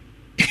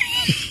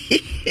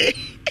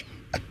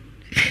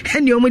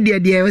ani o mo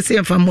de o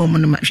se fa mo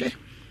no ma hwe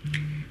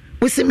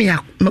o se me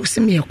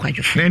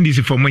akwadwofo na ndi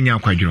se for mo nya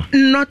akwadwo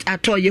not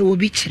at all ye will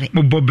be kire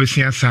mo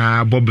bobosia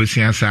sa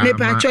me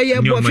pa cho ye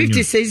bo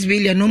 56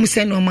 billion o mo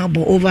se no ma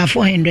bo over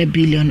 400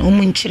 billion o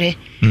mo nkire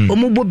o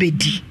mo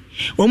bobedi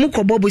o mu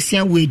ko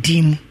bobosia we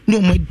dim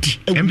no mo di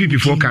MPP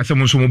forecast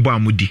mo so mo bo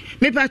amudi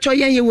me pa cho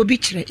ye wo bi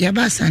kire ya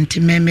ba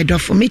santimem me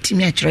dofo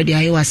metimi a kire de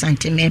ayo wa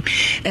santimem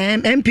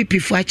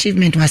MPP for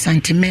achievement wa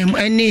santimem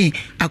ani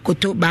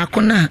akoto ba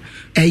ko na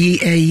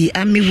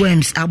Ami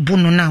Worms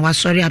abuno na wa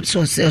sorry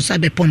abso so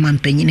be pom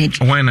panyine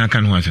why na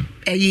kan wasem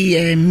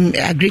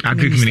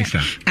agric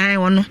minister ai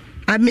wono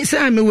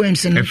Ami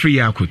Worms no free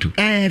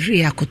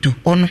akoto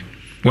ono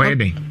why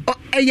then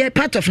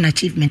part of an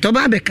achievement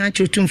oba be kan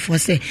chotum for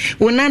say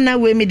onana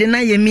we me de na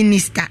ye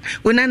minister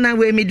onana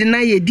we me de na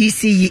ye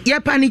DCE ya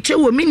pa ni che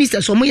wo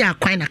minister so mo ya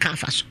kwan na ka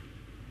fa so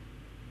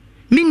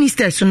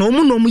ministers no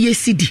mo no mo ye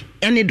cedi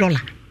any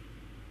dollar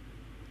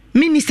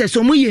ministers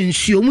so mo ye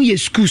nsuo mo ye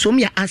school so mo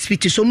ye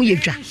hospital so mo ye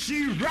dwa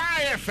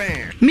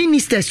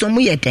ministers so mo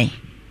ye den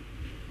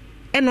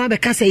eno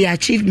abeka say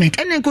achievement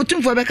enen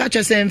kotum for beka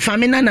cho say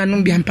famina na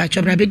no bia mpa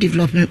cho bra be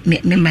develop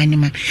me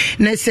man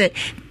na say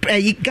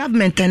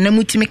government na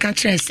mutimi ka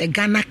kire say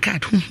Ghana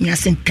card hu hia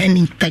sen 10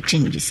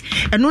 interchanges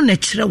eno na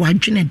kire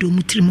wadwene do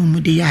mutiri mu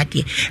de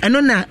yade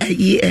eno na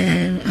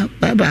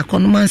baba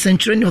konoman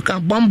century no ka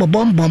bomb ma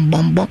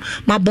bomb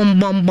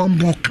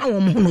ka wo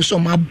mu no so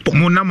ma bomb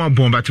mo na ma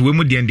bomb but we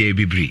mu de ende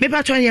bibiri me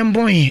pa cho yem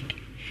bon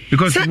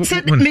because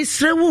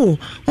Mr. Wu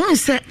on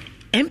say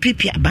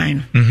MPP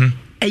aban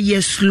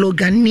a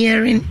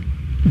sloganeering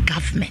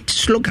government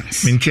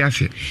slogans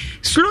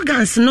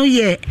no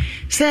ye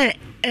say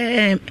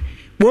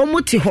wo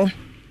muti ho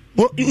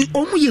wo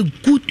ye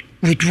good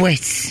with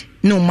words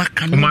no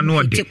maka no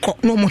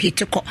mo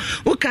hitiko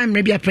wo kan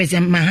mre bia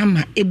president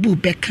Mahama ebu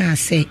beka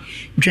say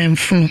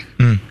dwemfunu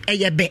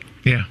eyebe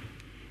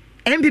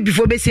MPP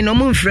for besi no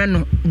mo friend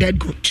no dead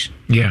good.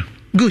 Yeah.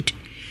 Good.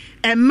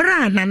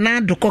 Emra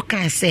Nana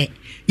Doko say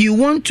you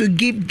want to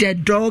give the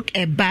dog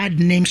a bad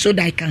name so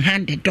that I can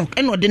hang the dog.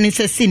 And what didn't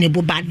say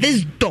sinable, but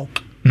this dog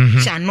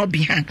shall not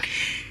be hanged.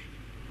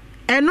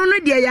 And no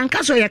dear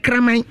yankas or your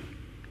cramine.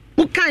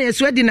 Who can you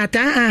swear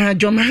dinata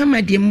John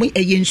Muhammad a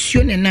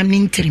yension and I'm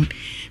interim.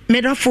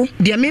 Medafo,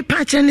 dear me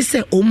patch and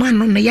say, oh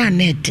man on the yarn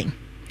netting.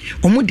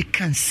 Omo de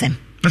cansem.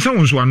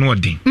 Someone's one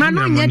wording.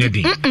 Manu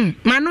nyeding.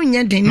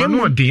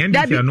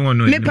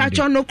 Me patch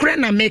no cre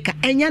na maker.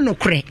 Enya no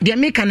cre. Dear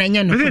maker na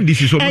enya no.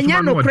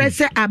 Enya no cre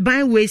se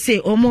aban we say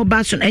omo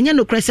bason. Enya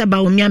no cre se ba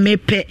umia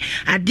mepe.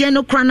 Adia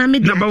no cre na me.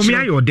 Na ba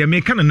umia yo de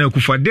maker na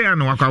kufa de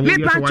na waka wo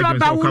yeso wa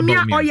ba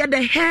umia oye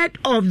the head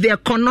of the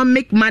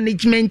economic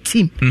management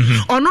team.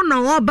 Ono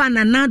na oba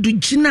na nadu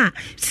gina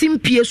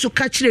simpie so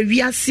ka kire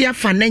wiase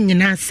afa na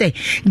nyina se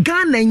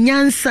Ghana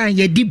nyansa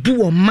ye di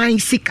bu o man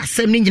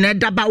sikasem ni nyina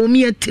da ba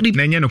umia trip.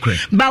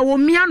 Ba wo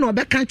mia no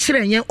obeka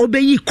kire yen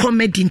obeyi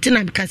comedy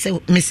ntina beka say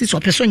Mrs.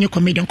 Opeso nye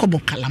comedy nko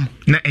bokalam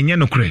na enye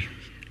no kure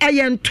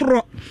eyen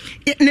tro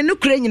ne no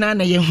kure nyina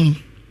na ye hu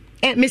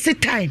Mrs.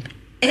 time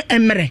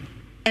emre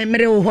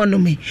wo hono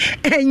me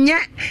enye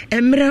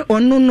emre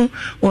onu no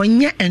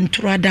onye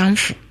entro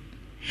adamfo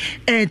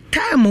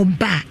time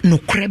ba no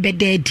kure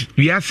bededi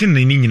we are seeing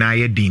ni nyina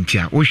ye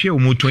dintia wo hwe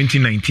omo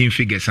 2019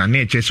 figures na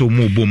e chese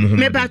omo obom ho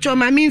me ba cho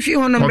ma mi fi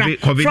hono bra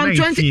from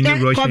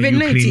 20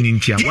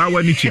 COVID-19 wa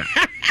wani tia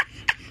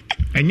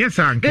enye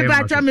sa nke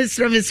ba cha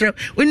Mr.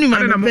 Wini ma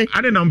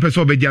ade na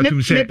mpeso obeja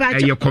tum say e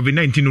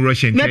COVID-19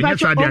 Russia enye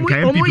sa de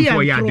anka MP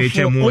before ya de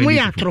chemo omo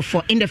ya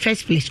trofo in the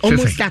first place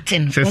almost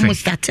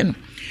starting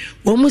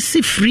almost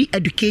see free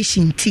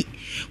education ti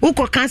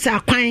uko cancer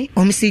akwan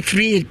almost see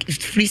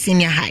free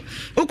senior high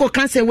uko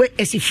cancer we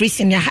is free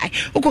senior high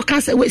uko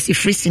cancer we is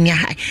free senior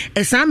high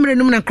esamre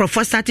num na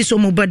crofo start so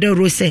mo bada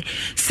rose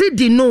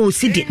sidi no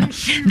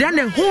then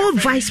the whole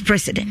vice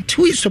president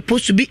who is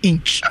supposed to be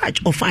in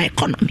charge of our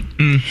economy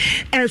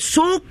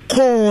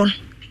so-called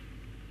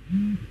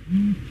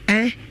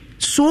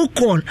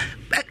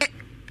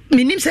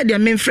minim said their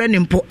main friend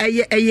impo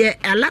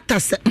alata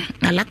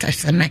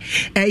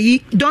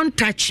don't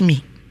touch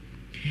me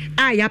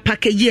aya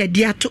package ye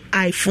dia to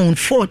iPhone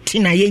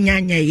 14 na ye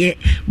nyanya ye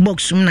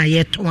box na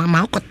ye to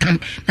ma okotam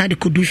na de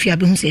kodu fia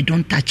be hu say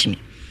don't touch me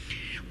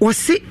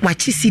wose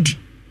wachi cd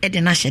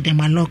ede na shede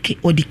maloke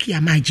odiki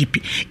ama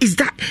GP is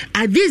that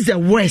are these the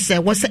words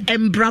was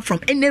embra from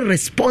any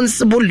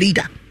responsible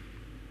leader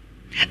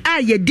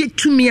aya did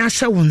to me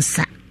asha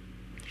wonsa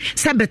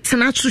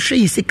sabetena so hwe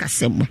yisi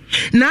kasemo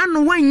na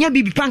no wanya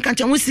bibi panka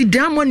ncha wosi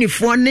demon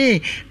for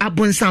ne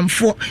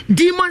abonsamfo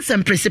demons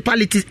and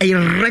principalities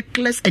are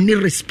reckless and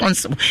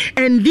irresponsible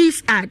and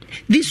this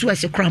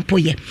was a crampo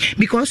here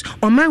because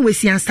on my way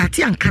si start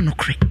an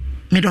kanokre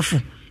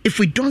medofo if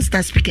we don't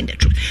start speaking the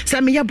truth say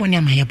me yaboni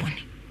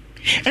amayaboni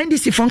and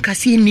this phone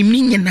kasi ni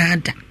nyina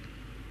ada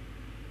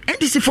and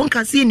this phone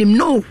kasi ni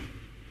no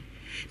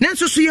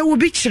nanso so ye wo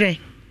bi kire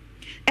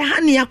ha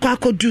ne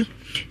yakwakodu.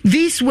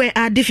 These were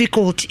our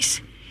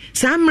difficulties.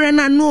 Samre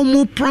na no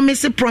mu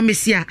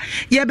promise ya.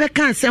 Ye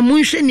beka se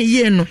munhwe ne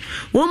ye no.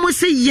 Wo mu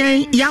se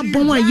yen ya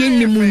bon a yen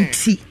ni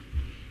munti.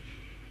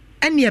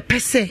 Ene ye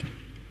pese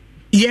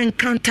ye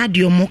encounter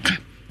de omoka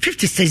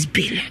 56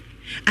 billion.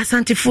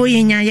 Asante fo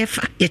ye nya ye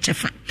fa ye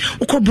chefa.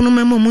 Uko bunu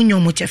memo munyo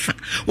mu chefa.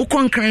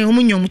 Uko nkran yo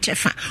munyo mu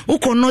chefa.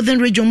 Uko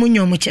northern region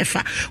munyo mu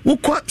chefa.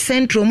 Uko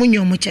central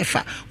munyo mu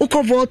chefa.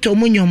 Uko volta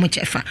munyo mu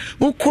chefa.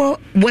 Uko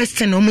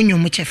western munyo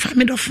mu chefa.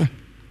 Medofo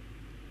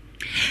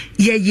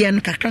ye no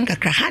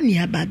kakra hani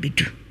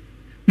ababedu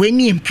when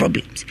in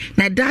problems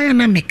na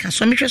Diana meka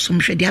so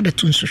mehwe de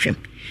abeto nso hwem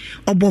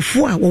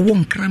obofo a wo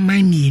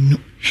nkraman mienu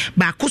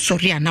ba ko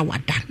sori ana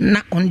wada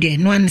na on de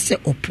no an se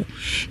opo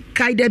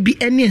kaida bi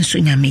ene nso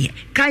nyame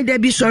kaida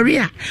bi sori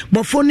a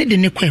bofo ne de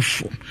ne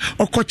kwafo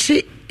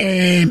okoche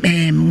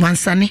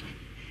wansane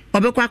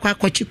obekwa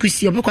akwachi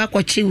kusi obekwa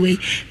akwachi we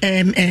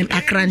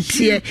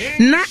akrantie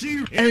na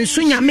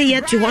enso nyame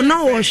yete ho na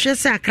wo hwe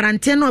se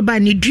akrantie na oba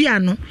ne dua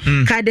no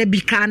kada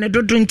bi ka na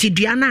dodo nti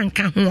dua na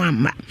nka ho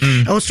amma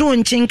oso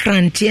nchin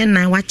krantie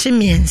na wache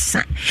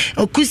miensa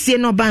okusie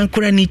na oba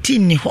nkura ne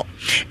tin ni ho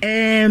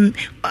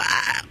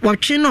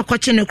wache no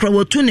kwache ne kura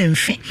wotu ne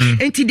mfe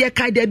enti de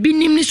kada bi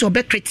nim ni so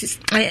be critics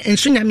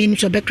enso nyame ni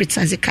so be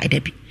criticize kada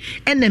bi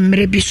ene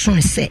mre bi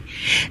so se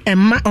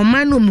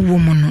oma no mu wo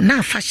mu no na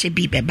afahye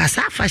bi be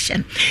basa afahye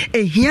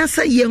ehia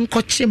sa ye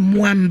nkoche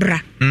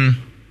muambra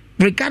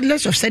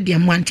regardless of said the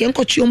amount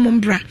nkoche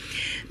omumbra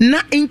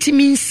na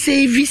intimi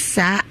service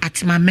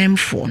at my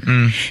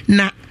memphone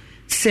na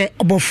se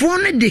obofo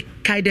no de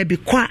kaida bi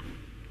kwa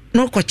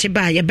no koche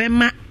ba ye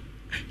bema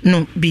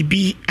no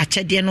bibi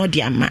achede no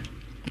de ama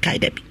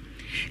kaida bi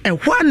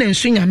ehwa na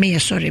nsu nyame ye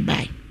sorry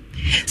bye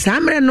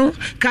samre no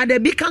kada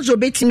bi kanzo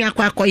betimi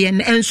akwakoye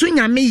enso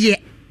nyame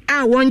ye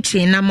a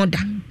wonche na moda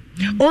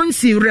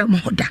onsi rem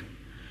hoda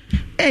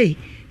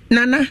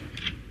nana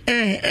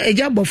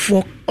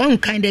ejabofo on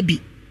kinda bi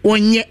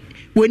onye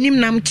wonim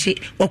namche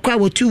wakwa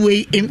wotu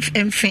we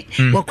emfe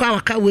wakwa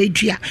waka we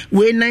dua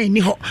we na ni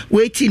ho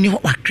we ti ni ho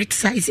wa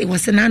criticize e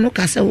was na no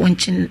kasa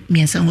wonchin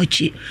miensa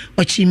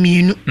ochi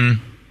mienu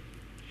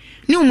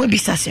ni o mo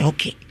bisa se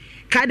okay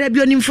kada bi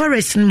onim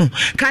forest no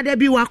kada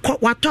bi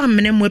wato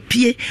amene mo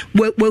pie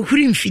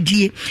wahuri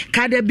mfidie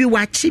kada bi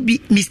wachi bi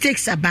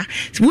mistakes aba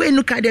we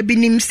no kada bi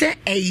nim se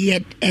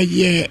eye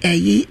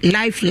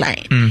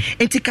lifeline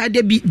enti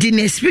kada bi din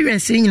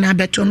experience nyina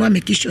beto no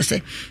make sure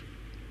say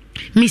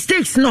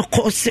mistakes no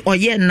cause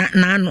oye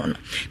na no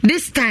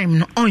this time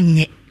no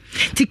onye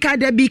ti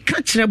kada bi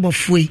kachre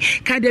bofoi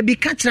kada bi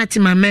kachra ti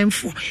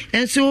mamemfo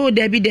enso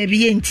debi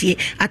yentie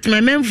at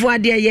mamemfo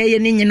ade ye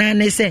ne nyina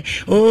ne se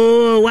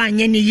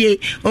wanye ni ye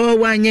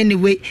wanye ni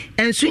we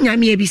enso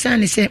nyame ye bisa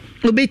ne se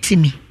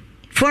obetimi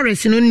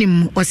forest no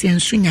nim o se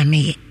enso nyame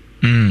ye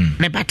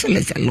the battle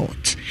is a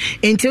lot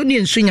until the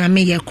enso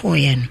nyame ye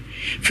koye no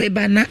fe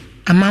bana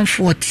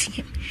amanfo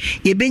tie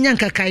ye benya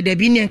nkakai da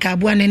bi ne nka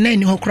aboa ne na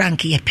ni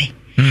hokrank ye pe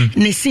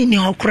ne sini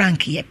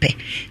hokrank ye pe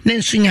na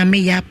nso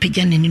nyame ya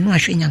pegya ne no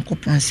ahwe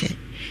nyankopon se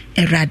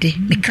erade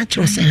me ka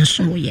kiro se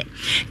nso ye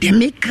de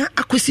me ka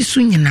akosi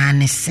so nyina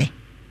ne se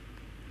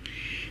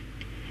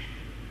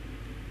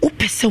o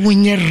pese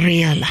wonye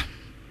real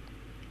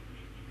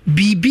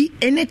bibi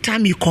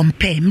anytime you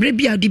compare mre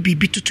bia de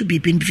bibi tutu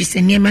bibi bi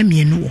se niema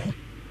mienu wo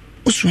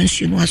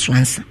osuansu no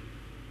asuansa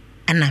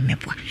ana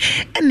meboa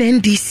ena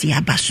ndisi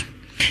abaso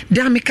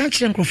da me ka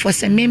kire nkrofo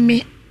se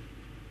meme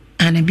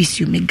ana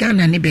bisiu me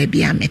Ghana ne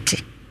baby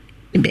amete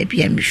ne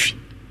baby amifi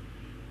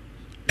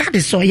that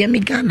is all ya me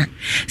Ghana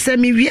se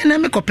me wie na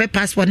me kope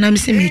passport na me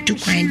se me tu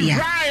kwan dia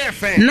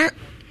na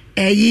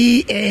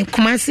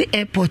Kumasi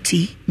airport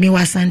me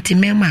wasanti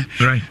mema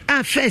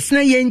right first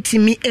na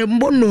yentimi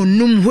embo no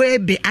num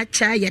webe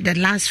acha ya the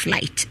last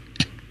flight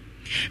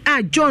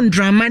John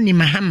Dramani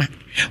Mahama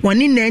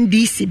woni na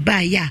ndisi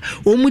ba ya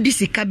omudi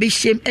sika be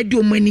shem edi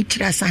omani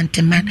kira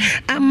santeman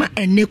ama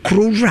ene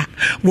krowra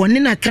woni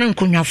na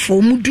trankonwafo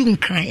omudu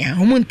nkran ya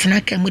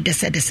omuntena ka mu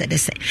dese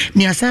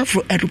ni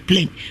asafro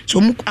aeroplane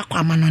so mu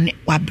akwama no ne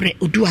wabre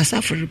odu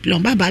asafro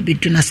aeroplane baba be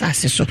du na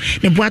sase so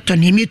ne boato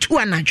ne mietu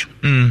anajo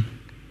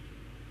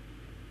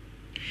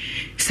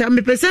so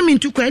me pese me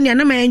ntu kwan ya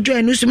na ma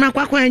enjoy no so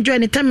makwa enjoy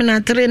ne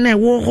terminal 3 na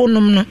wo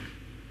honom no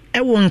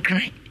wo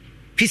nkran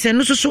fise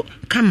no so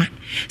kama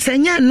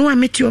sanya no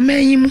ameti o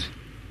mayimu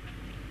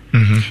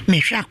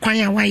mehwe akwan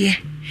ya waye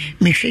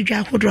mehwe dwa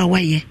hodro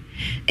waye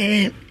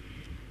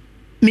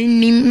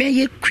minim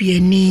meye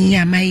kuani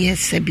ya maye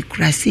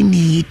sebikurasi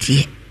ni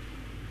yitie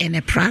and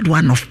a proud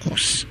one of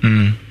course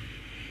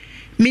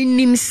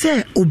minim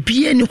se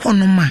obie ni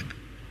honoma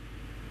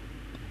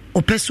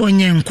opeso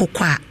nye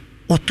nkokwa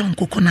oton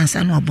koko na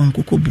nsa no abon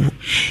koko buo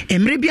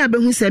emre bia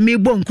behu se me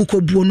bo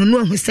nkoko buo no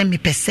ahu se me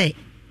pese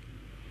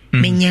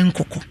menye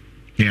nkoko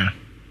yeah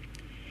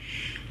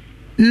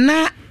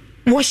na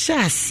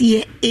washa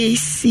sie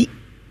AC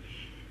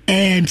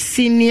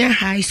senior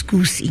high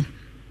school see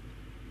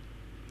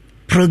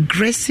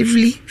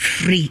progressively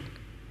free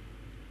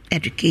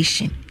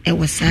education e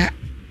was a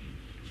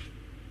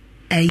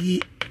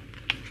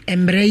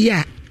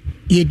emreya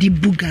yedi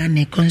buga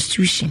ne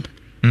constitution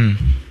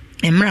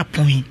emra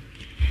point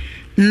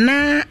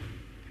na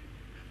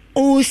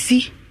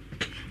osi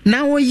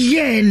na wo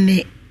ye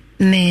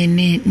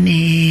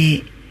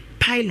ne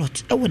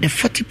pilot over the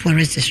 40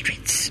 poorest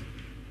districts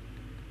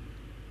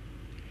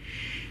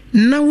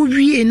na wo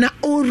wie na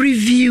o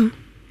review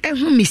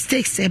ehu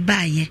mistakes e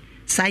baye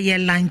sa ye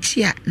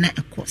lanchia na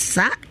ko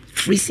sa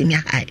free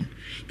senior high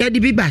ya di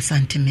bi ba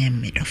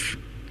santimem medof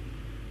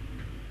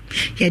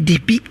ya di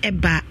bi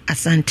eba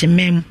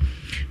asantimem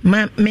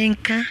ma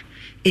menka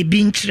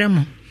ebi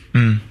nkremo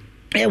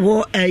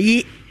ewo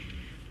ayi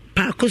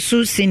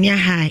pakosu senior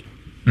high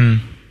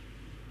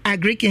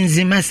Agric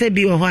Nzima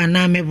sebi o ho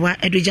na meboa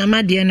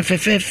edujama de no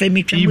fefefe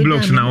mitwa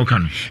e-blocks na oka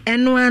no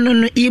eno ano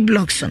no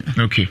e-blocks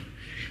no okay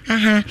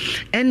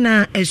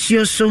ena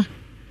esuoso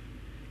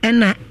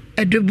ena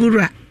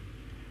edubura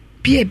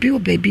pie bi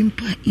obabi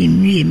mpa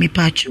enwie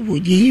mepache wo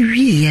ye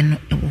wie no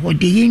ho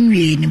de ye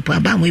nwie ni mpa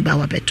ba mo ba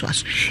wa beto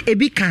aso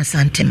ebi kan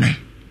santema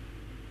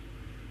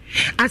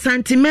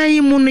asantema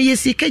yi mu no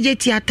yesika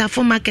jeti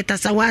atafo market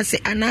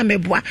asawase ana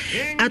meboa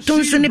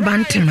atonso ne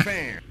bantema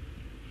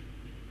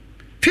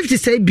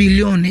 56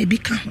 billion ebi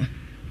ka ho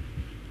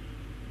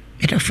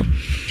etafo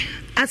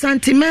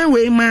asantema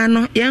we ma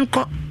no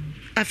yenko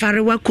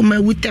afarewa kuma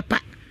wutepa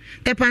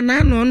tepa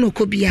na no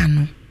kobia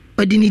no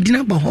odini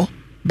dina boho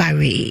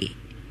bare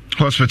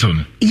hospital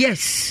no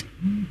yes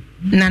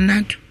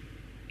nanado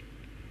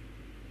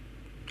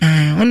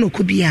ono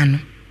kobia no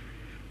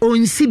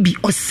onsibi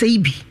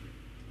oseibi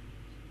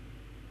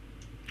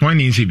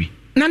wani onsibi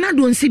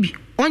nanado onsibi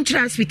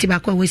onchira hospital ba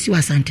kwa wesi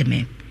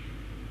wasantema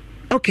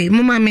okay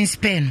mama men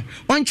spend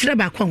onchira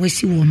ba kwa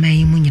wesi wo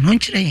man mu nyina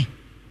onchira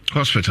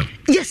hospital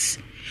yes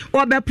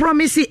obe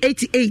promise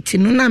 88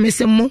 no na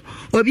mesemo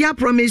obi a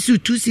promise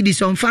 2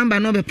 cedis on famba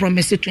no be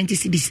promise 20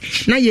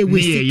 cedis na ye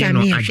we time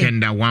no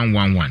agenda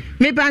 111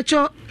 me ba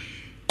cho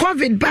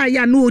covid ba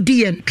ya no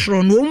odi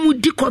entro no mu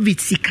di covid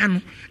sika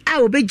no a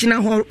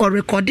obegyina ho or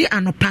record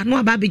anopa no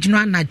aba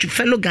begyina anaju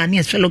fellow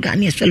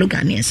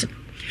Ghanaians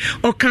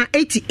Oka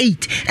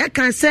 88 I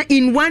can say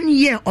in 1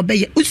 year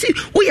obey you see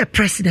we are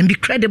president be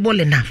credible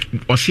enough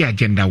or see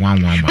agenda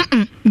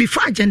 111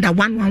 before agenda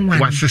 111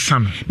 what's the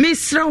son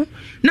Misro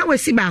na we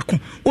si baako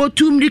o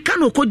tumrika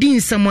no kodi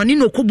nsamoni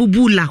no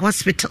kobubula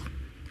hospital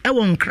e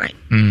won cry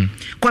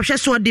kwahwe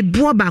so de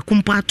bo baako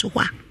mpa to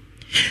ho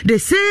the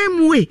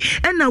same way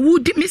and na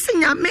would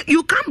missing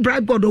you can't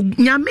bribe God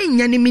nyame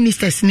nyane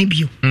ministers ni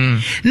bio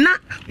na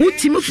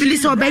utimi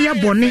filisa obeye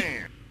bone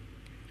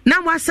na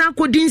wasa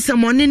kodi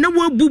nsamoni na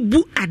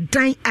wabubu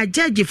adan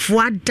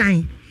agagefo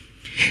adan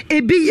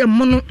ebi ye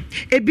mono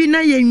ebi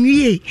na ye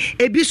nwie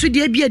ebi so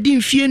de ebi adi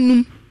mfie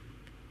num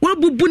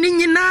wabubu ni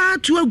nyina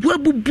to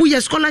agu ye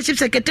scholarship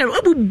secretary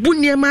wabubu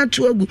ni ma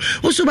to agu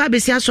oso ba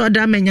besi aso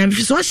da manya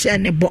mfi so hye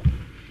ne bo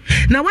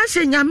na wa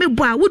hye nyame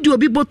bo a wodi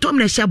obi botom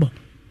na hye bo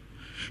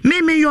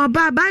me your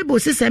Bible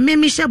says me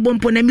hye bo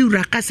mpo na mi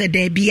wura kasa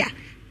da bia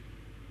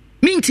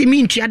minti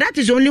that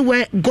is only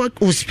where God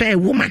will spare a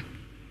woman.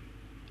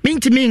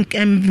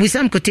 With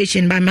some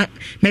quotation by my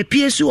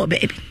PSU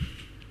baby.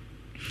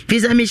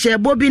 Visa Michelle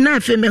Bobby na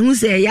fe me hu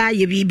say ya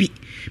ye bibi.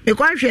 Me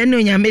kwa hwe no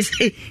nya me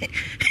say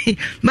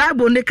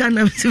Bible ne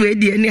kana we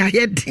die ni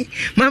ayede.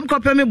 Mam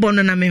kope me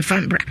bono na me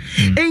fambra.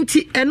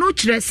 Enti eno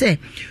kire say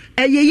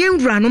eye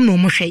yenwura no no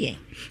mo hwe yen.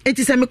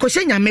 Enti se me ko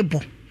hye nya me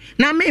bo.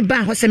 Na me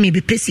ba ho se me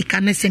be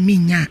pesika na se me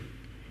nya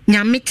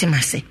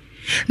metemase.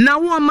 Na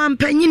wo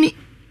mampanyini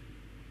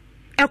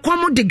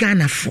ekomo de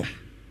Ghana fo.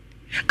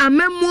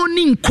 Amemo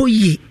ni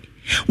nkoye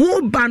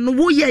wo ba no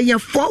wo ye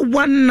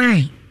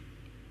 419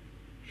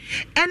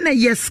 and a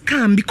yes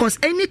scam because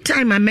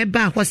anytime I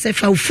meba ho se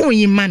fa phone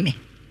yi mame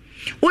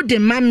wo de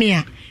mame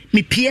a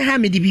me pie ha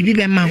me de bibi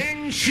be ma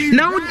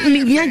now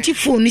me yanchi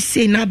phone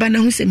say na ba na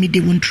hu se me de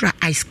wontra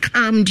I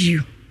scammed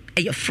you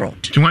a your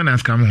fraud you want to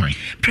scam why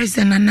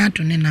President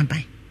Anado ne na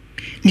ban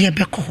ne e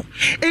be ko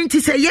enti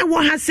se ye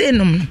wo ha se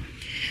no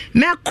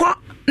meko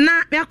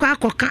na yakọ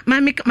akoka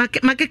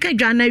makeka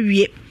dwana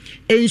wie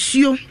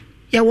ensuo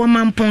ya wo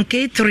mampon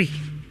K3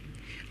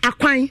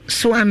 akwan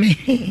soame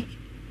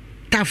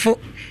tafo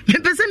me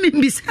pese me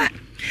mbisa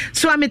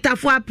soame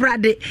tafo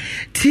aprade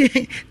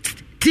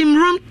team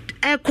room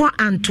eko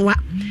antoa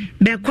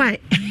bekwai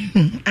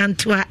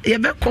antoa ye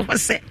beko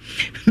se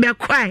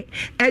bekwai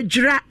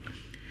adwura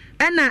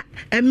ena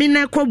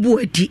emina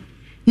kobuadi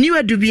ni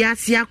wadubia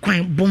ase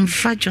akwan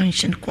bomfa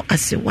junction ko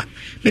asewa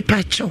me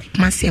pacho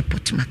mase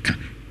airport maka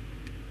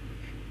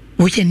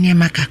oye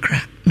niema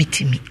kakra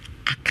mitimi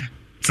aka.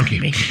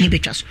 Okay.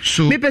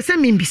 So me pese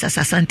me mbisa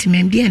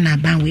santimem die na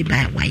ban we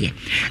by why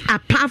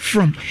apart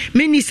from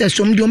ministers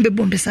some de ombe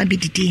bombe sabi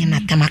didi na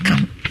tamaka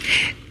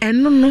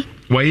eno no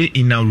why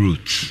in our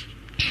roots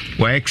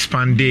why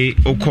expand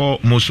oko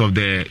most of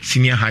the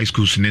senior high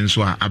schools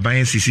nenso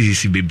aban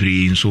CCC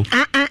bebre nso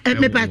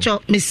me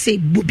pacho me say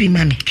bobi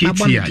mame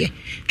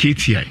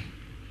KTI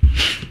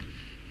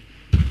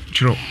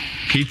chiro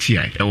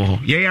KTI ewo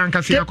ye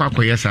yankase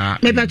akwa yesa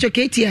me pacho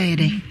KTI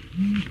de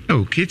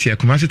oh KTI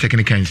Kumasi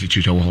Technical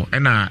Institute ewo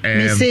na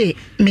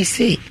me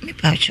say me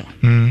pacho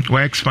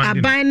why expand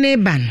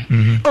aban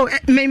ban oh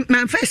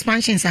my first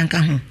expansion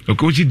sanka ho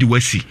okay di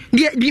wasi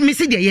me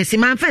say yes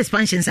my first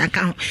expansion sanka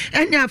ho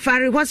any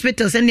afari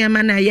hospitals any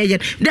man na ye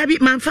there be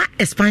man fa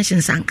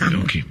expansion sanka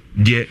ho okay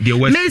the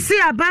west me say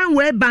aban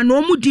we ban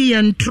no mu di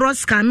en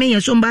trust ka me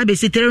so mba be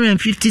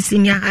 350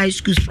 senior high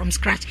schools from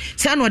scratch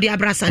say no the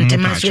abrasante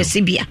maso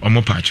sibia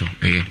omo pacho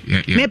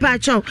me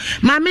pacho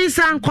mama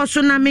san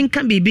koso na me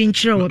nka bibi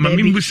nkyere wo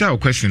baby mama busa o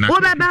question na wo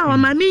baba o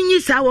mama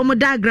nyi sa wo mo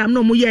diagram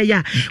no mo ye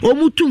ya o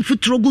mu tum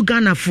futuro gu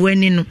Ghana fo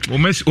ani no o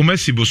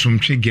mesi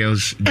bosomtwe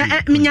girls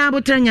me nya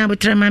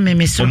botra mama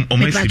me so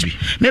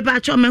me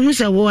pacho me hu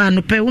se wo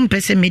anope wo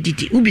mpese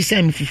medidi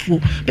ubisa me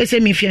fufuo pese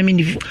me fia me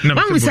nifu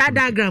wo hu sa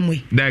diagram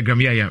we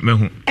yeah me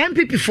hu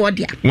MPP for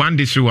dia one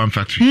district one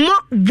factory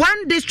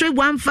one district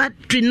one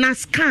factory na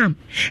scam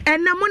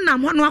ena mo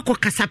nam ho no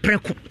akokasa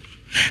preko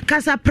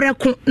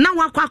na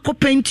wakọ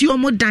akopenti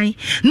omodan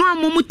no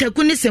amomu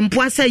taku ne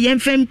sempo asa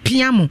yemfem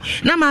piamo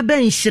na mabe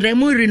nhire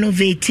mu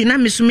renovate na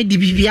meso me di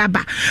bibia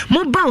ba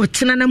mo ba o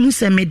tena na mu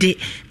semede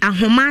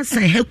ahoma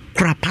asan he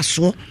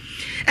krapaso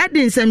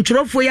edin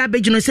semtwerofo ya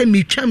begino se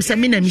metwam se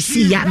me na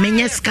misi ya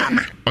menye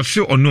scammer o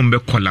se ono mbe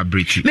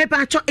collaborate me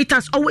pa it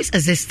has always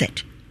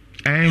existed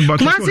but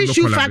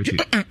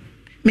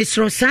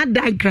Mr. Sad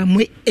diagram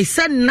it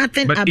said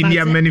nothing but about in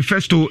their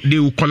manifesto they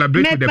will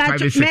collaborate with the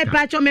private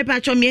sector. Me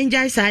pacho me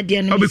enjoy sad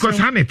there no. Because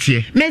Hanet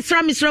here.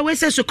 Mr. we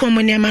say so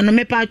common man no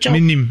me pacho.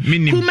 Minim.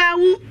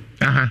 Kumawu.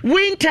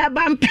 Winter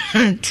ban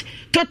plant.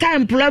 Total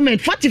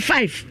employment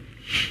 45.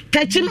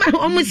 Tachima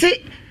almost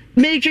say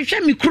me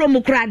hwehwe me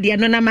kromo kra de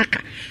no na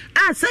maka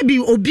asabi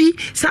obi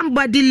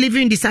somebody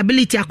living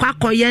disability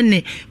akwakoye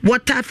ne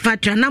water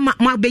factory na ma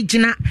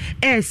begina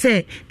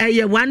say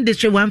one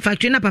district one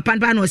factory na papa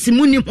ba no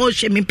simuni ho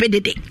hwe me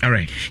pedede all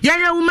right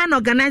ya woman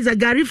organizer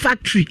Gary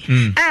factory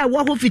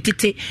wo ho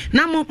fitete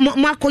na mo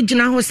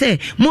akogina ho say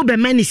mo be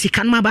mani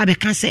sika na ba be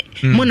ka say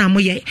mo na mo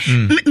ye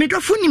me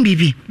dofo ni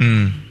bibi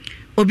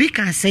obi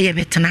kan say ye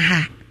betena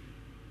ha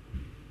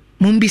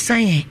mumbisa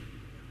ye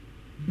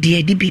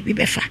de di bibi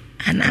befa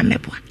ana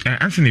meboa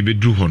Anthony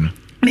bedru ho no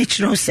me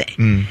kiro say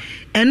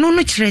eno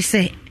no kire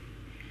say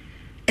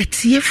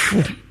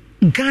etiefo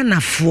Ghana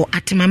for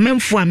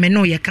atimamemfo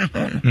ameno ye ka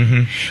ho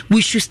no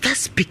we should start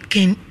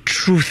speaking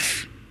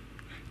truth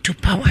to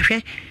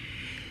power.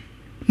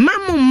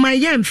 Mamu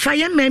mayem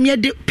fire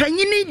memye de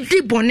panyini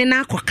di bone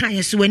na akoka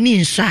yeso wani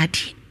nso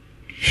ade.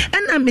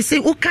 And I say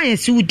oka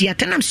yeso udi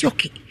atanam si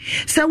okay.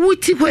 Sa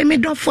wuti ho me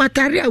dofo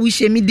atare a we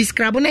she me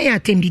describe na ya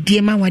atendi die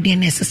ma wade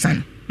na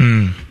sesan.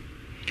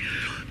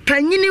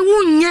 Panyini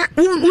wunya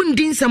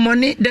undin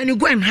samone then you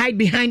go and hide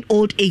behind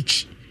old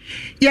age.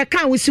 Ya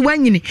kan we si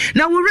wanyini.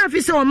 Na we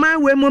refi say o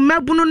man we mo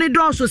mabunu ne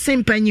do so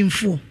sem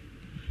panyimfo.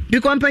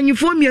 Because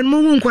panyimfo mienu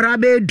mu nkora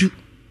ba edu.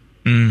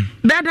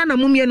 Beda na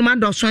mumienu ma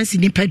do so ansi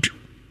ni padu.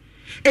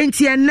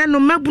 Enti enne no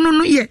mabunu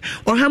no ye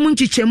ohamu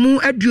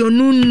nchichemu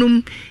aduonu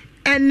num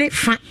ene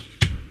fa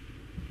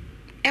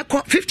eko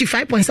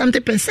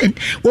 55.something%.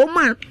 O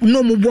man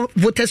no mu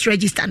voters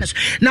register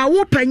na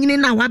wo panyini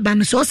na waba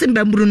no so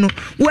sembamburu no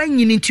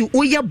wanyini nti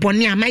wo ye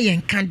bone ama ye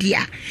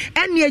nkadea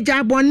ene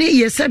eja bone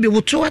ye sabe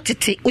wo to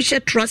atete wo she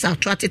trust out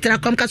to atete na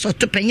kom ka so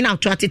to panyini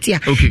out to atete a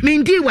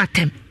mendi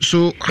watem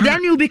so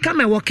then you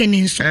become a walking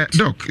insult.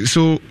 Doc,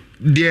 so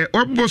the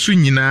obosu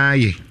nyina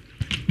ye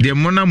the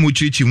mona mu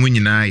chichi mu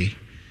nyina ye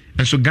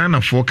and so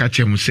Ghana for catch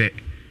mu say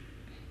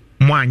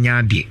mo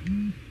anya de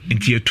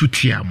nti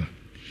etutia mo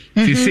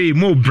they say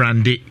more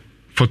branded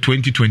for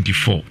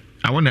 2024.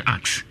 I want to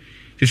ask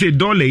they say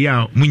dollar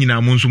ya mu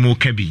nyina mo nso mo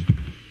ka bi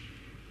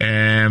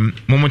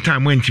momo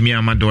time when timi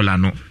ama dollar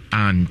no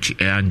and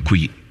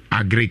kuyi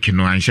agrek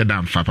no anhye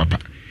da mfa papa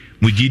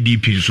mu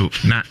GDP so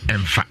na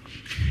emfa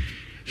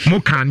mo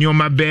kan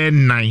nyoma be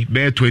 9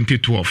 be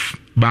 2012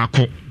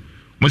 baako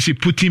must be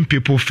putting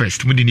people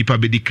first. Mudi nipa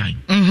bedi kind.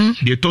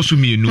 They tosu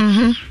me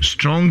no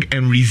strong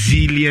and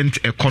resilient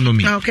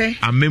economy. Okay.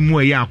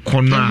 Amemu ya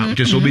kona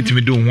te so beti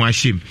me do ho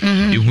ashim.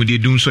 Ehu de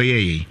dun so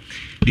ye.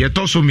 They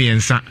tosu me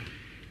ensa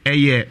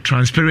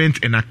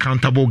transparent and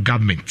accountable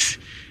government.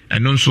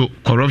 And also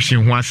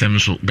corruption ho asem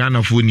so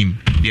Ghana fo nim.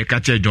 They ka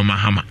che John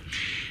Mahama.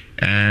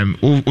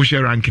 O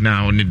share rank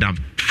na on the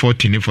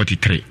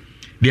 1443.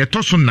 They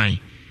tosu 9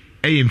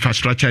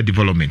 infrastructure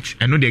development.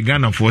 And no the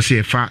Ghana for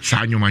say fa sa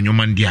nyoma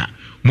ndia.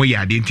 Mo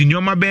yade nti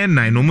nyoma be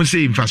nan no mo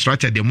say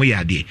infrastructure de mo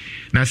yade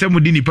na say mo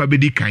di nipa be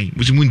di kan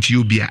mo si mo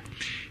nti obia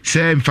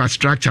say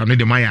infrastructure no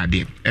de mo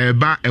yade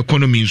ba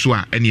economy nso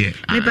a ene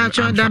me pa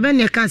cho da be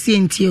ne ka si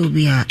nti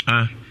obia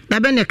da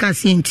be ne ka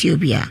si nti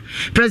obia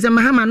President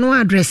Mahama no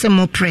address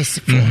mo press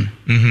phone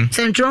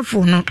central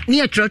phone no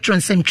near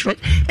trotron central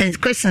and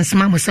questions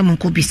ma mo say mo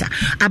ko bisa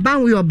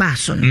aban we oba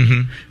so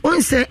no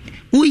on say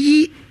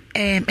we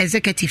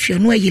executive you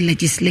no yi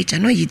legislature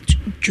no yi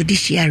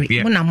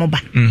judiciary mo na mo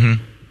ba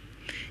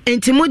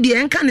enti mo die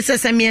enka ne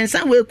sesa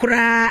miensa we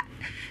kura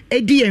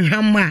edi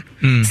enhwam a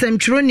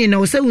semtroni na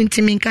wo se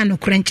wuntimi nka no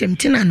kura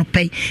nchemtina no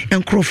pai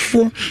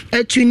enkrofo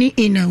atuni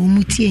ina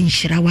omutie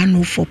enhyira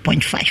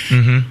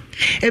 104.5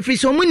 every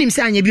so munim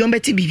se anya bi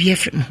ombeti bibi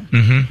efrem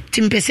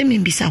timpese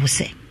mbisa wo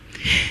se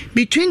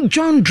between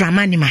John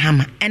Dramani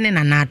Mahama and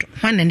Nanado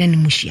one and then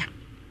mushia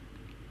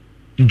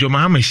John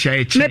Mahama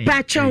share me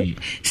pacho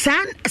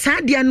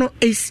san dia no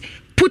is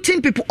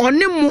putting people on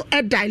them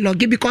a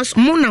dialogue because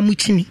mona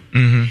muchini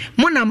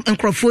mona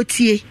enkrofo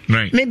tie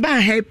me ba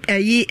help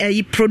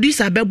a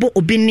producer bebo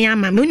obinia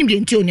ma me onim de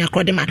nti oni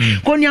akrodema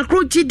ko oni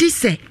akroji di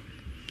se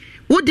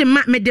wo de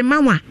ma me de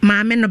mawa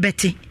ma me no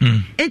beti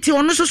enti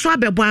ono so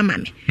abebo ama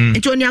me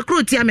enti oni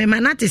akroti ama me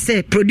na te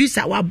say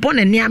producer wa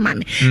bona ni ama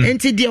me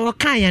enti de o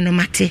kan ye no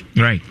mate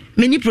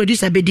me ni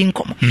producer be di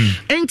nkomo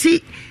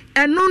enti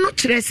eno no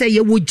kire se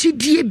ye wo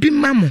gidie bi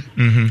mamo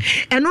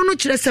eno no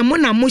kire se mo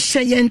na mo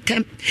hye ye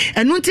ntem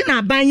eno nti na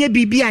aban ye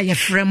bibia ye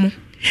fremo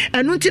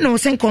eno nti na wo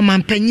sen ko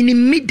mampanyini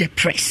mid the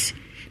press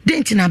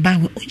denti na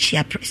aban we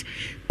ochia press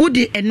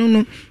udi eno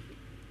no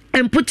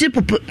and put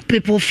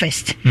people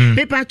first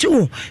paper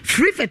too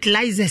free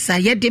fertilizers are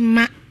ye de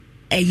ma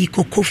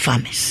cocoa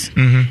farmers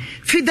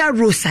feeder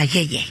rows are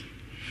ye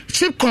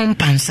cheap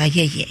compounds are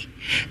ye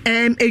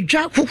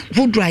edwa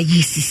hudra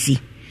yisisi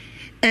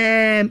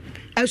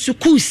a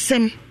school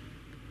sem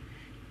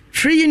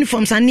free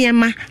uniforms and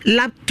niema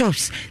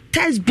laptops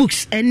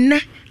textbooks and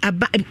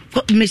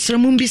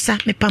mesramu bisa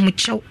me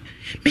pamuchau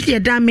me de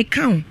da me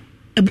kan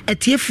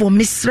etie for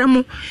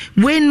mesramu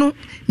we no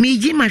me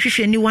yi ma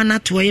hwehwe ni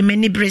wana to ye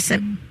mani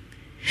bresem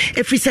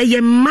efisa ye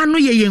manu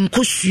ye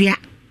nkosua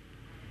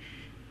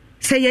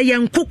se ye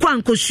nkokwa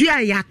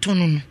nkosua ya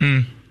tono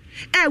no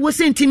wo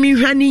sentimi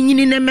hwani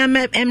nyini na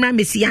emra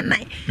mesi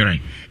anan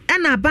right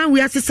na ban we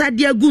asesa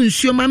de agu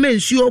nsuo mama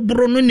nsuo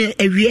bro no na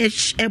awie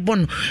ebo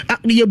no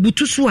ye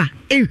butu so a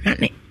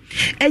ehwane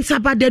it's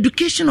about the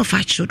education of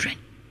our children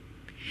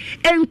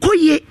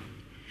enkoye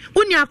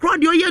uni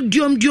akrodi oye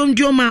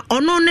diom a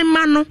ono ne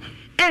ma no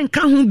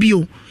enka ho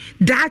bio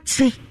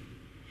dachi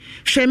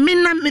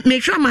hwemina me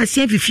hwa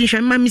masia fifi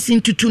hwema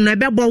misin tutu na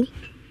bebo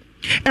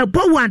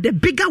one, the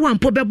bigger one,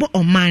 probably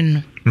on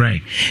mine.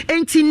 Right.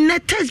 And in the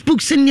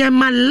textbooks in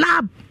my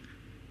lab,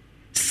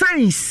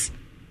 science,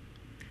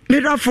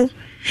 mirafo.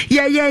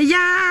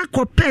 Yeah,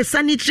 compare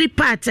sanitary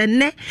parts and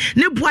ne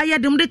boya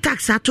them the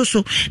tax ato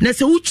so. Na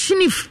se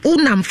uchini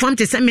unam form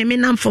te se me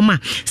nam forma.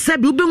 Se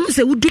bi ube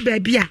se udu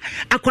baby a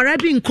akwara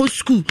bi nko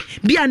school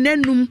bi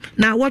anenum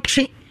na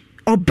watching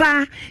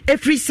oba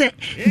every se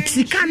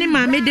sika ne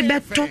maame de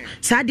beto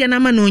saa de na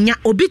ma na onya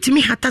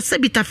obitimi hata se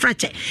bita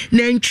frache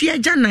na ntwi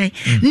agya nan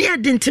ne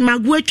ade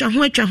ntimago atwa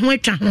ho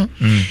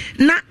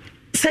na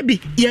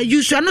Sebi, ya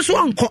use no so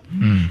onko.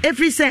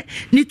 Every say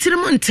ni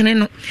tirimo ntene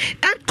no.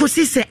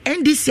 Enkosi se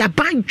NDC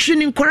abantwe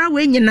ni nkora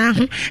we nyina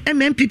ho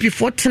MPP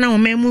 14 na o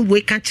memu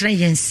we ka kire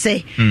yen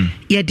say.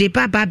 Ye de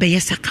baba be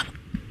yesaka.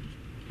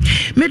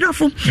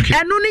 Medofo,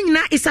 eno ni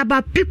nyina is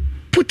about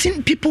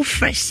putting people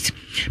first.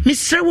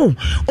 Mr. Wo,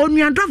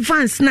 onuado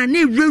vance na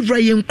ne rewra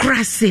yen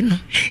krase no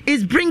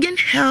is bringing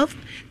health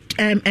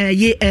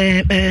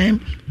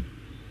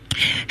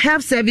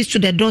health service to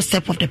the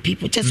doorstep of the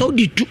people. Just how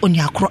they do on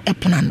your crop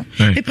eponano.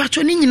 The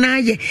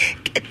patroning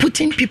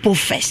putting people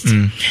first.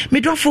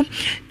 Midofo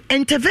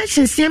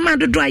intervention sema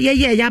do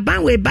ya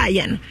ban we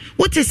buy.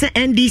 What is the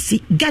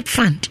NDC? Get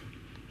fund.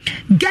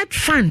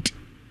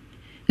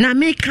 Na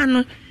make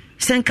no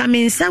senka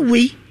mensa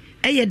we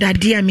eye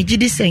dadia me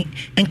gidi sen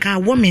enka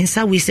wo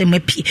mensa we se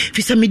mapi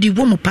fi se me di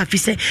wo mo pa fi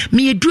se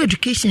me do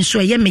education so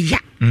eye me ya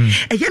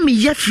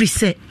free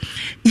say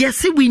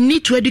yes we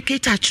need to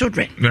educate our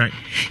children, right?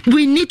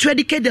 We need to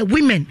educate the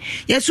women.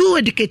 Yes, who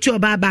educate your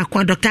baba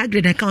kwa Dr.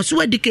 Agred and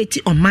council educate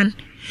your man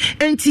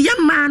and ya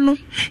mano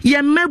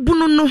ya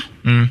mebuno no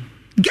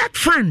get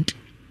fund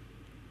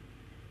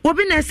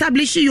obi na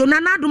establish you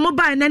na do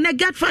mobile na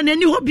get fund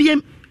any hobby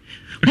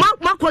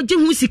makwaje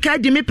hu sika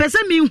de me pese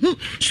me hu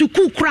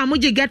suku kura mo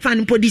je get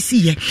fan policy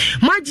ye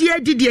maji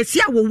adi de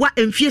sia wo wa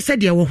emfie se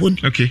de wo ho ni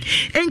okay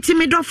enti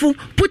me dofo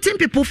putting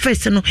people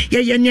first no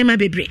ye nyema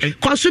bebre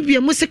koso bia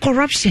mo se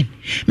corruption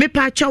me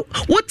pa cha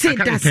what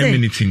that say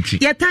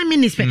ya 10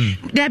 minutes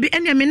there be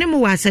any me mo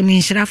wa asami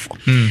nshirafo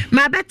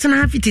ma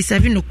betena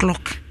 57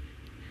 o'clock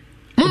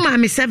mo ma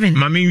me 7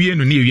 ma me wie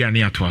no ne wi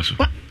ane ato aso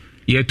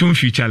ye to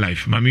future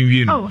life mami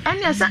wie no oh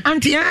ani asa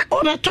anti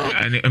obeto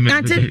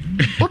anti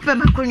ope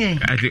makonye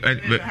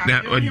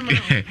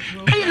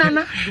ay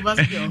nana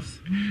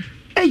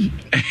ay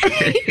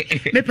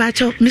me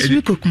pacho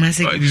mismi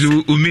kokumase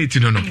o mate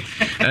no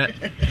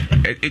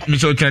mi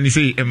so tani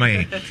say am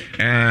I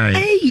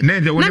na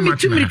mi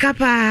tumri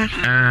kapa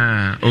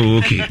oh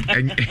okay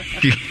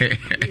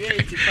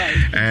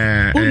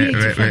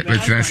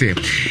let's say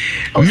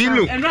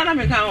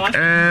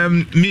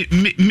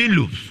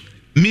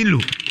Milo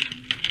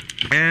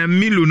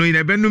Milo no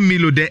inabenu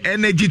Milo the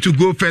energy to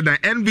go further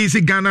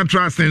NBC Ghana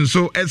Trust and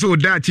so eso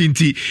dachi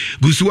nti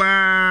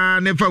guswa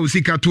nefa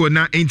usika to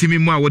na intimi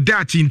mu a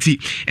dachi nti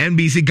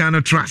NBC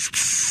Ghana Trust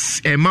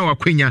ma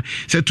wakwenya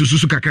se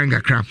tususu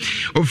kakanga kra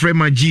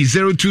ofrema G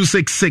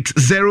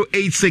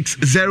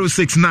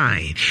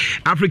 0266086069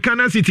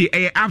 Africana City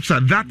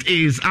APSA that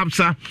is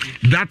APSA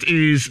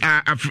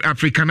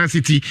Africana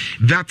City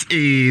that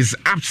is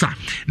APSA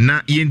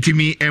na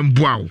yentimi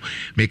embwao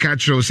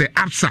mekatro se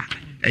APSA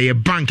a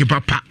bank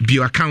papa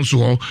bio account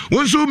so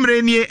wonso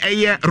mrenie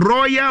a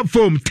Royal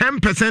Foam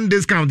 10%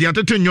 discount the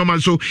atoto nyoma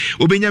so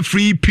obenya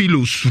free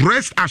pillows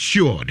rest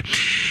assured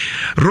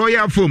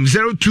Royal Foam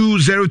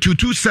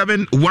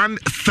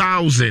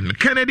 0202271000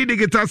 Kennedy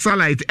Digital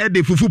Satellite e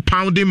de fufu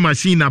pounding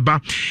machine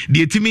aba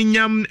de etimi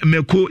nyam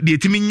meko de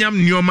etimi nyam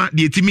nyoma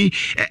de etimi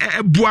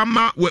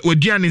buama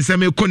wadiane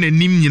nseme ko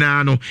nanim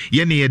nyina no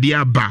ye ne ye de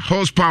aba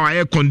horsepower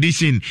air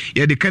condition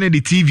ye de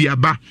Kennedy TV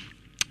aba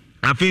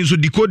afin so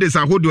decoders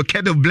a hold your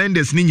kettle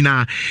blenders ni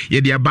nyina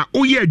ye de aba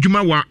oye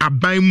adwuma wa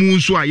aban mu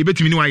so a ye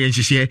betimi ni wa ye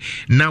nhihye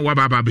na wa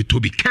baba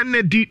betobi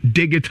Kennedy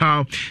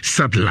Digital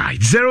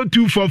Satellite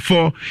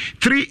 0244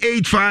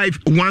 385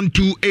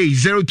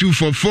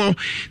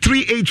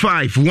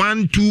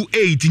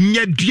 128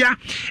 nyadua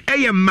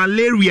eye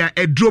malaria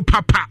edro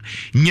papa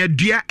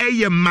nyadua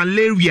eye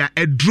malaria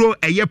edro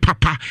eye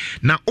papa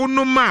na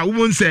onoma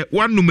wo nse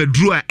wanum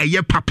edro a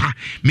eye papa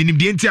minim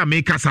de ntia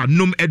make asa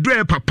num edro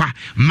eye papa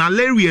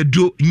malaria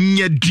do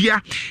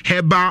nyadua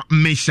herbal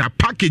mesha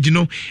package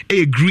no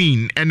a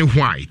green and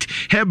white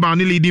herbal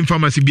ni leading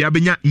pharmacy bia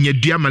benya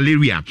nyadua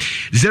malaria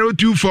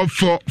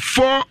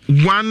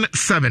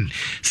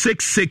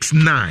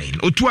 0244417669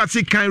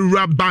 otuase kan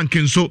rural bank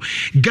so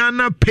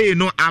Ghana Pay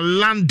no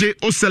alande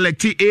o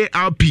select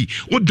ARP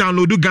o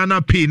download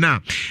Ghana Pay na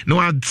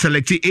no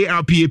select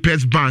ARP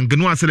Apex Bank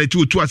no select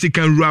otuase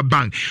kan rural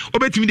bank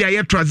obetimi dia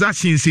ye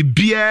transactions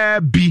bia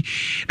bi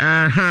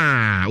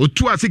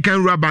otuase kan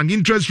rural bank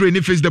interest rate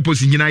ni fixed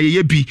deposit nyina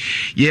ye bi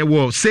ye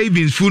wo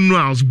savings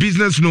funerals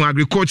business no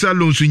agricultural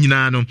loans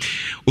nyina no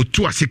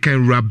otuase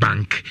kan rural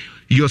bank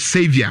your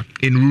savior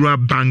in rural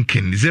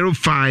banking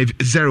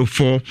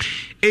 0504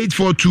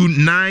 842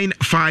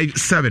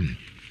 957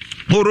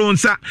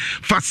 Horonsa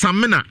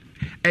Fasamina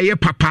eye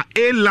papa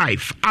A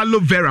Life aloe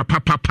vera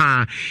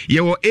papa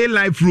yewo A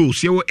Life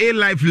rose yewo A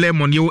Life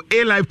lemon yewo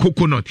A Life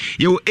coconut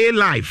yewo A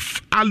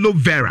Life aloe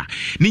vera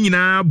ni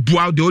nyina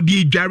boa de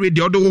odi dware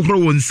de odo hohoro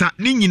wonsa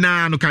ni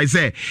nyina no kai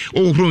say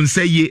hohoro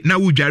nsa ye na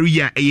wo dware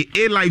ya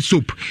A Life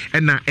soap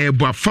na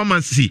boa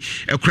pharmacy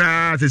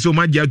ekra say so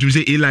magia to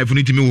say A Life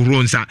no timi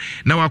hohoro nsa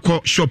na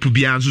wakọ shop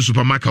bia nso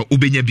supermarket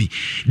obenya bi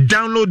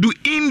download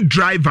in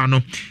driver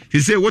no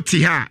say what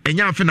here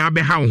enya afi na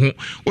abe ha ho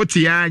what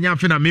here enya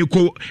afi na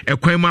meko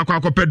ekwan mu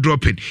akọ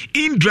dropping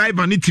in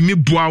driver no timi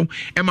boa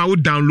e ma wo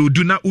download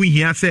na wo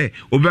hia say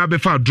obi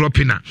abefa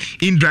dropping na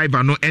in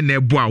driver no ene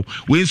boa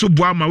we nso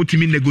boa ma wo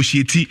timi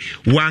negotiate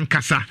one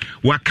kasa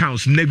wa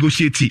accounts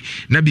negotiate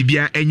na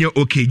bibia enye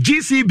okay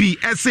GCB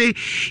say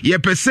ye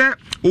pese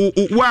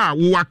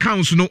wo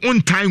accounts no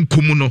on time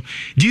komu no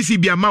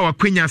GCB ama wa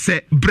kwenya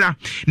say bra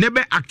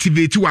nebe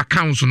activate wo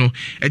accounts no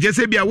e je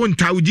say bia wo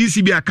nta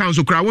GCB accounts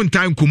kra wo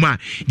time komu a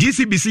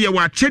GCB say ye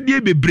wa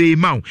chedie bebre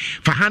ma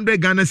for 100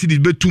 Ghana cedis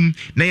betum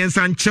na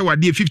yensa nche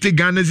wade 50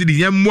 Ghana cedis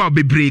yemmo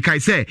bebre kai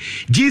say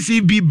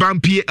GCB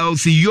Bank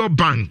PLC your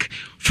bank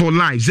for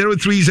life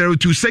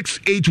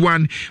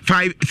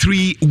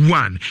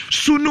 0302681531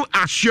 Sunu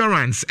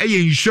Assurance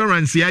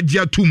insurance ya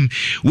tum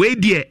we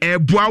die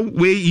boa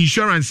we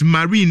insurance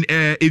marine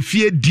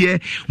efie die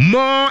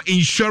more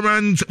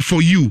insurance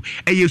for you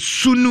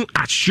Sunu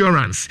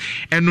Assurance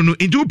eno no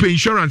into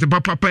insurance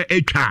papa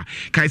etwa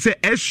kai say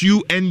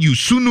SUNU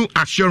Sunu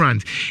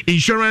Assurance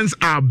insurance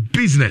our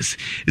business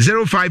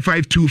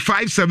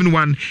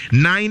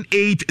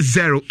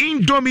 0552571980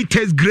 Indomie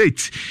tastes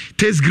great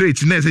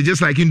next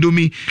just like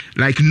Indomie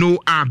like no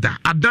other.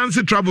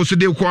 Adance travel so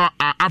they kwa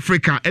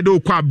Africa edo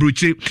kwa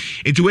bruche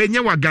into wenye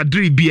wa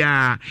gadri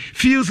bia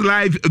feels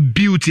life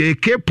beauty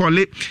K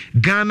Poly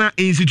Ghana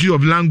Institute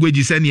of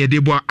Languages and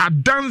yedebo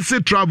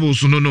Adance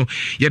travels no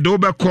yedo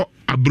be ko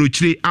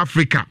abruche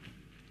Africa.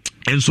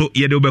 And so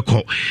yedo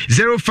call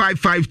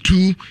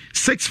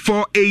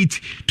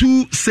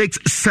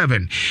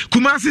 0552-648-267.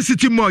 Kumasi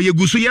City Mall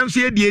yegusu yansu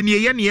ye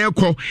ni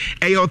eko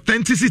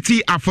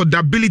authenticity,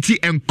 affordability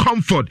and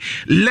comfort.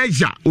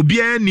 Leisure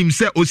obia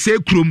nimse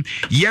osekrum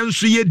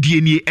yansu ye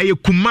ni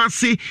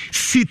Kumasi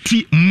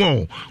City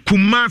Mall.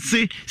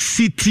 Kumasi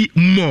City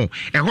Mall.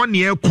 Eho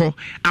ni eko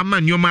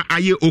ama nyoma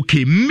aye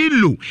okay.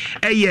 Milo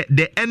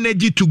the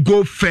energy to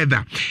go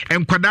further.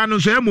 And kwadano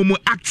so mumu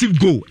active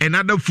go and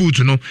other food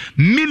no.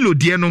 Milo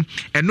dieno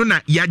eno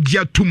na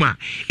yagya tuma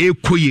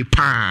ekoye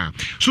pa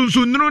so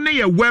no ne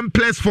ye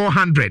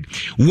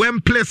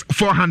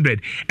 1+400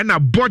 and a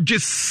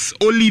Borges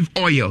olive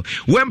oil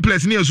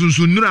 1+ ne so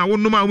no na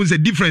wono ma say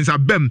difference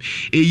abem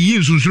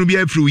eyi so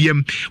bia free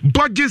yem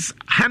Borges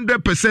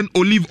 100%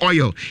 olive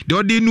oil the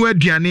odi nu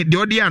aduane the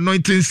odi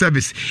anointing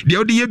service the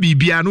odi ye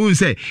bibia no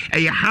say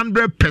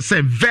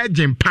 100%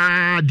 virgin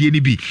pa de ni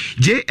bi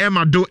JM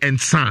Ado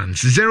and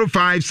Sons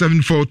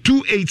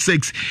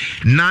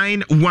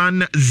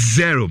 0574286910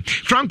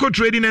 Franco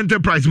Trading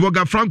Enterprise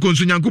Boga Franco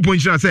nso nyankopon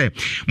nhyira say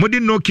mode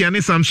Nokia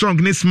ne Samsung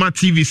ne smart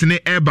TVs ne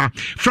Eba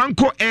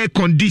Franco air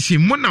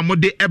condition mona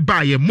mode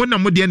eba ye mona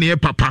mode ne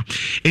papa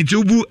enti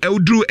ubu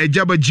eudru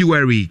ejaba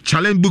jewelry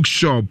Challenge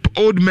Bookshop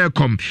Old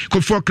Melcom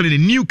Kofo Clinic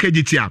New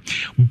Kejitia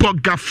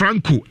Boga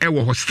Franco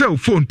ewo hostel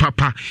phone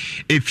papa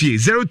efie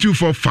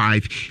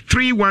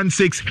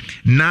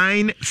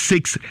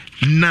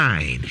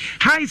 0245-316-969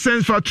 High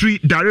Sense Factory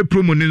direct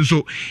promo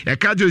nso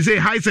ekajo say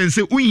High Sense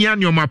say unya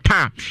nyoma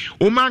pa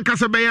o man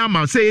kasabaya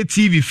say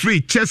TV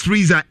free chest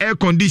freezer air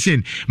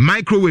condition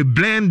microwave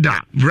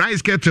blender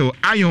rice kettle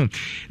iron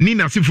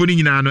nina symphony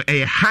nyina no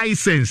a High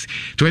Sense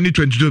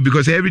 2022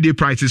 because everyday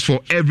prices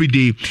for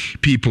everyday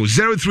people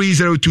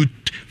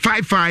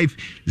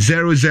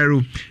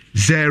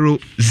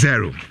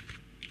 0302550000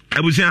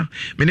 Abusia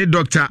mene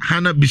Dr.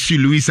 Hannah Bisi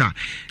Louisa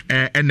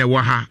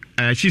enewaha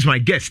she's my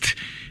guest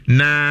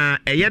na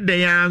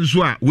eyeda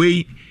nso a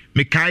we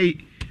mekai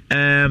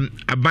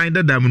aban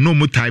that no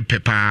more type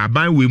pepper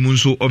aban we mun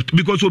so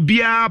because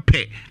obia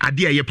pe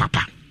ade aye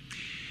papa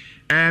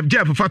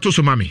Jeff Fatu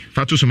so mami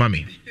Fatu so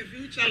mami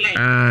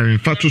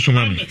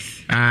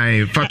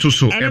Fatu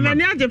so and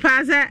many of the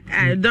passer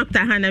Dr.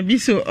 Hannah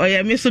Biso or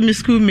your miss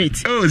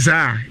schoolmate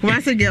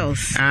Kumasi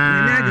girls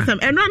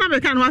and one of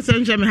the can was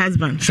my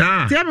husband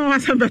tell me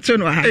what's some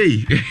better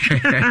hey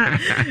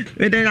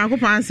but then I go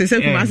pass say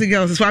Kumasi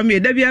girls for me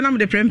there be a number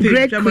the prem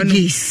page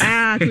cookies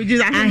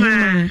cookies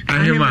ahima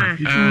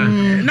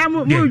na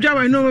mo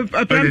jawa no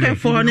prem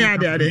for ne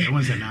ade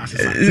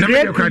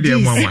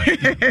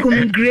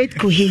great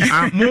cookies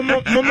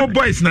momo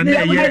boys na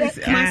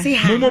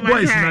Momo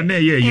boys na ne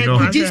you know.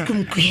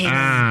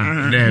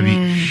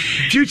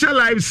 Future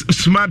Lives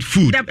Smart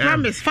Food. The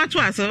promise.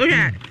 Fatwa so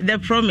the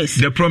promise.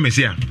 The promise,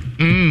 yeah.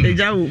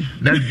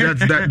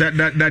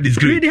 That is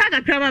great. We had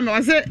a crab.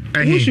 I said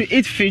who should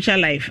eat Future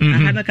Life. I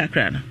had a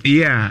crab.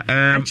 Yeah.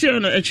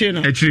 Echino.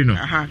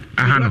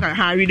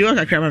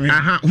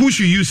 Who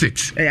should use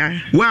it?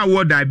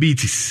 Where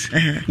diabetes?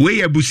 Where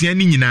you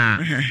busiani nyina?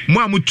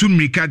 Mo amutu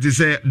mrika te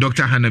say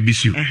Dr.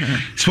 Hanabisu.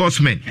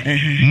 Sportsmen.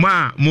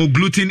 Mo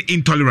gluten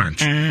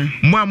intolerant.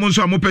 Mo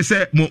amunso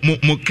amopese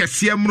mo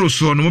kese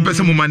mroso no mo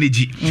pese mo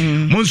manage.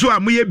 Mo nso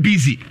amoye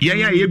busy.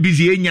 Ye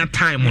busy enya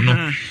time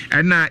no.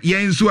 Na ye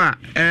nso a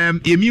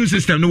immune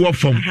system no work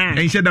from.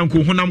 En she dan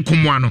ko honam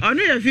komo ano.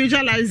 Ono your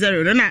Future Life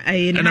Zero na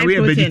we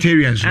are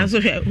vegetarians.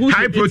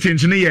 High protein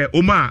no ye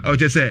oma o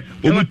je say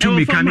omutu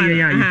mrika ne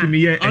ye yitimi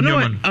ye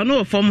enyoman.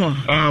 Ono form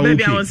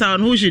maybe I was on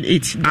who should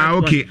eat.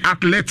 Okay.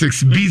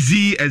 Athletics,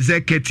 busy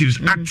executives,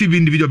 active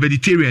individual,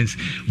 vegetarians,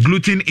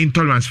 gluten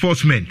intolerant,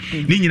 sportsmen.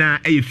 Nina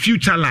a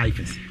Future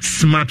Life,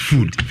 smart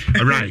food.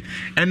 All right.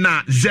 And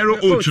now 0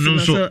 oats no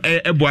so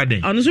e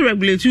boade. Also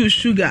regulate you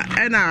sugar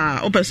and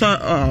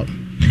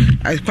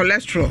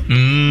cholesterol.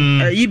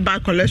 Eat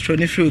bad cholesterol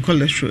and free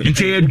cholesterol.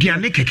 Nte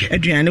aduane keke.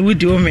 Aduane we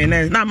do me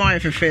na ma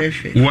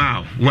fefe.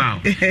 Wow.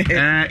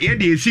 Yeah,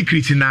 the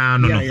secret na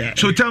no.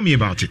 So tell me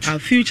about it. Our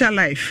Future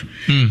Life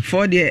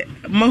for the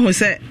mo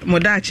say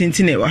modachi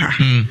ntine wa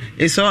ha.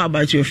 It's all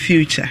about your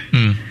future.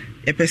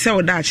 A person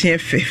would that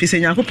chef if it's a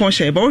Yakupon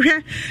share, but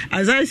here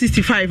as I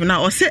 65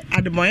 now or say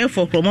at the moyen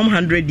for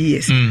 100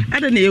 years. I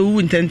don't know who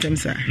intend them,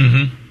 sir.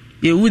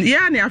 You would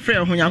near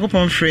friend when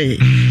Yakupon free.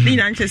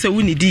 Nina says a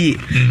winny D.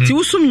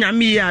 Tiusum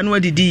Yami and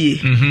what did ye?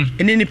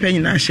 And any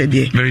penny I shed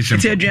ye. Very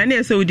simple.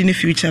 Adriana so within the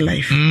Future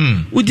Life.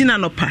 Udina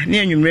no pa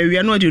near you, we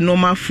are not your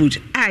normal food.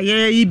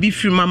 Ye be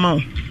free,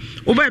 mamma.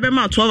 Oba be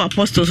ma 12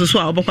 apostles so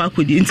abokwa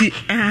kodi nti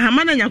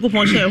hamana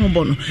Yakupon share ho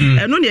bono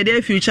eno ne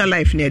dey Future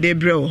Life ne dey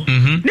brew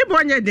ne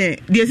bonye den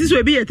dey siso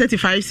e be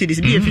 35 cities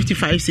be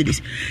 55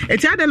 cities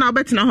eti ade na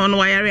obetina ho no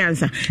wayare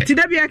ansa ti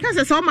da bia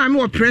cancer so ma me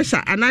wo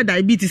pressure and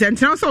diabetes and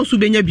now so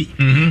benya bi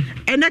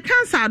and the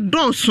cancer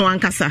dose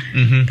ankasa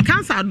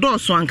cancer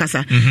dose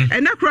ankasa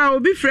and na kra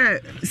obi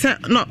frɛ say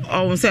no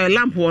on say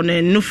lamp won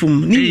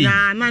nufum ni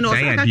na no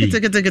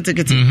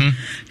kete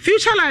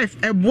Future Life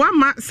e boa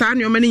ma sa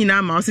ne o mani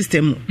nyina ma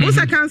system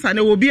Osa cancer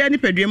na obi ani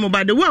pedue mo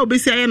ba the way obi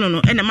say no no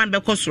na man be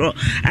kosoro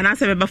and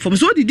answer be form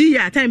so didi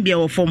ya time be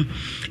form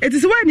it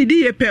is why ni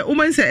di ye pe o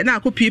man say na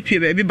akopie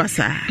be bi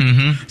basa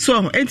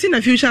so enti na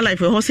Future Life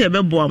ho say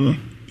be boa mo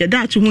ya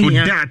dachi hu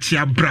hia dachi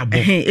abrabo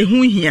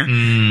ehu hia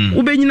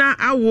ubenyina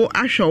awo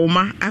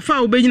ahwoma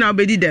afa ubenyina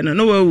obedi de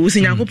no wo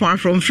sinyakopon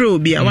from free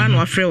obi a wa no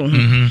afre wo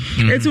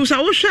enti wo sha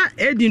wo hwa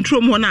edi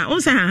ntrom ho na wo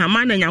sa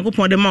hahama na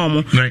nyakopon de ma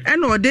wo e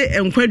na ode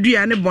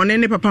enkwadua ne bone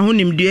ne papa ho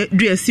nim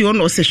dua si wo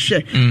no se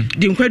hwe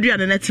di nkwadua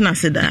ne tena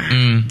se da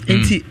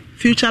enti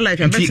Future Life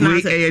and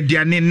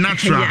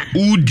natural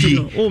udi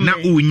na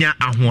unya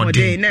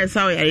ahode na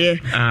so ye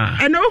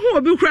and who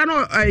obi kura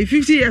no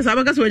 50 years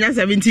abaka so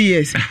 70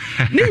 years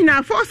ni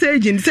na force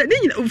agent say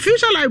ni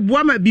Future Life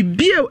boama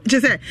bibie je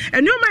say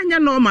eno ma nya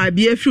normal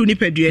bia free ni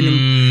padua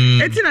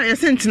nim etina ye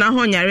sentina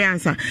ho nyare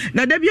ansa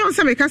na da bia on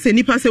say meka say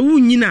nipa say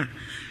wunyina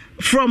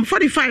from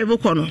 45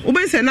 okono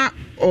obi say na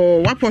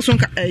waposo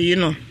you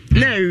know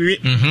na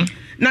ewe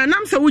na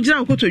nam se wugina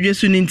okotodwe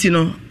su ninti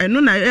no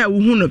eno na e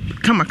wo hu no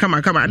kama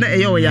na e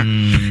ye oya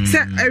se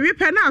ewe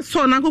pe na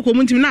so na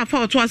kokomu ntimi na afa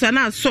oto asa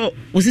na so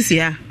osisi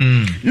ya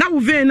na wo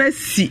ve na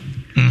si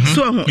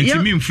so ho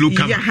ntimi mflu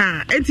kama ya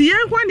ha enti ye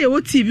kwa na e wo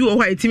TV wo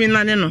hwa etimi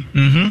nane no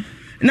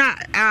na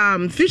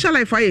Future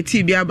Life aye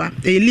TV aba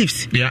e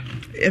leaves yeah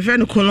e fe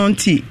no colon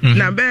tea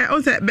na be o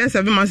se be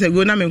 7 months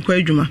ago na me kwa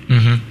adwuma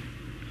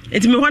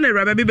it me one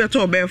rubber be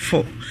better be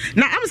for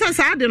na am say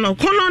say de no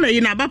colon na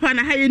na bapa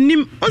na ha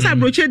nim o say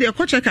broche de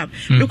ko check up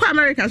because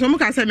America so mo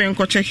ka say me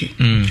ko check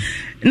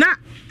na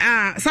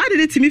say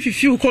de timi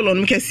fifiu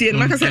colon me kese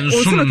na ka say o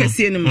so no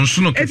kese nim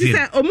it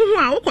say o mu hu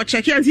a o ko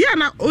check ya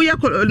na o ye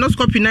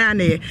colonoscopy na ya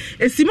na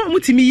esimo mu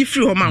timi yi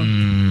free ho ma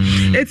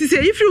it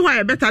say yi free ho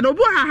ya better no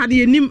bo ha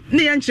de nim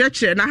ne ya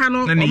nkyerechire na ha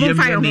no o mo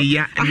fa yo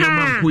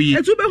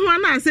etu be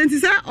hu na say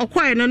say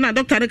okoye no na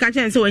doctor ka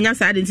chen say onya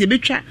say de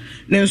betwa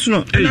na nso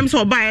no enam say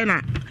obaye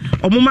na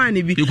omuma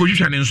ne bi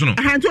ekojutwa ne nso no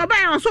ha nti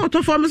obaye o so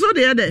to form so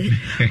de de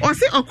o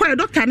say okoye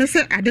doctor ne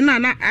say ade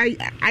na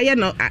aye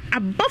no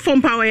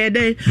abafom power ye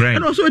de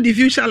and also the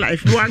Future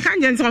Life one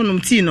kan je nso no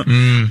mti no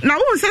na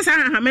wo say say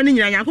ha mani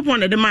nyina yakopon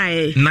ne de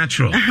mai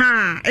natural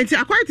enti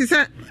akoye ti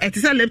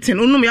say leptin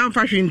onum ya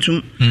mfa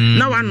hwentum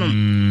na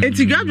wanom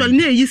enti gradually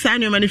na eyi sa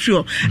ne mani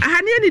fio aha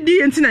ne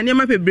di enti na ne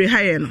ma pebre ha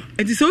ye no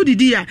enti so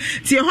didi ya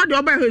ti ho de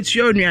obaye ho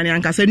tuo nuane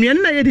ankasa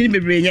nuane na ye de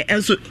bebre nye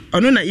enso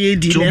ono na ye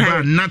di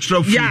ne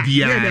natural food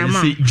ya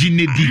say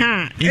ginedi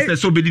instead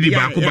so be di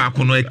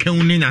baako no e kan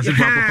ni na se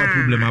fa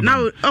problem aba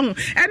now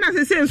and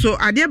as say so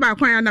ade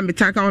baako ya na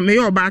metaka me ye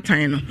oba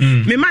tan no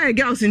me my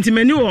girls inti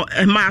mani wo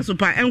ma so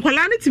pa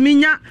enkwala ne timi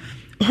nya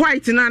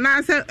white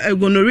na say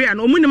gonorrhea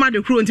no omunima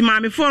de kro nti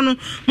maame fo no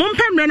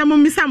mompemre na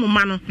mommisa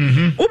moma no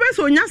obe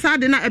so nya saa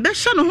de na ebe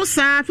hye no ho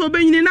saa fe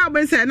obenyini na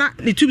obe say na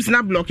the tubes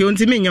na block e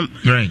nti menyam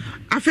right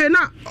afa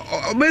na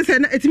obe say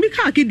na etimi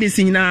ka kidneys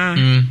nyina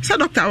sa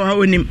doctor wa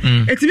onim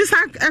etimi sa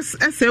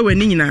ese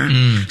wani nyina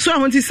so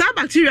ho nti sa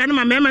bacteria no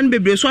ma mema no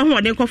bebre so ho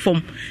ode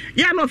kofom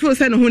ya no feel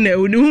say no ho na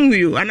hu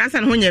hu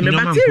anasa no ho nya me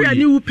bacteria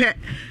ni wupe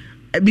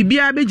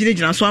bibia be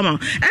gina so ama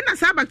na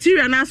sa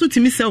bacteria na so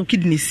timi cell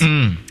kidneys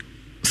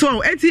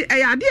so eti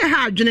ade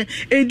ha adwene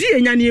edi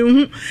enya ne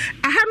ehu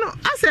aha no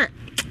ase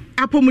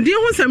apomudi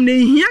hu sam na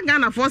ehia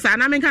Ghana force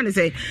ana me kan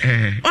say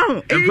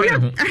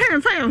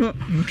fire ho ma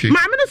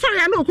me no sorry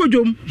na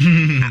okodwom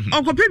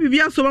okope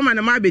bibia so ma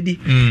na ma bedi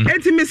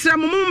eti mesra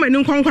mo mani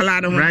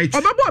nkonkola no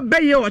obebo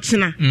beye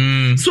ochina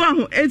so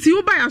ahu eti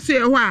uba ya so ye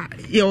ho a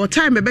ye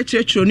time be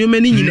chirechiro ni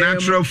mani nyina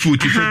natural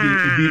food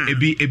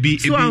ebi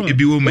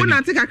wo mani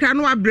una tika kra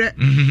no abre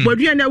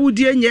bodua na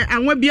wudi enye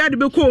anwa bia de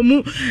be ko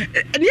mu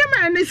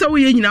niema ne so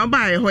ye nyina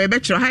ba ye ho ye be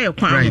chiro ha ye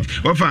kwan right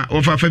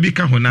ofa fa bi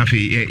ka ho na fe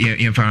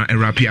ye fa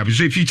rapia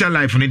so future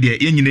life no de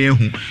ye nyina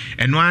ehu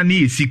eno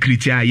ani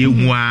secret a ye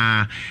hu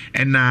a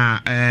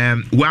na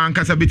wa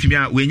ankasa betimi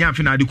a we nya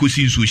afi na de ko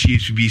sin so hie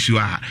su bi su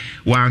a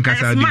wa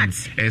ankasa de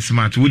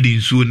smart wodi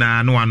nsu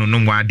na no ano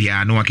no ade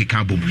a no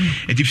akeka bom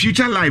enti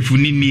future life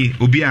ni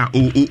obi a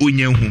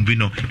onya hu bi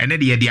no ene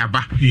de ye de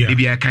aba e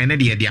bia kan ne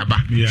de ye de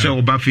aba so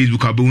oba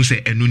Facebook abon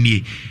se eno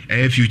nie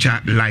future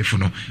life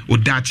no o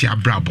dati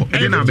abrabo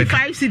e na be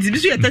 5 cities bi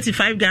so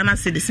 35 Ghana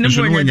cedis ne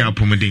bo nya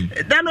pomodin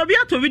dan obi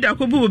ato video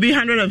ko bu obi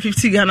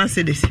 150 Ghana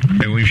cedis e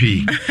won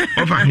hwi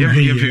ofa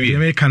ye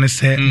me kan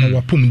se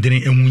wa pomodin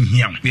enwu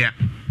hia yeah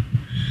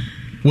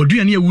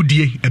waduane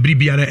awudie abiri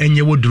biara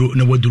enye woduro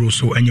na woduro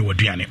so enye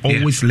waduane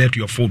always let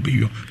your food be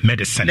your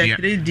medicine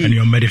and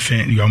your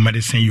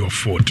medicine your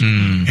food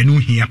enu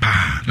hia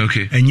pa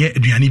enye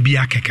aduane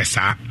bia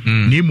kekesa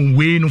na emu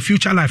we no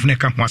future life na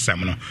ka ho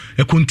asem no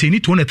e contain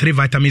 23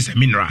 vitamins and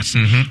minerals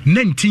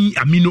 19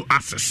 amino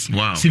acids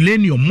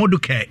selenium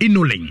moducare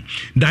inulin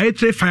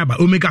dietary fiber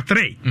omega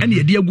 3 ene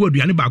ye de agu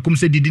aduane ba kom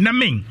se didi na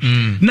men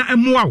na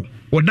emuawo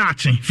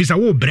odachi fisa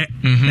wo bre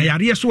na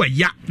yare so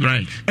ya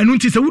right enu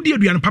nti se wudi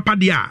aduane papa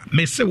de a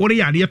me se wore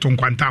yare to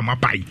nkwanta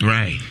amapai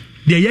right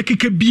de ye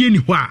keke bie ni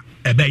ho a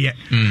ebeye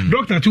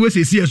doctor to we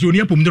se cs oni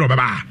apom de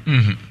baba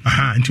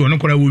aha nti wono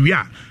kora wo wi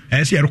a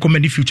say I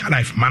recommend the future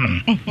life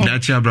man.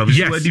 That's your brother.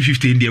 Yes.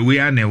 2015 there we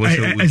are now.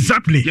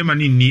 Exactly.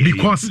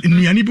 Because in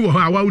the people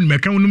how I will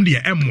make them the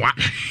M1.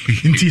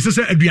 Nti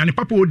say aduane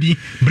papa odi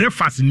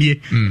breakfast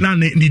nie na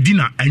ni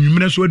dinner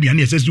anwumere so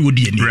aduane say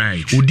odi ani.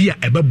 Odi a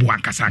ebebo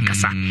ankasa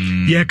ankasa.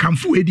 Ye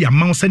kamfo edi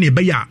amount say na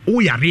ebe ya o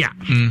yare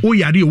o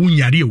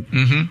nyare o.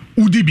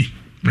 Udi bi.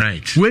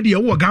 Right. Where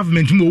the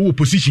government mo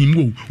opposition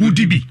mo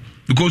udi bi.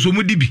 Because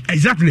omudibi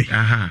exactly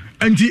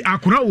anti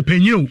akura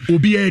openye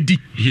obi edi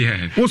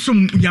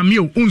osum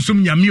nyameo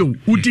unsum nyameo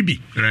udibi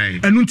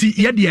right anunti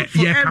ye de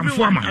ye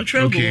kamfo ama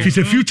it's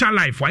a future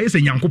life why is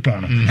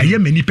nyankopon no eye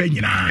mani pa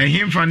nyina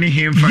ehemfa ne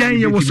hemfa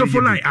ye wo so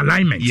for like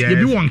alignment ye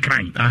bi won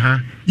kan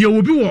ye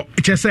obi wo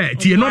chese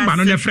tie number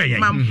no ne frɛ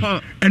yen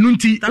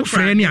anunti wo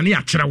frɛ ne ane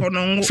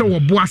akyerew se wo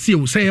boase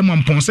o se ye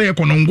mampon se ye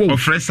konongo wo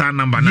frɛ sa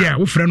number na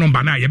wo frɛ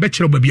number na ye be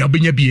kyerɛ babia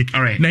obenya bie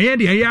na ye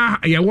de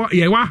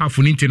ye wa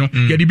hafu ninti no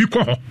ye de bi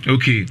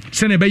okay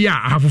sene be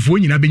ya ahafofo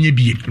nyina benye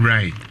bie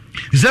right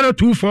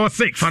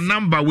 0246 for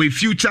number with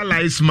future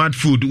life smart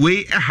food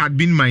we had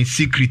been my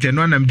secret and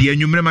one am the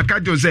enumere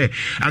makajo say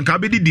anka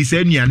be di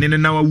senu ane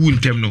na wa wu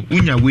ntem no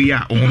unya we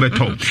a oho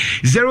beto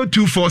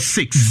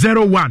 0246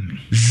 01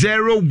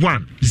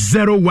 01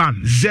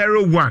 01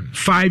 01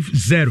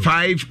 50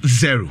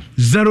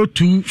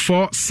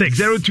 0246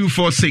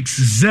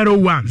 0246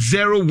 01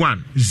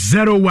 01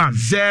 01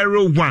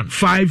 01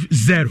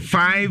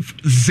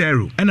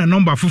 50 and a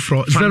number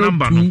for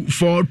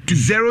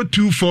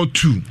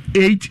 0242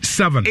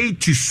 87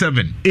 80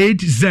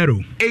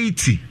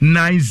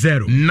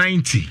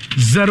 90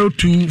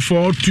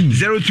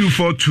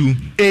 0242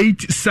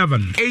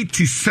 87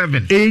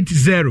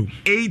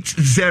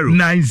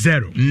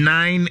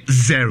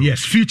 90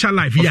 yes future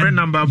life yeah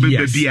number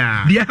baby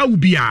yeah how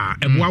be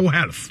our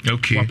health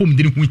okay wapom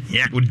dini hu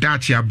ya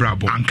odachi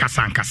abrabo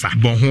ankasa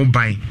bon ho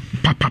ban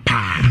papa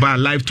ba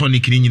life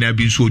tonic ni nyina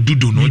bi so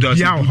dudu no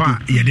just ya ho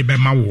ye de be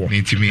ma wo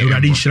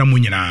ewade nhyira mo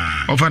nyina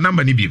of a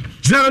number ni bi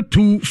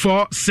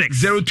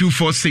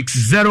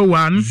 0246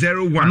 01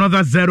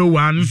 another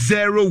 01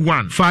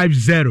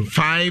 50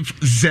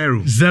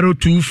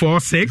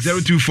 0246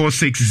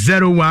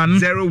 01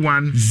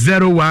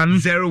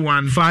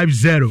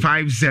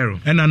 50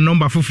 and a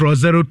number for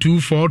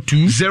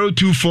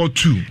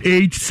 0242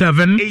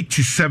 87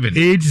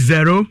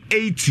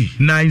 80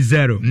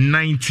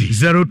 90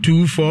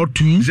 0242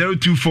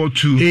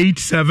 0242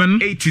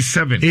 87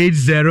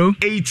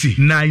 80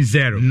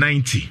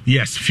 90.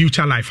 Yes,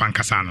 Future Life and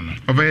Kasano.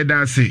 Over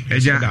there, say,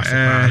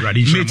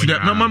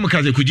 mate, no mama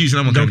kaze kujis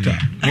na doctor.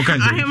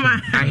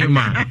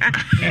 Ahima.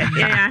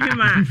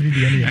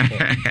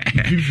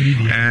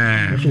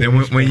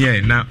 When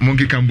yeah, na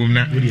monkey kambum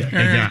na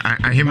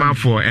ahima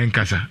for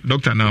enkasa.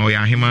 Doctor na oya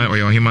ahima or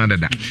your ahima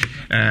dada.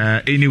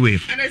 Anyway.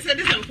 And I said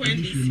this on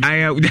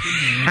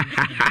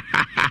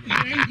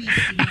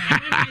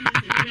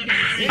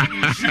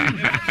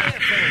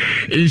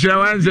Insha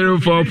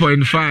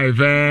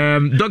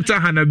 104.5. Dr.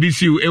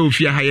 Hanabisu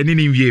Eufia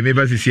Hayanini Vie,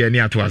 maybe this year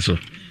near to us.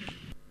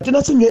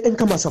 Nothing in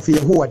Kamas of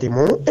Yahoo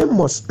demo,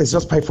 Emos is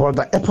just pay for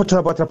the airport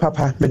about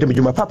Papa, Madame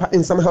Juma Papa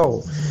in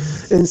somehow.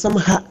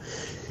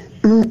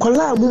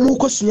 Kola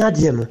Mumuko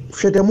Siadian,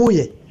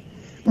 Fedamoye.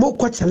 More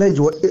quite challenge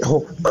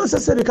ho answer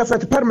say the cafe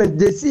department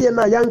they see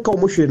na yanka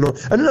omohwe no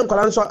eno na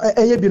nkwala nso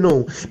bi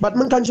no but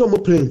man kan mo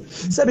play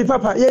say be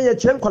papa ye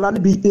kire nkwala no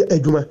bi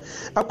adwuma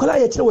akwala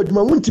ye kire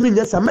wadwuma wuntimi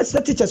nya sa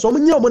master teachers o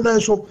nya omo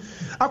nan so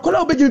akwala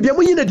obeji bia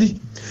mo yina di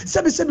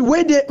say be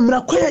we de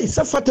mrakoya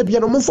isafata bia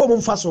no mo fo mo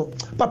mfa so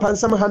papa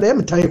nsam ha na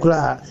em tan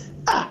kura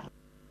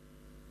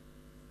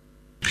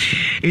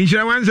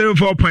Insha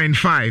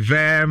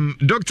 104.5.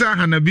 Dr.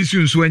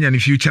 Hanabisu Nswenya ni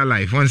Future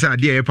Life. Once a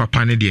dear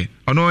papa ne dear.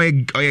 Ono a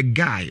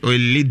guy or a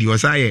lady or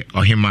say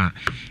or hima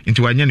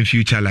into one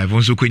Future Life.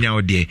 Also kwenya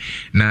o dear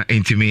na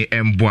intime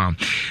mbwa.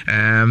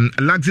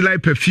 Luxury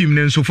perfume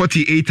nenso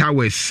 48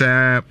 hours.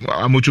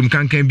 Amotum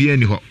kan bi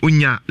ani ho.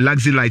 Unya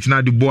Luxury light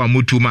na de bo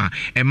amotuma.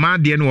 E ma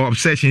de no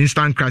obsession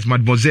instant crash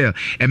mademoiselle.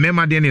 E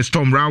mema de ne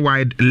storm round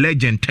wide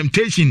legend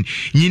temptation.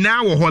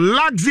 Nyina wo ho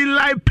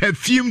Luxury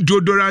perfume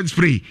deodorant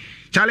spray.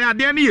 Charlie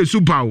Adeni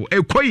Yesupao,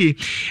 Ekoye,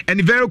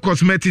 and Vero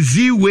Cosmetics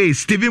Z-Way,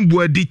 Stephen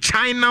Buadi,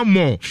 China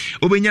Mall,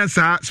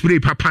 Obenyansa, Spray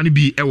Papani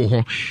B,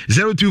 Ewoho,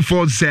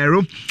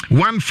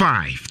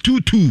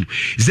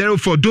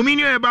 0240-1522-04.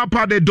 Dominion about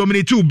part the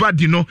Domini 2,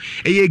 but you know,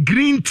 a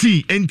green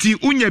tea, and tea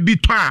unya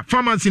bitwa,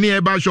 pharmacy near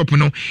about shop,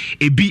 no,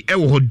 a B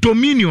Ewoho,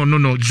 Dominion,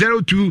 no,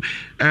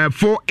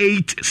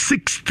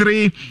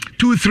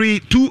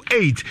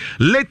 0248632328.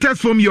 Letters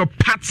from your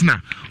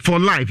partner for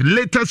life.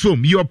 Letters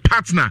from your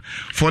partner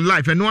for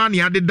life. And one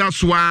yade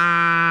that's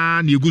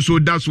one you go so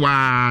that's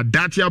why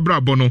that ya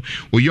brabono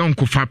o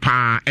yonko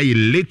fapa a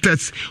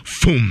latest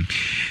foam.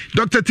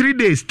 Dr. 3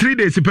 days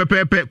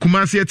pepepe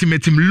Kumasi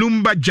etimetim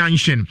Lumba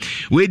Junction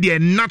where the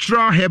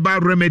natural herbal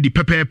remedy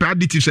pepepe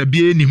additives a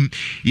bien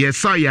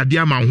yes ya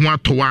diama ho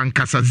atowa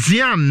nkasa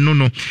zian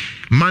no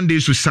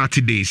Mondays to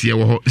Saturdays ye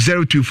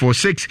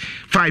 0246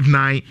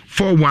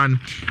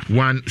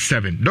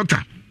 594117.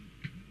 Doctor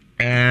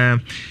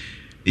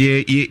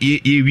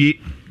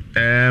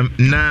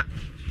na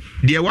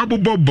de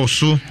wabobɔ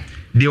boso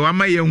de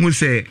wama ye hu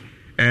se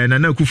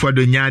Nana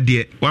Akufo-Addo nya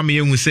de wama ye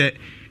hu se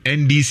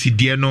NDC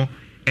de no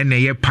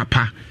ene ye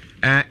papa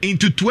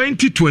into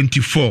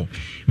 2024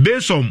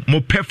 based on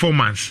mo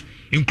performance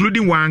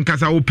including one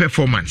kasa wo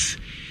performance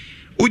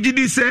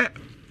ugidi se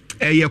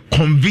ye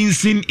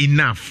convincing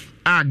enough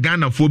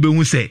Ghana fo be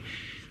hu se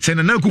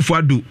Nana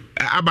Akufo-Addo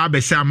aba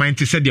abese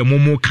amante se de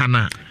momo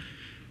kana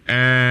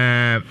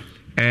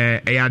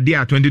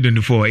idea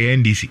 2024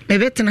 NDC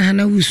ebetena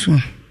hana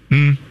wusu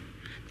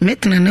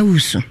metna na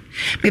wusu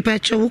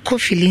mepacho wuko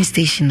filling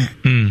station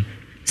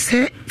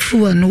se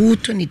fuwa no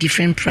wuto ni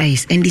different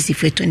price NDC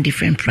feto ni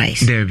different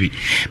price David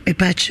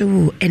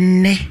mepacho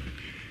enne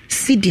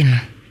sidino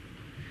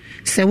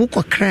se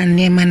wuko kra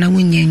nema na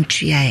wunya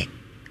ntua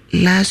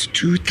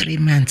last 2-3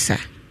 months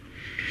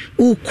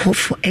wuko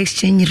for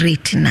exchange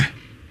rate na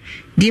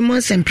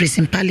demons and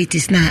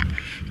principalities na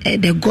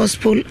the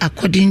gospel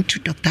according to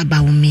Dr.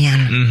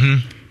 Bawumia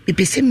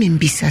bepese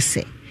membisa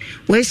se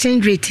we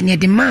exchange rate near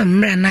the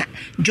man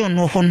John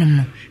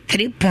Ohonom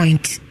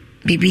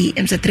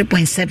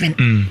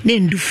 3.7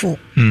 then do 4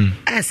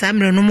 as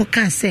amra no mo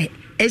can say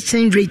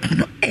exchange rate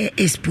no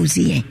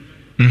exposing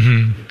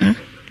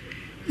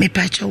me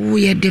pacha wo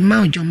ye de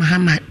ma John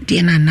Muhammad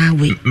de na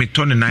we me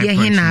ton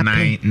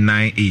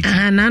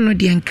 9.998 na no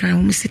de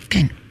nkran wo se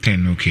 10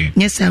 okay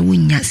yes I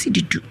wunya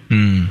sididu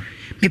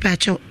me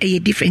pacho e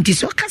different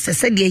so kasa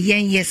se de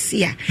yen yes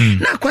ya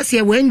na kwase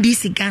e wen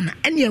DC Ghana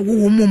ene e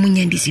wo mo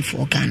munya DC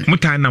for Ghana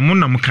mutana mo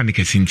na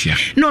mechanic sintia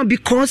no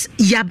because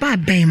yaba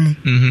ban mu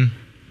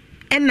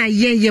ena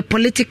ye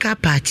political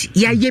party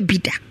ya ye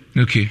bida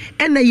okay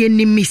ena ye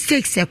ni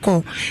mistakes e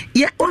ko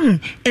ye on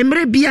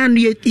emre bia no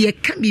ye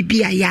ka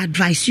bibia ya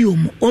advice you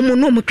omo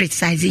no mo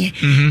criticize ye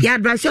ya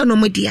advice no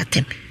mo di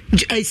atem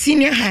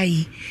senior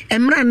high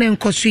emra na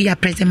nkoso ya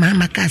president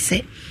Mahamaka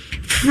say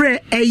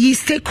free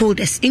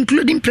stakeholders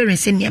including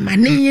parents and yama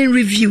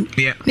review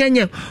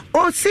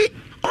or say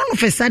all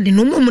of a sudden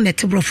no more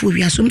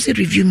netebrophobia so say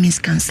review means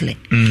cancelling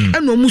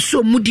and no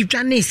so mudi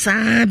dwane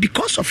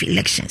because of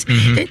elections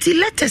until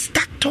let us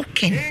start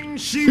talking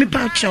me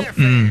pacho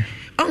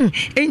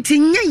enti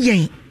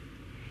nya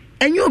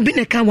and you been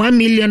a 1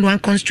 million one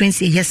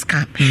constituency yes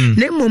camp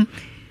nemom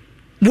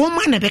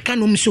woman abeka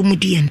no so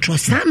mudi entro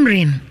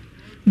samrin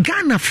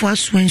Ghana for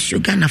us once you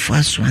Ghana for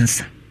us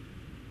once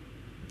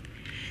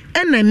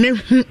ɛna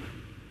mehu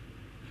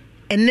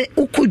ene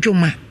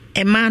ukudwuma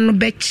ema no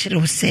be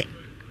kyerɛw sɛ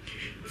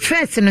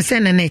first no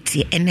sɛ na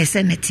netie ene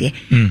sɛ netie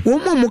wo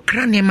mo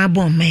kra ne ma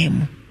bɔ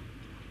mɛmu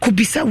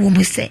kubisa wo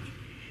mo sɛ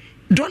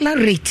dollar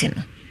rate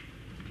no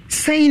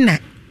saina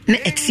na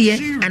etie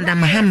anda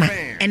mahama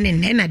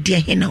ene na de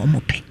he na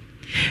wo pɛ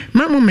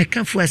mamu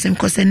mekafo asem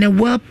ko sɛ na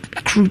world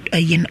crude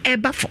ayin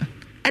eba fo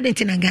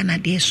adenti na Ghana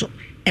de so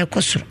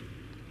ekosoro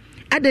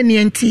adani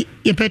anti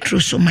ye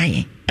petrol so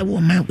maye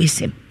ewo ma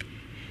wesem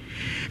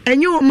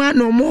enyo ma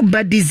no mo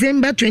ba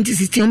December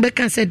 2016 on be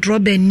can say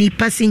drop any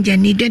passenger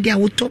needed their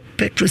auto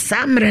petrol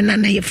samre na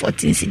ye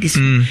 14 cedis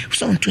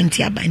so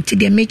 20 abanti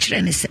de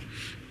mechre ne se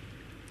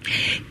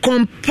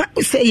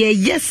say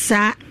yes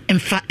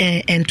emfa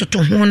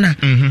entoto ho na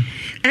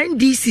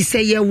NDC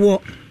say ye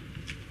wo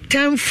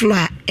 10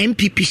 floor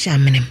MPP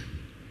shamnem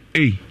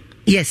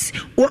yes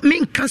what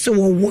mean cancel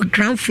wo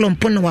ground floor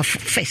upon our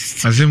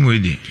first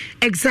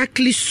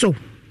exactly so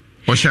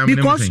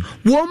because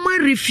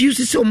woman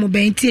refuses to move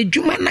into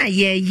adwuma na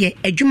ye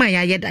adwuma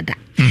ya dada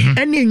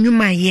and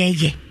enwuma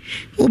ye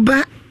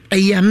oba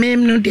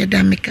ayamem no de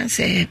da meka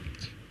say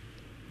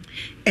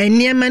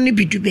eniema no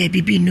bidu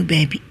baby bi no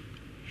baby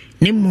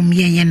ne mum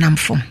ye nam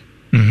fom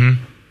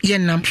ye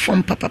nam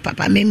fom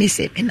papa me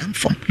say me nam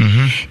fom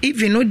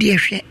even no de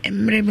hwe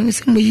emre me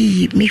say mo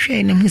yi me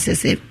hwe ne mo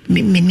say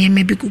me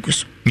niema bi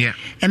guguso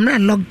emra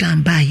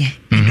lockdown ba ye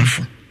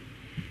ndofo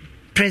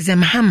President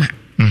Mahama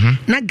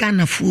na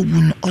Ghana fo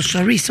bu no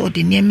osori so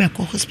de niema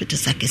ko hospital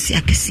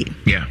akesi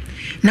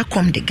na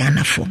kom de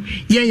Ghana fo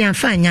ye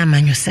yamfa anya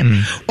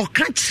amanyosem o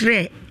ka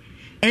kire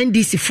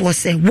NDC fo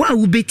say wa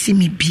wo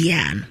betimi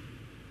bia no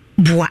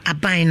boa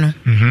aban no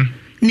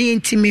ni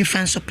intimi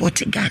fan support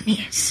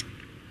Ghanaians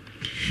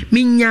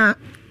minya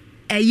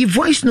a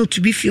voice note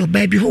to be for your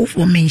baby hope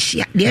for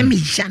menshia de me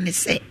jane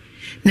say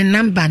ne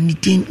number ni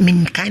din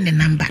min kind of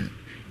number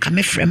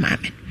come from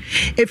amen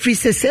if we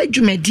say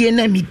dwumadie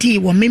na me di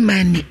wo me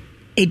mani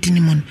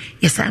edinimon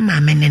yes am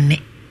amen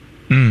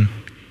ne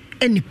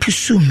any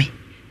pursue me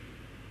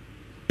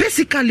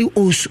basically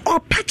also or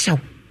patch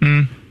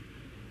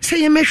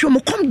say you make sure mo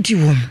come di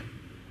wo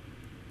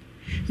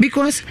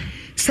because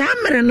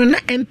samre no na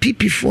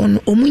MPP for no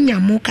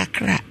omunya mo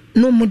kakra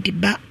no mo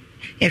diba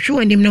ehwe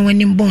wanim na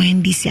wanim bon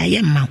NDC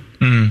ayema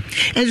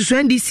enso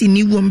so NDC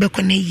ni wo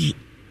mbeko na yi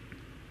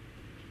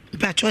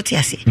but what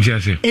you say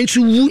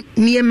enso wu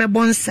ni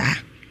emebonsa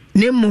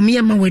na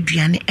mmom ma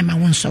waduane ema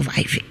won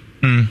survive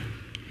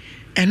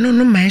eno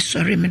no my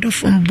sorry me do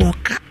from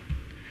boka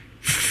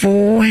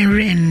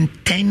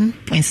 410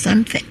 point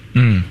something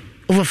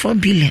over 4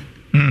 billion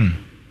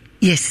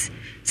yes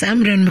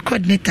samren me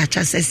coordinator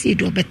cha say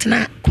do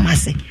betna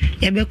kumase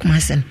ye be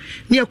kumase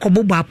ne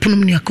yakobobo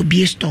apunum ne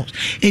yakobie stores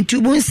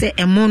entubon say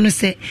emo no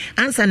say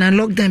answer na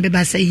lockdown be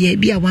ba say ye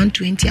bia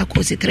 120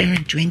 akose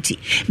 320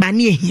 ba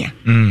ne ehia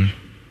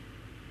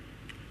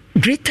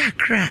Greater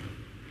Accra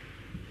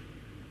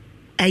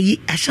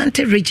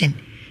Ashanti region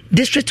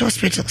district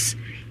hospitals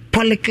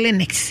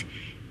polyclinics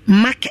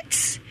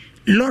markets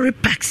lorry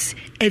parks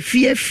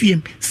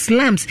FFM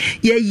slums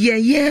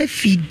ye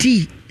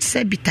fidi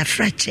sebita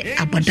frache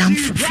abodam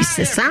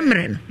fise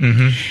samren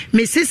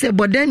me sese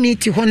bodani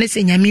ti hone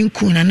se nyame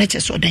nku na na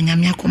cheso da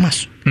nyame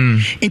akomaso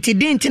enti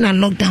denti na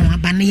lockdown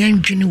abane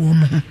yan dwene wo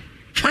mu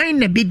fine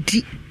na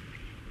bedi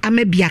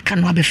amabia ka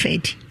no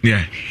abefedi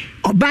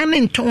obane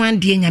ntonwan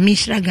de nyame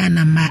hira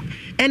Ghana ma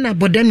ena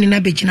bodam ni na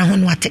begina ho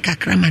no ateka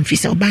kraman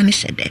fise obane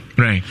shede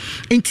right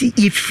enti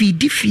ye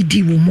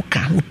fidi wo mu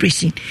ka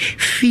operation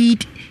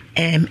feed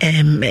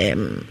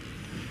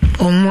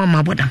onwa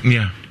mabodam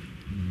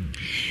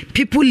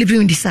people living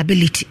with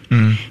disability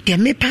they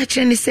may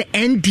patron say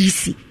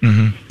NDC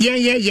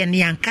yeah ne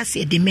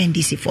yankase de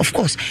NDC for of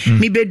course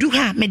me bedu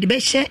ha me de be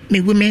share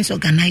me women's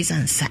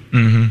organizers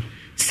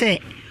say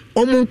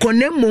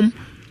omunkonemum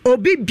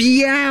obi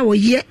bia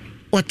oye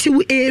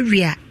otiw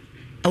area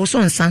also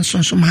on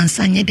Sanson so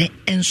mansanye de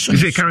enso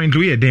is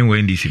currently a den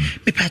we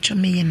NDC me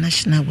patron me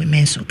national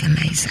women's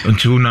organizer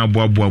until na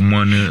boa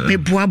mo me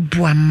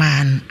boa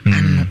man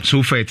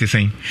so far it is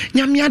saying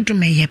nyame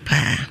adom ye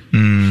pa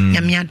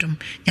nyame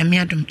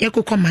adom ye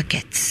kokọ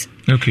markets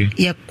okay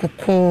ye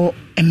kokọ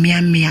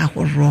emiamia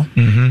horo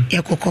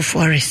ye kokọ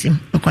forestim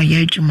ko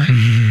ye adwuma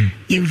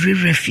ye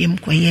refim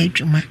ko ye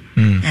adwuma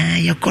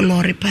ye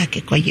color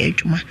park ko ye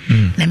adwuma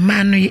na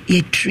man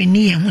ye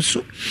trainee ye ho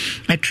so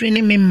a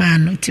trainee me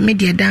man ti me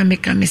de da me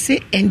ka me se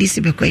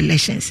NDC be ko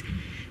elections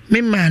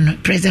me man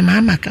President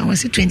Mahama ka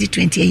was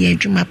 2020 ye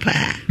adwuma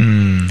pa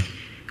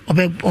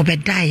obe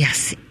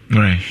dias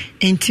right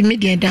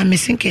intermediate da me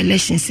think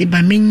elections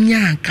ba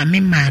menya ka me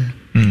man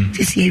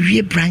this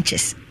ye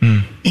branches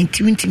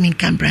intimi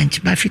can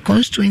branch but for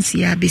constituency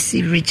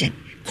ABC region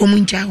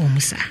komunja wo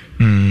musa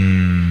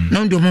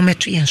no ndo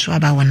moment yen so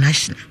about one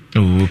national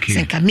okay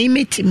senka me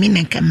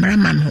na kamera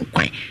ma me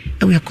kwan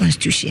e we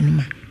constitution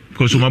ma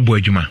because ma bo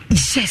adwuma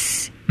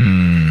yes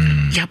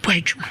ya bo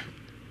adwuma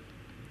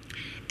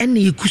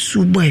ene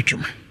ikusu bo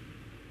adwuma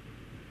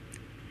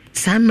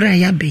samra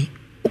ya be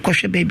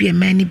ukɔhwɛ baabi a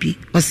man bi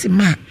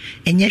ɔsema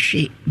ɛnyɛ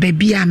hwe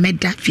baabi a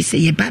mɛda fi sɛ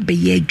yɛba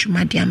bɛyɛ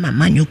adwuma de ama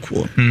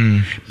manyokuo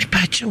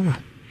mepaakyɛ wo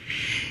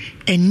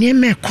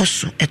ɛnneɛma ɛkɔ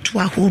so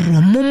ɛto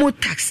ahoroɔ momo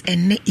tax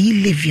ɛnɛ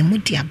e-levy mu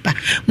de aba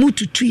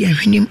mututu yɛ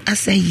hwenem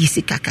asan yi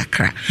sika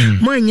kakra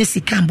mo anyɛ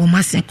sika mbɔ mo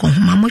asan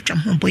kɔhoma motwa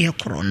ho bɔyɛ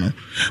korɔ no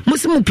mo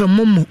se mo pɛ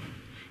momo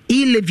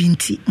e-levy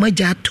nti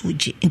mogya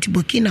atoje nti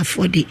Burkina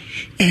for de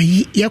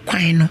yɛ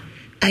kwan no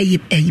ayi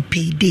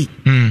payday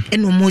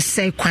eno mo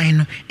sai kwan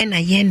no na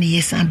ye ne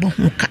yesan bo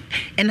ho ka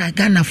na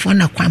Ghana for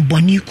na kwan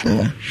boni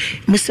ko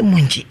mo se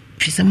monji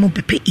fi se mo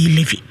pepe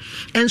e-levy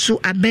enso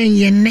aben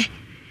ye ne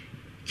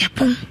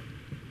yapon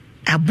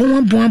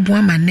abon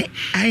mane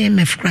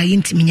IMF cry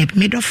intimi nya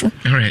medofo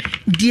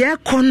dia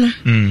kono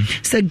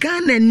se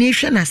Ghana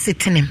nation na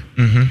setenem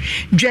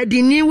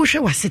dwadini wo hwe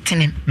wa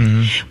setenem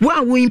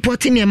wo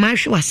importing e ma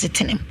hwe wa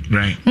setenem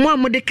mo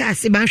amode ka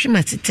se ba hwe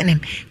ma setenem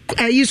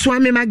ayi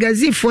Swami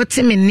magazine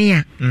 40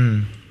 minute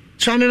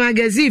Swami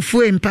magazine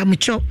fo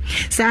empamcho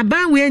sa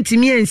ba we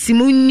ntimi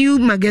ansimu new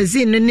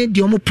magazine ne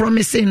de omo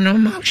promising no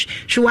ma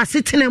hwe wa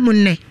setenem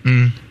ne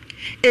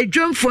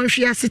Edwom for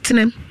hwia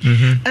setenem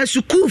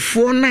asukuu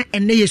for na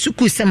ene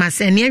yesukuu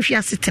semase ne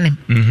hwia setenem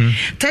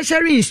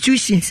tertiary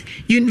institutions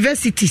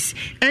universities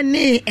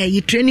ene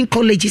training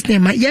colleges ne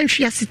ma yen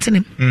hwia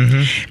setenem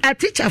a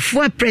teacher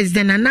for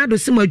president Nana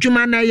Sim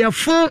adwuma na ye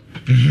fo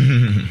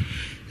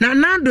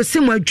Nana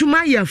Sim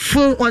adwuma ye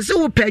fo o se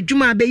wo pa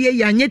adwuma be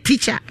ye anye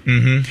teacher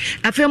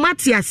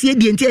afemati ase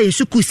die ntia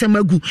yesukuu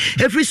semagu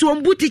efri so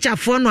mbu teacher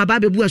for no aba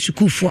bebu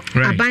asukuu for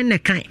aban ne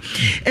kan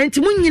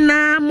enti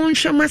munyina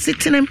monhwema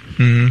setenem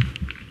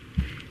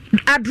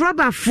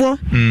adroba for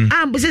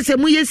se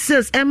mu ye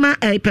sales ema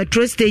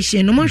petrol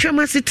station no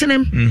monhwema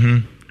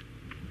setenem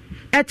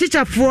a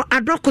teacher for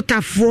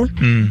adokota for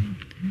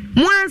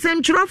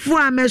Mwansem churofo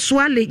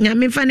ameswale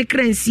nyame fa ne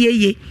kransie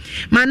ye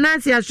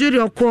manase asuri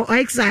okọ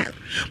exile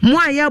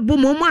mwa ya bu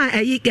mo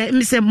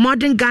mise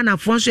modern Ghana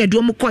for so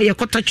edu mo kọ ye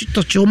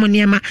kotocho mo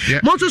niema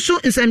mo to so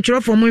nsem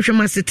churofo mo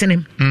hwema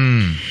setenem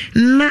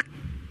na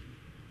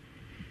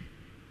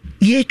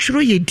ye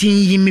churo ye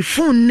din yi me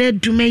phone na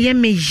dume ye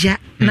meja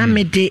na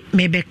mede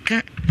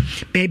mebeka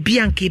baby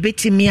anke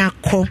betimi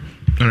akọ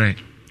all right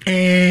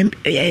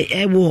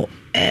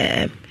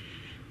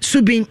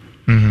subin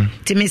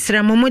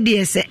Timisra momodi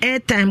ese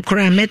airtime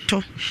kura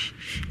meto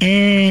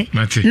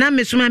na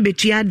mesuma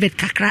betu advert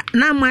kakra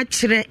na ma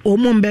kire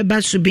omo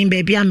mbeba subin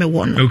baby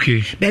amewo no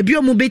okay baby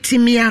omo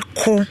betimi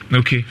akọ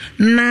okay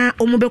na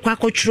omo bekwa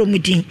akọtwro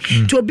mudin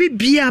to obi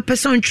bia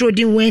person twro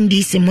din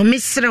wendi se mo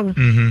mesra wo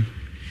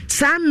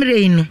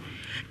samre no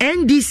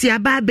NDC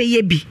aba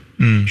beye bi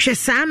hwe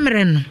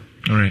samre no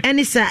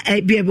any sa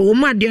biebe wo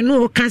ma de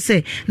no ka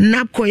say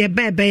napco ye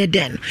bebe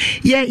den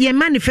ye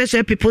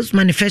manifesto people's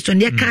manifesto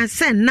ye can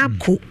say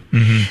napco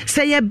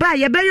say ye ba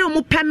ye be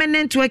yo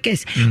permanent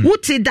workers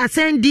wuti da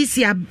send this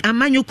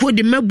amanyoko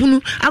de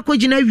mabunu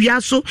akogina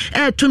wiaso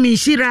to mi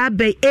shira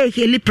be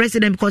heli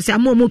president because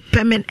am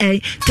permanent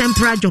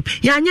temporary job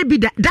ya anya bi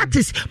that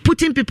is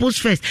putting people's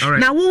first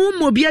na wo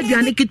mo bi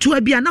aduane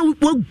kitua bi na wo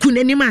gu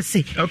nanim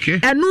ase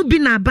enu bi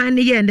na ban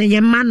ye ne ye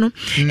ma no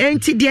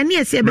enti de ne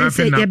ye be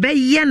say ye be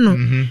ye no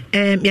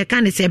you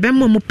can say be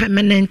mo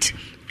permanent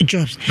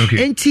jobs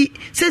enti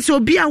say so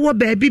obi a wo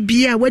baabi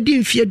bia wadi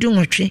mfie do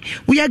nwotwe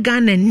wo ya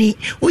Ghana ni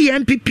wo ya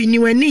MPP ni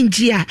wani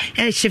nji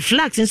a she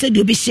flags nse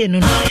de obi she no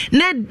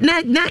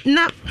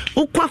na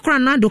ukwakra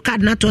na do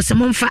card na to se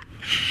momfa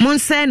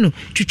monseno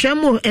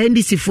twetwamo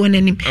NDC fo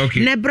nanim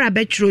na bra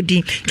be twro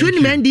din to ni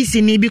NDC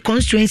ni bi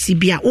constituency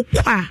bia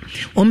ukwa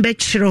ombe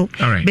twro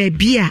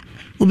baabi a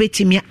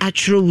obetimi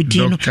atro wudi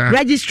no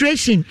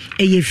registration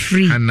e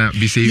free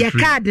ya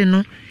card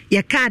no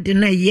your card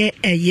na ye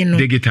no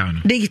digital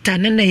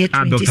na ye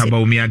Dr.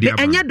 Baumia de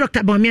anya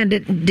Dr. Baumia de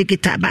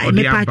digital ba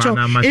me pacho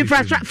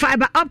infrastructure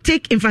fiber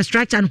optic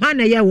infrastructure and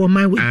when ye wo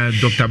man we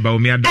Dr.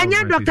 Baumia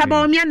anya Dr.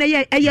 Baumia na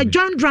ye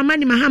John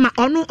Dramani Mahama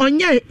ono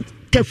onye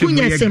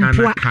takunya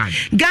sempua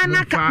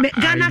Ghana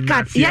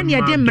card yani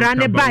ade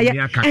mrane baye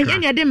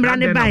yani ade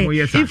mrane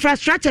baye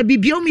infrastructure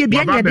bibiom ye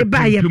bia ade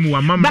baye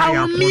ba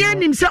omia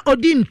nim se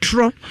odin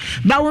tro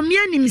ba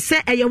omia nim se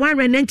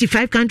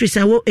 195 countries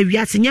awo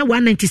ewiase nya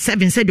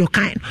 197 said your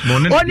kind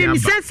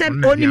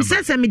onim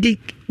se me di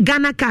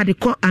Ghana card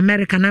ko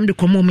America nam de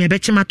komo me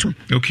bechimato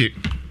okay.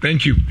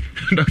 Thank you,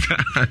 Dr.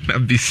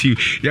 Nabisu.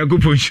 Ya go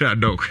ponchira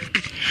doc.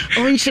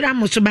 Onchira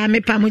mo so ba me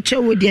pa mo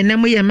chewo de na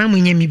mo ye ma mo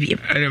nyami bi.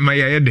 Ma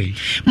ya dey.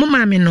 Mo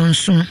ma me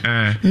nonso.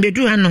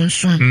 Mbedu ha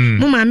nonso.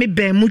 Mo ma me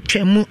ba mu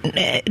twam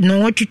no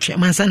wotwetwa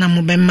mansa na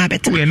mo ba ma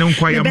beta. We na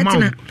nkwa ya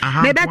ma.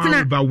 Aha. Me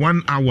beta about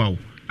 1 hour.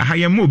 Aha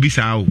ya mo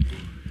bisa o.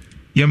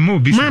 Ya mo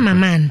bisa. Mama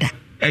manda.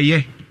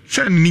 Eye.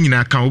 Say ni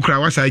nyina ka okra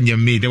wasa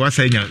nyame de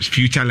wasa nya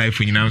future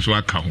life nyina nso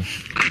aka ho.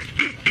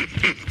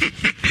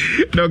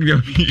 Dog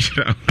yo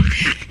misha.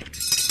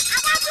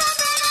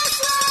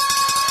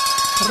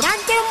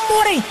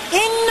 Rantemburi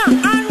inna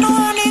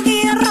anoni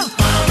gira.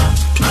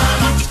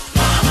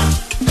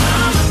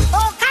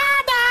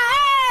 Okada.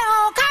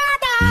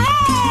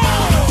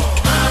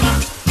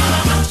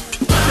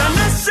 The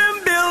nation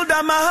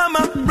builder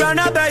Mahama.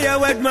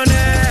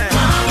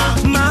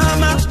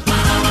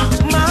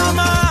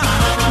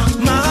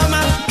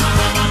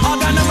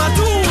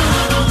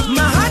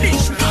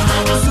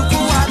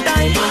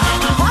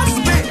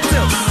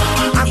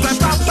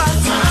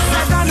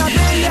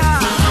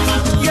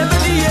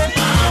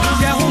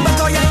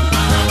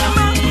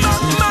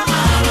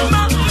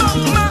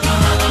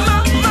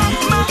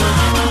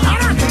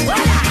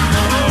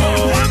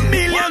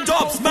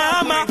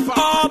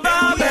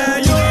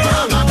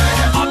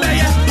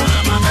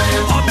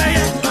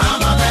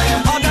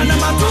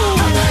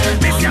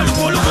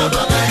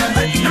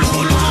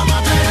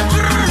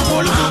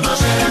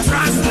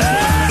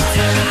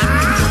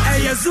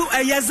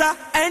 yeza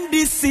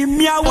NDC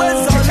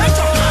miawezo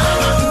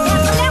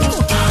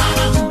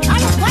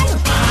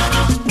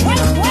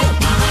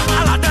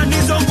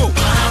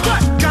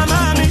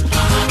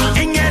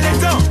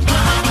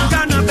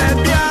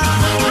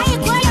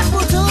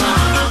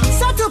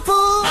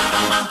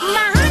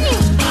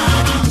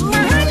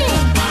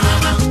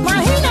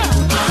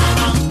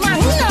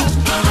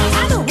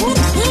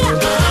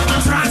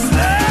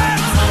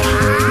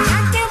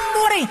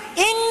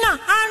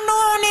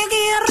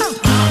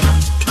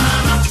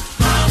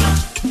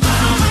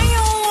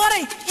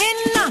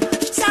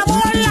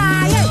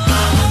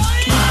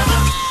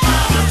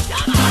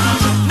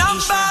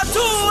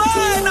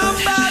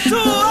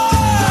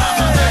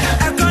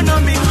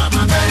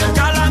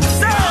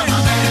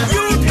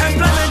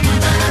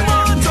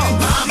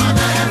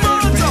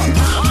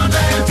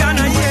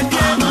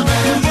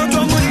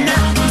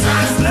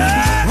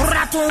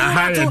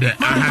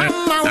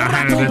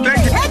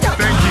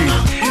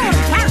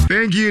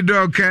Thank you,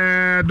 Doc.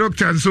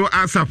 Doctor, so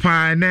as a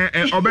fine,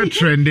 obe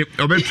trendy.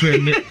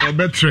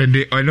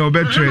 I'm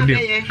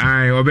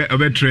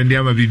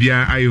a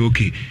bibia. I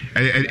okay.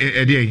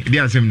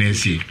 Dia sem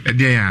nesi.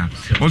 Dia.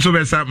 Also,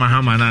 be sa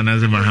Mahama na na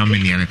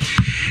Mahamanian.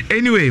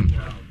 Anyway.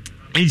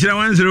 Inchira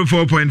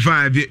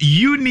 104.5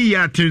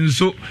 Uniatin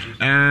so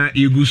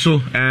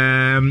iguso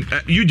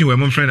you do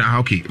my friend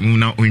okay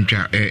na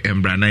uncha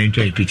embra na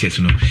enjoy pictures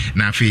no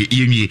na fe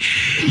yemi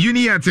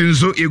Uniatin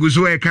so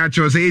iguso e catch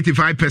us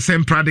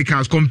 85%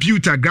 practicals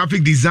computer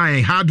graphic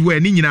design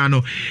hardware ni nyina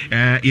no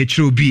ye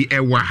chiro bi e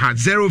wa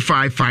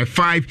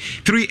 0555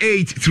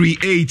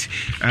 3838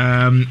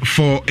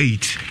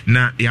 48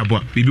 na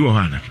yabo bibi wo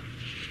hana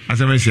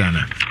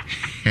asamesiana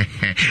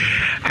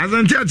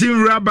Azantia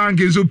Chimrua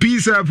Bank is a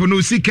piece of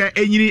Nusika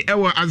Enyini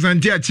Ewa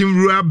Azantia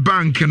Chimrua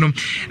Bank no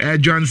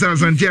Johnson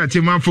Azantia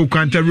Chimafo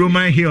Quanta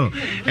Roman Hill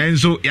and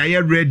so ya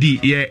ready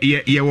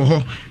ye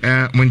wo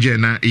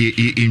Munjena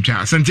incha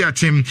Azantia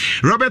Chim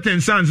Robert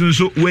and Sons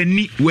so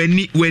weni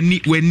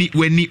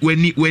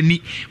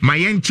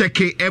my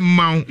check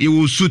amount you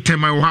will suit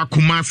my wa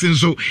kumasin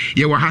so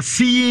ye wa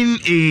seeing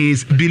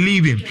is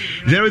believing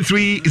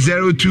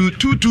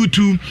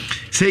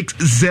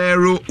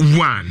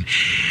 0302222601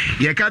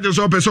 ye ka just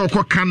up so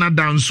ko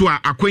Canada nso a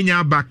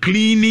akwenya ba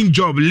cleaning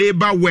job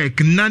labor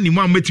work na ni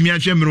mo ametimi a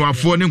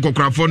chemruafo ne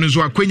nkokrafo no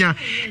so akwenya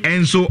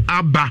enso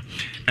aba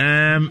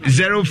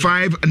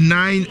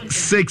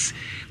 0596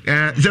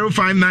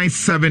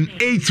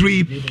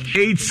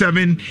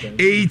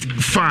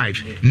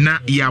 0597838785 na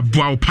ya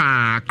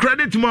boa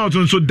credit more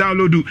so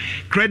download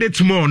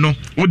credit more no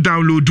o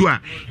download a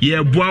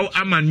ye boa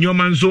ama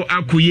nyoma nso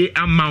akoye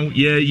amount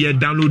ye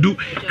download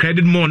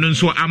credit more no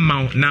so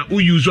amount na u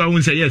use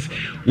a say yes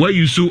where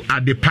you so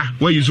adepa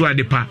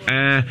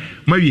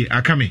mawi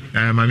akame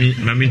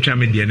mami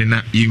twame de ne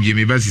na yimye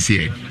me basisi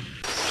e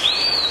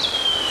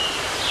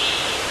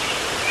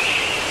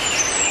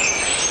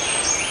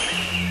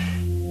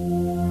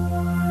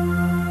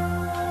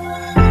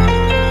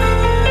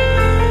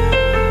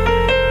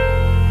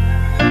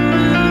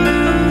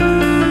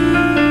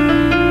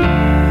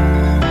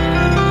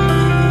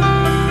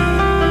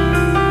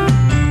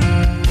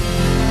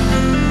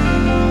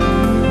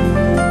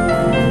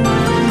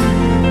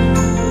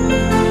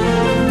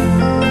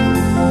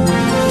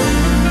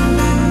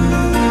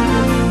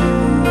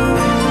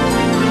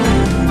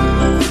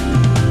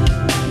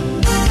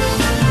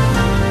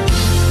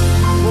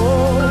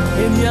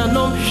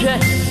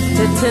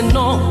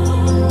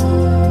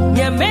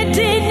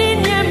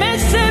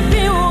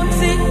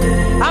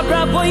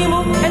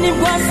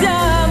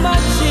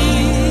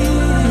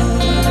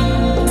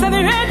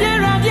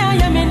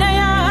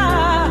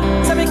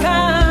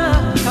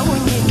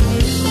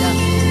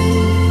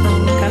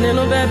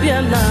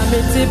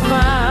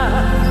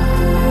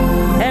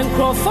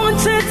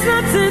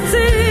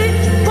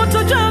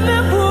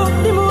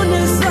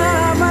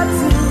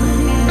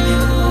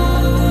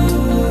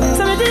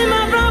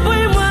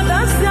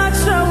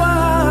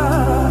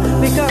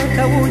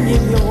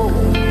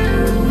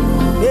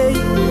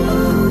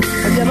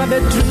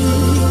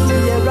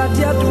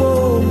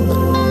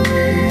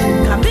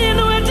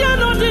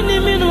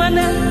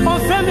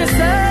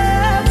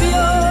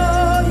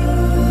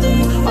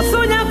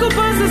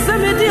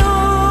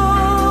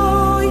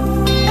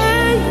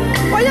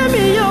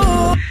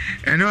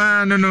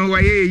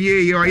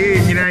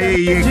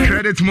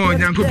credit more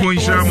nyanko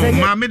ponshira mo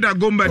mameda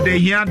gomba de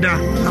hiada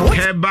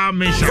heba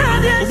mesha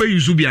obe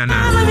yusubiana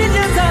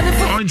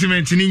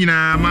ointment ni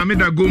nyina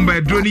mameda gomba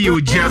edroni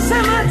yoja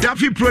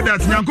daffy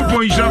products nyanko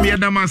ponshira mo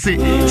yedamase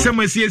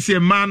semesiesie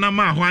ma na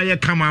ma ho aye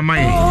kama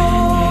mai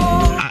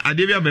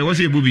adebia be wo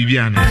se bu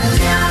bibiana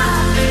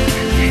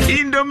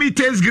Indomie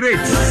tastes great.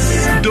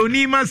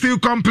 Donima Steel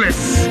Complex,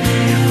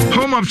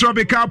 home of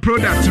tropical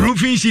products,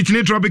 roofing sheet,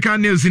 tropical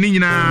nails in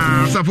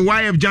Inina, for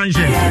YF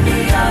Junction.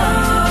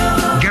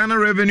 Ghana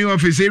Revenue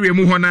Office area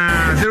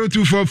Muhona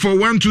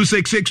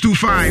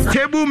 0244126625.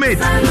 Table mate,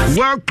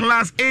 world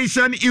class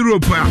Asian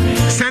Europe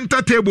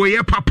center table,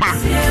 yeah, papa.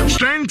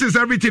 Strength is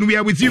everything. We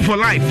are with you for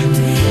life.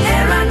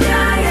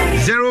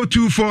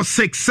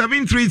 0246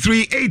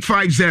 733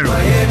 850.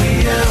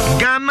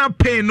 Ghana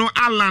Pay no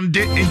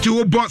alande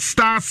into bot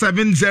star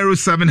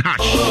 707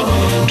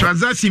 hash.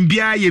 Transaction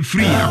BI ye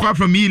free apart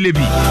from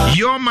e-lebi.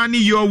 Your money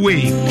your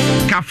way.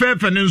 Cafe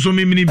Fenenzo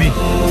Mimini bi.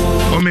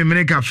 O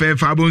me cafe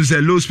Fabon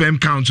say low sperm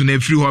count on a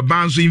free or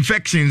bounce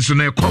infections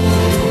on a cop.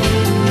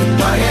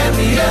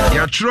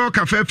 Ya tro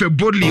cafe for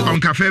bodily on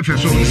cafe for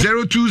so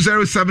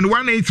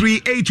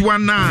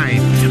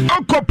 0207183819.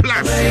 Oko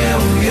plus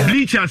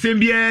bleachers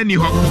MBA ni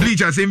hop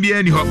bleachers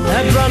MBA ni hop.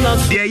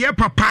 There ye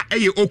papa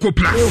e Oko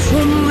plus.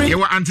 Ye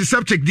were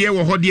antiseptic there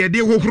were hot there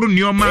de wo huru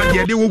nyoma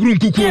there de wo huru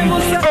nkukum.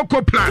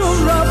 Oko plus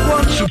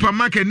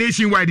supermarket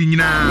nationwide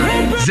nyina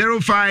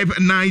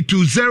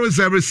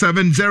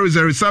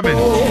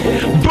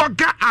 0592007007.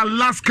 Boga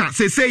Alaska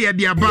say ye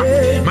dia ba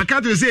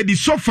makato say the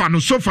sofa no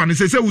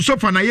say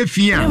sofa na ye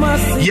fia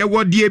ye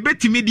wo de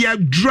betimi dia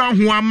dra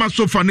ho ama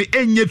sofa no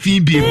enye fi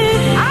bi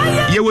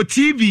ye wo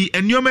TV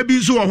enoma bi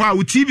so wo ho a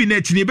wo TV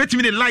na tini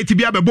betimi de light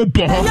bi abebo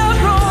ho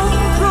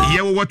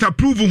ye wo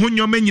waterproof ho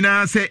nyoma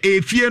nyina se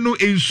efie no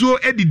ensuo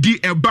edidi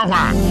eba ho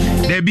a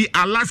na bi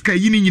Alaska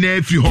yini nyina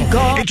afiri ho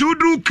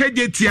etudru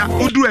kajetia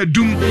odu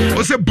adum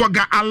o se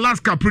Boga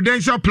Alaska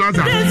Prudential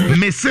Plaza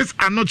Mrs.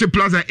 Anoche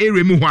Plaza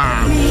area mu ho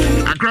a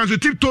across the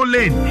Tiptoe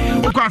Lane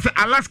o ko say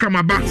Alaska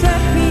maba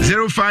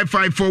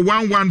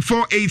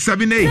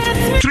 0554114878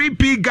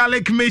 3P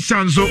Garlic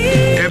Meshanzo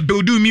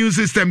build immune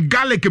system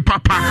garlic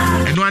papa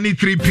and one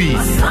 3P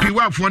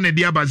P1 for ne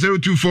dia ba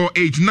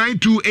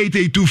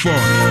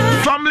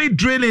 0248928824 family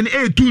drilling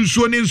A2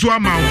 so ne so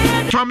ama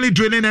family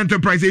drilling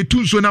enterprise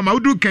A2 so na ma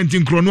udu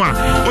kentin krono a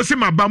o se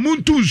maba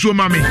muntu so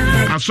ma me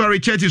sorry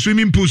church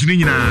swimming pools ni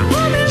nyina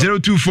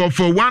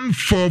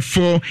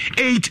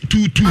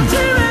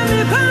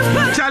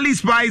 0244144822 Charlie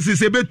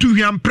Spices ebetu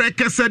hwam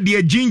prekese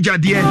de ginger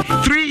de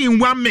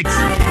 3-in-1 mix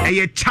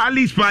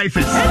Charlie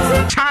Spices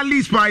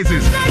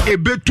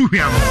ebetu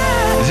hwam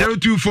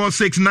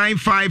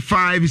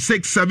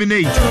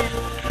 0246955678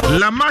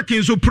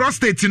 Lamak so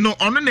prostate no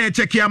ono na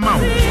check ya ma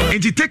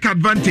and take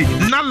advantage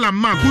na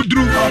Lamak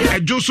udru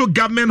ejoso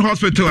government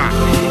hospital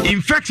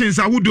infections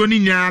a wodo ni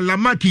nya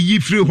Lamak yi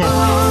free ho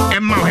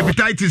emma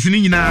hepatitis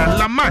ni nyina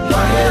Lamak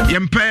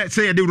yempe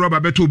say ye de rubber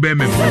beto be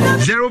me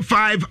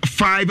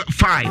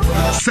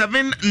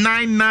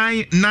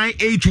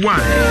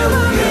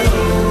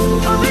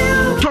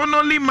 0555799981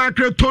 Tonoli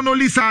mackerel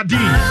tonoli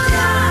sardine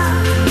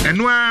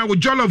enwa wo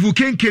jollof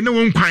kenke ne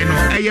won kwan no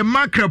eye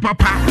mackerel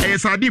papa eye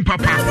sardine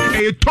papa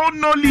eye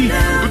tonoli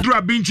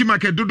udura binchi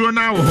market dodo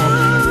na wo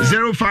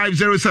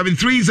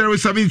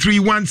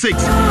 0507307316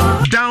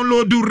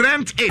 download do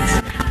rent it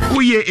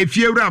uye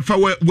efiewra fa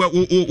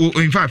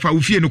in fact fa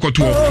ufie no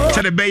koto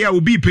se de beya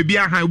obi pe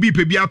bia han obi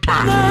pe bia to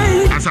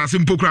asase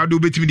mpokra do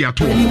betimi dia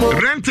to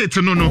rent it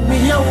no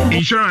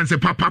insurance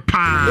papa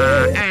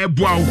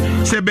boaw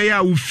se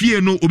beya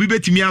ufie no obi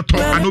betimi ato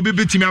and obi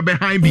betimi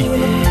abehind bi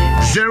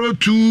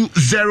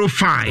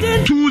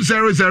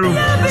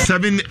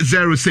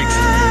 0205-200-706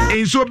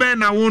 inso be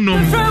na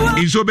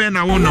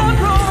wonom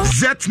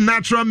Z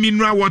natural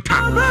mineral water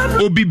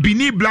obi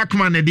bini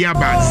blackman e dia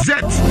ba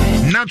Z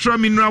natural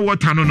mineral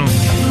water no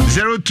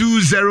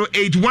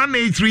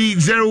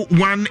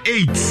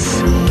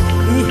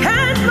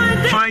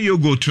 0208183018 fine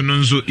yogo to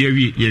nonzo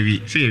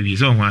yewi say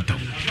so ho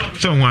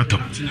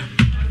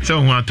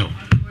ato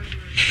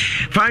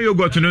fine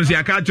yogurt no say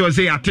akacho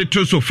say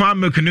ateto so farm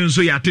milk no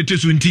so ya ateto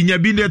so ntinya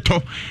bi ne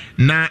to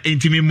na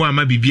ntimi mu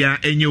ama bibia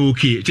enye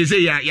okay che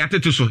say ya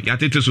ateto so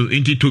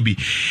nti tobi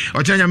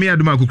ochanya me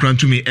aduma akukran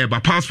to me eba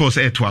passport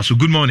e to so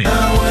good morning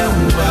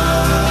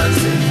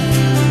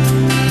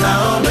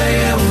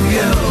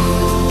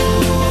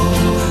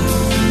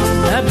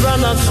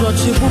Ebrana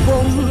sochi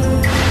bubom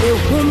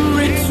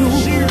ehumritu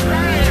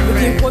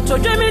Kimpoto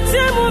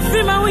jemitemu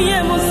fima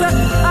uye musa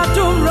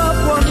atumra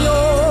ponyo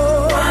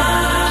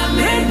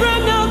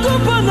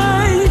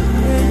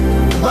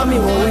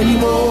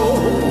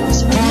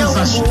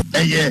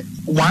Sponsorship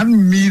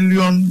 $1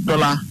 million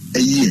a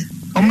year.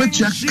 How much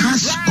cash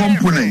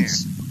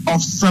components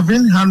of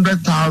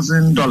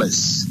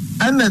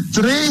 $700,000 and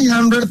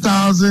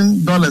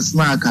 $300,000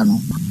 now can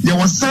there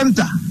was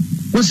center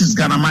which is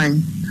Ghana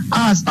mine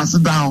as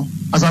down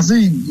as I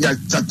say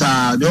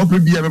the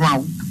open beer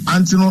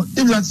and you know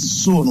if that's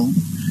so no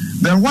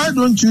then why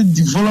don't you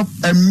develop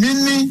a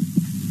mini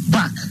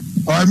back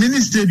or a mini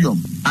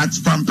stadium at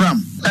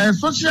Pram? A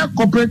social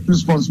corporate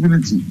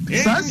responsibility.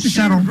 We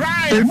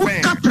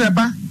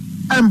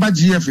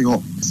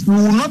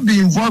will not be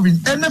involved in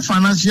any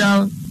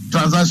financial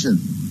transaction.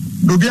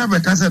 Do be have a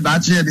cassette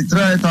that year the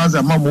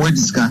 3,000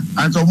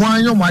 and so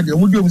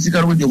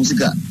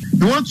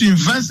they want to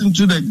invest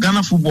into the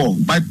Ghana football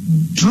by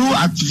through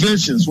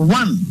activations.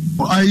 One,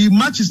 a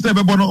match is too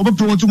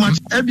much.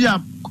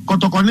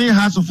 Kotokone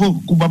has of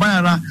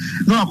Kubabayara,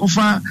 no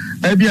Akofa,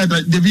 Ebia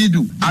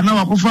Davidu, and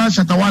now Akofa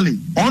Shatawali.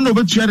 On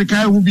over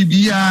Cherikai will be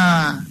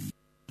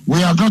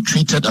We have not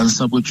treated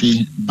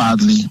Ansabutri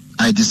badly.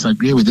 I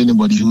disagree with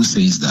anybody who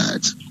says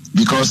that.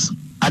 Because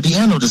at the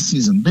end of the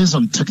season, based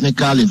on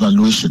technical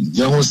evaluation,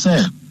 you will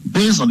say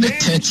based on the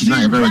 30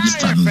 now ever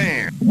registered.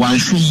 One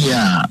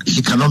year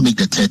he cannot make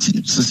the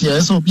 30. So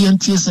so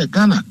BNT said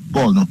Ghana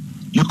ball no.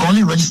 You can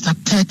only register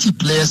 30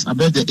 players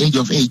above the age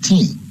of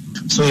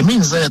 18. So it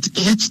means that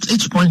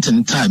each point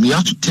in time you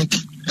have to take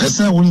a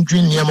certain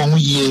year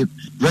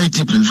very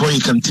deeply before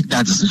you can take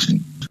that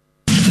decision.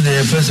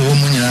 The first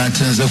woman in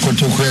Athens, a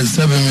Kotoko,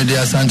 7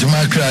 media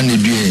Santimaca and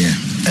the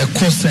a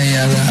question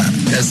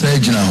as a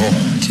general.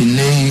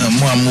 Tinay, a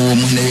Mamu,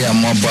 Mune, a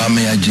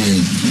Mabame, a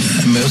Jane.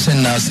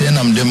 Melson,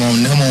 Nasenam, Demo,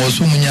 Nemo,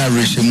 Sumunya,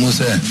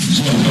 Rishimusa,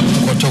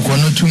 Kotoko,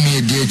 no to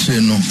me, dear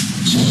Chino.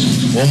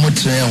 One more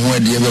train where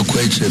the ever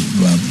question.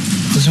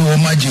 So,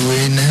 Maji,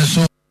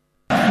 so.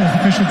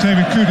 Official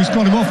David Kuda's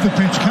got him off the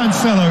pitch.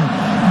 Cancelo,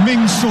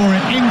 Ming saw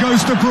it. In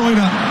goes De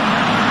Bruyne.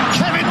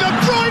 Kevin De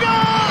Bruyne!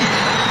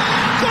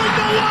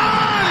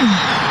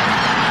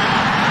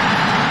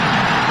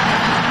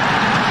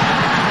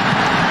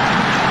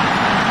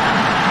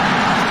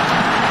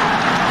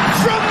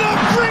 From the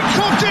brink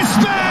of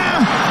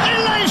despair,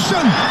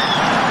 elation.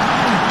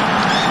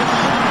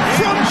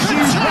 From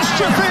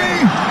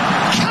catastrophe,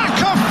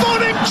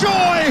 cacophonic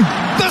joy,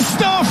 the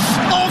stuff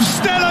of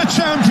stellar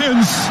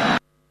champions.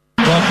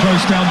 Well,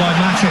 closed down by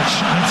Matic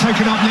and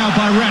taken up now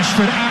by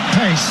Rashford at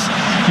pace.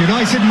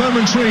 United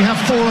momentarily have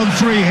 4 on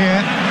 3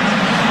 here.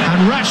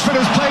 And Rashford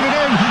has played it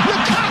in.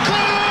 Lukaku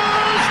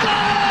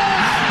scores!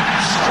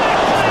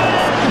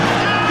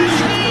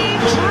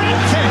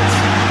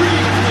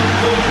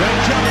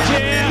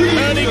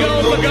 Early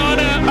goal for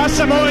Ghana.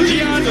 Asamoah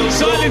Gyan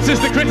silences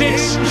the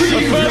critics.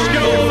 The first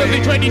goal of the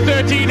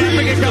 2013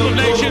 Africa Cup of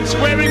Nations,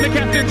 wearing the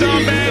captain's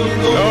armband.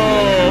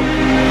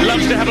 Oh,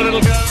 loves to have a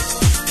little go.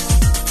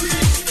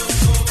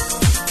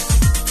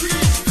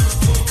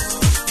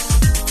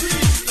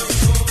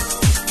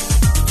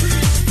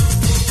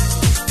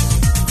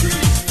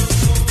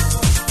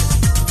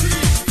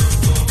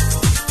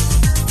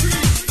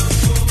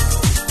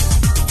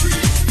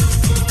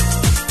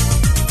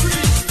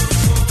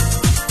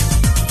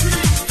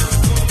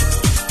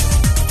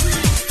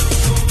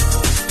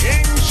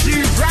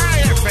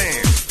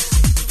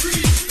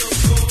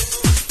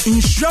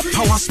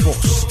 Power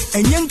Sports,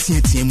 and young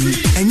Tiemu,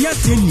 and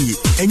Yateni,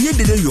 and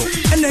Yedeyo,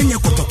 and then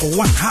Yakotoko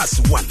 1 has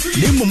 1.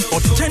 Name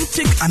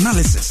authentic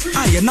analysis.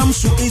 I am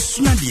so a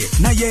Sunadi,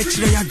 Nayet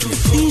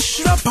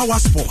Insura Power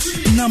Sports,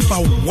 number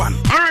 1.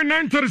 All right,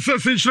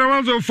 936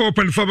 Insura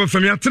 104.5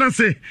 from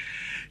Yatrase.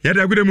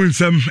 Yada good moon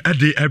some at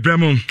the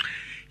Abramo.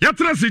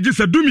 Yatrase just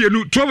a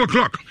doom 12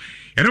 o'clock.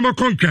 And I'm a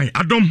conquer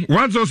Adam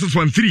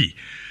 10613.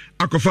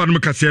 Akofado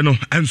Mukasiano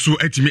and so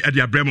etimi at the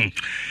Abramo.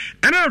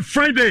 And on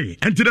Friday,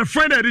 and to the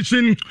Friday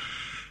edition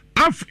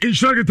of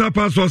Insura Guitar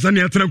Passports and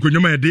Yatran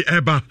Kunyuma de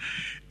Eba.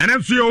 And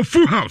that's your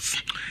full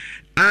house.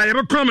 I have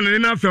a common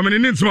enough family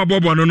in some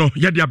Bobo no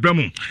Yadi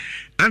Abramo.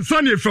 And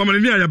Sunday from the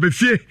near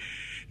Yabefie.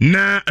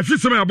 Na a few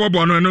summer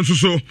Bobo and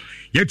so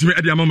yetimi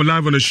at the Amama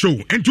live on the show.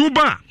 And to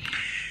bar.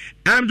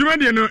 I'm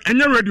doing and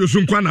your radio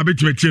soon Kwana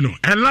Bitmetino.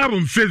 And live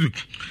on Facebook.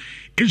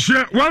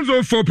 Insura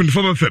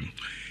 104.5 FM.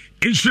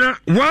 Insura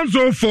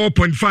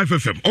 104.5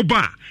 FM.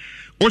 Oba,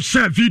 o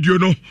share video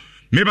no.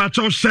 Maybe I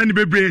shall send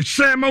baby.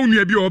 Share my own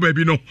baby or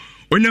baby no.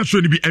 Onya so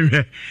ni bi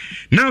enhwe.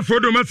 Now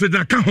for the message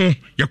I can ho.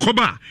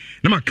 Yakoba.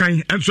 Na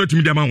makan enso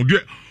timi dia ma ho.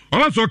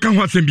 Also can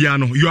ho asem bia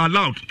no. You are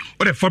allowed.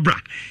 O the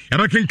fabra.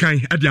 Yaba kan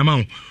at the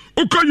amount.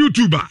 Uko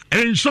YouTuber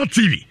and Short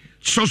TV.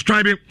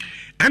 Subscribe.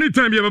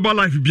 Anytime you have about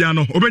live bia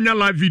no. Obenya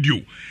live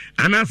video.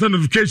 And answer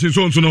notifications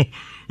on so no.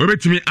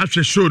 Obetimi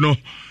atwe show no.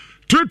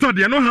 Twitter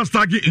dia no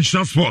hashtag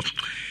Insura Sports.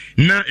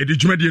 Na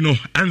edijumadi no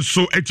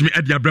anso etimi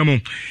adi abramo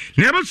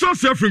na ebe so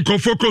self in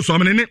focus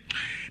amene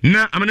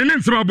na amene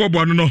nsema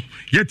bobo no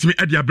yetimi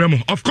adi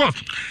abramo. Of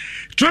course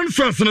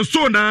transfers no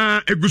so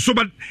na eguso,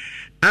 but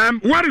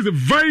what is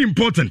very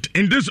important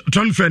in this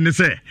transfer ne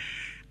say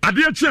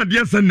ade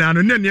san na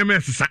no ne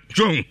mesesa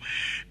so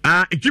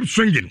it keeps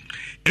swinging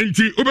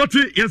enti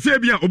obati yese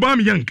bia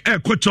Aubameyang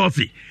ko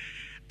Chelsea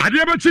ade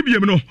abachi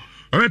biem no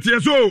obati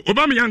yeso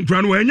Aubameyang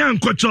kran wo enya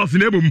ko Chelsea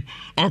na ebom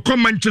or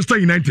Manchester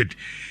United.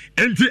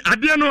 And the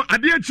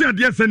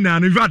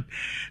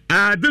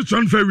this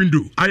transfer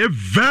window I have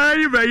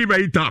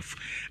very tough.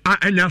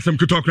 And you have some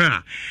to talk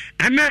now.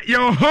 And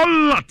your whole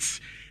lot.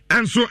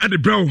 And so at the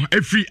brow,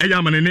 a free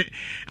ayaman in it.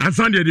 And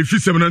Sunday, the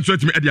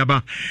 720 at the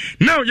aba.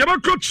 Now, you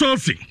have got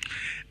Chelsea.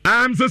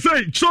 So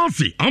say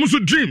Chelsea,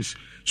 almost dreams.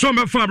 So I'm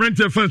a far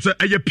rental fence. A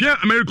Pierre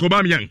America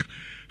Aubameyang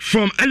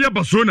from Aya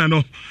Barcelona.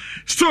 No,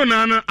 so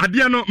Nana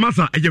Adiano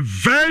Massa, a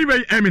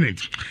very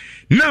eminent.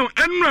 Now,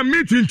 I'm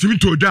meeting to me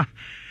to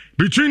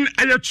between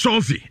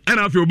Chelsea and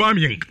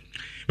Aubameyang.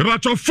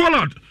 But your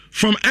fallout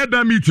from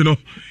that meeting,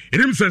 it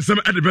himself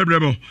at the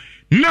Bebremo.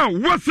 Now,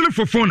 what's the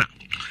for Fona?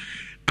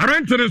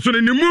 Arrangement so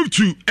they move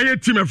to a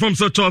team from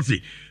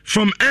Chelsea,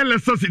 from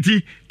Leicester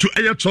City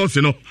to Chelsea,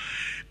 no.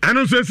 And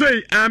also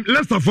say,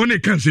 Leicester Fona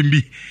can't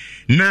be.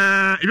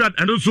 Nah,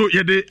 and also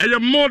the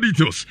more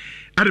details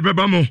at the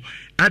Bebamo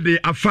at the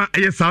Afa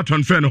South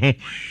transfer.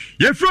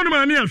 Your friend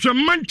Mania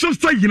from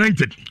Manchester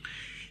United.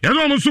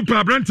 Yano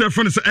super brand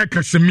phone is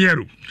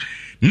Casemiro.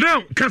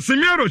 Now,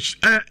 Casemiro,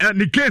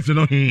 the case, you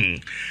know,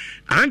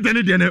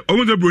 Anthony Dene,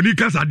 almost a Bruni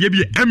Casa,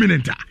 be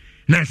eminent.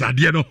 Nice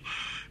idea, no.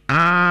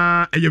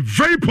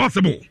 Very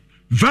possible.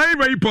 Very,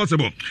 very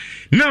possible.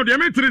 Now, the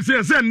American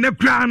says,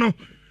 Neplano,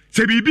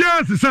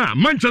 Sebibia,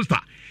 Manchester,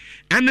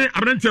 and the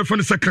Abrante from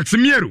the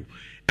Casemiro,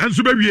 and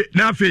Subabi,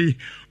 Nafe,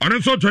 and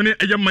also Tony,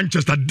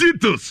 Manchester.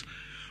 Details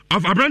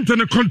of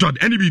Abrante contract,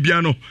 any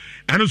Bibiano,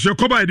 and also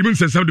Koba, the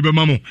Minister of the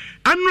Bemamo.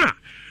 Anna,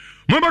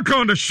 Mama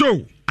on the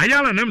show.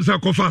 Ayala Nemsa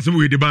Kofas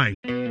with the buying.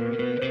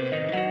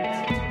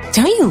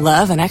 Don't you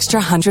love an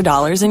extra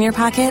 $100 in your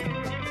pocket?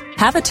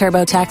 Have a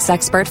TurboTax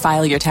expert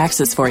file your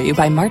taxes for you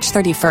by March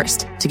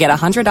 31st to get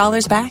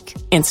 $100 back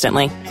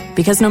instantly.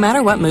 Because no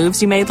matter what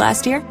moves you made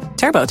last year,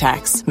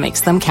 TurboTax makes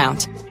them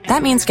count.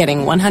 That means getting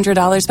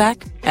 $100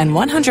 back and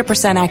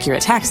 100%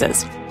 accurate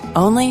taxes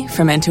only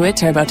from Intuit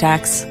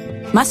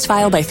TurboTax. Must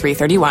file by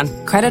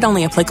 3/31. Credit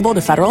only applicable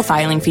to federal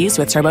filing fees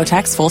with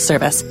TurboTax full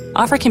service.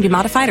 Offer can be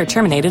modified or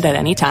terminated at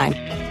any time.